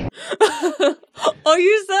 Oh,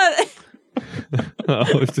 use that.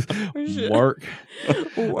 Oh, it's just shit. Mark.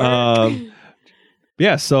 Work. But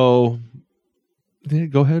Yeah, so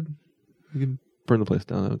go ahead. You can burn the place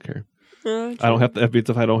down. I don't care. I don't have to. That means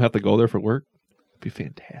if I don't have to go there for work, it'd be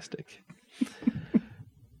fantastic.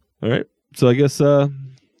 All right. So I guess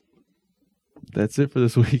that's it for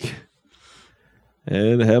this week.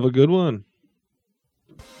 And have a good one.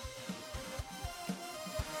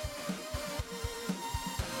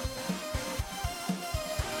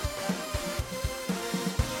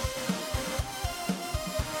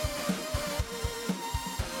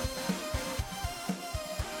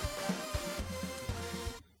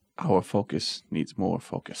 Our focus needs more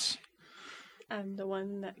focus. I'm the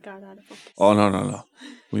one that got out of focus. Oh, no.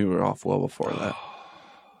 We were off well before that.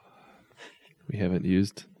 We haven't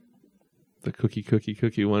used the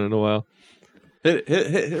cookie one in a while. Hit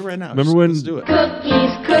it right now. Remember when? Let's do it.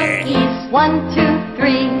 Cookies, 1, 2,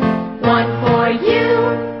 3. One for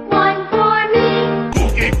you, one for me.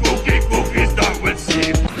 Cookie, start with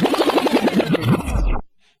C.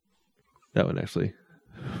 That one actually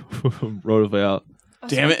wrote it out.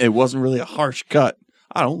 Damn it wasn't really a harsh cut.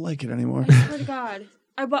 I don't like it anymore. I swear to God.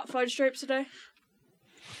 I bought fudge stripes today.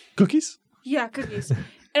 Cookies? Yeah, cookies.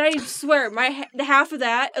 And I swear, the half of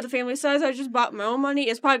that, of the family size I just bought my own money,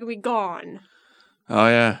 is probably going to be gone. Oh,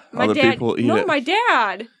 yeah. My Other dad, people eat no, it. my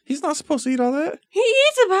dad. He's not supposed to eat all that. He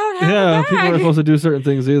eats about half Yeah, a people bag. aren't supposed to do certain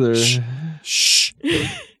things either. Shh.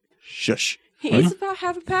 Shush. He eats about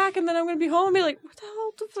half a pack, and then I'm going to be home and be like, what the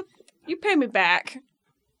hell? The fuck? You pay me back.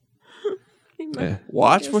 Yeah.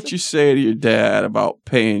 Watch what you say to your dad about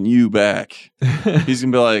paying you back. He's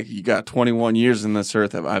going to be like, you got 21 years in this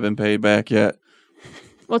earth. Have I been paid back yet?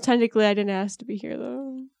 Well, technically, I didn't ask to be here,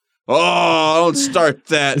 though. Oh, don't start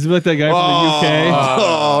that. Is it like that guy from the UK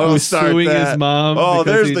Oh, who don't was start suing that. his mom? Oh, because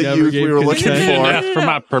there's he the never youth gave we were looking consent? You didn't for. ask for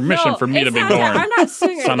my permission for me to it's be not- born. I'm not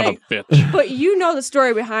singing Son of a anything. bitch. But you know the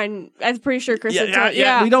story behind. I'm pretty sure Chris. had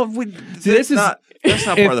told- We don't. this is- That's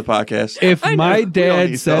not part of the podcast. If I know. my We don't dad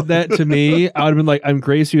need said that to me, I would have been like, I'm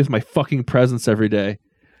graced you with my fucking presence every day.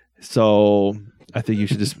 So I think you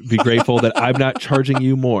should just be grateful that I'm not charging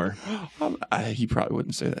you more. He probably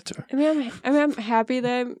wouldn't say that to her. I'm happy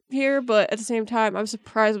that I'm here, but at the same time, I'm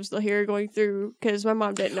surprised I'm still here going through because my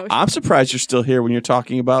mom didn't know. I'm surprised you're still here when you're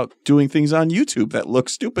talking about doing things on YouTube that look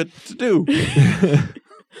stupid to do.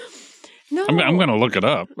 No, I'm going to look it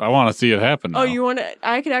up. I want to see it happen. Oh, now. you want to?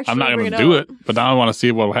 I could actually. I'm not bring going to do up. it, but now I want to see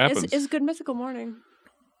what happens. It's Good Mythical Morning.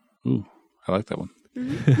 Ooh, I like that one.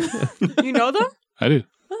 You know them? I do.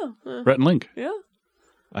 Oh, Rhett and Link. yeah.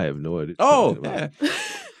 I have no idea. Oh, yeah.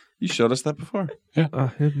 You showed us that before.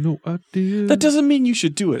 I have no idea. That doesn't mean you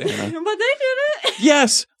should do it, Anna. But they did it.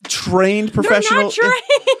 Yes, trained professional. They're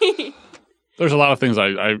not trained. There's a lot of things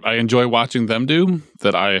I enjoy watching them do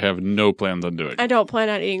that I have no plans on doing. I don't plan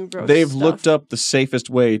on eating gross They've stuff. looked up the safest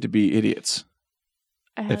way to be idiots,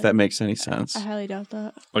 I if highly- that makes any sense. I highly doubt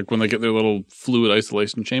that. Like when they get their little fluid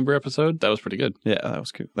isolation chamber episode, that was pretty good. Yeah, that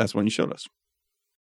was cool. That's when you showed us.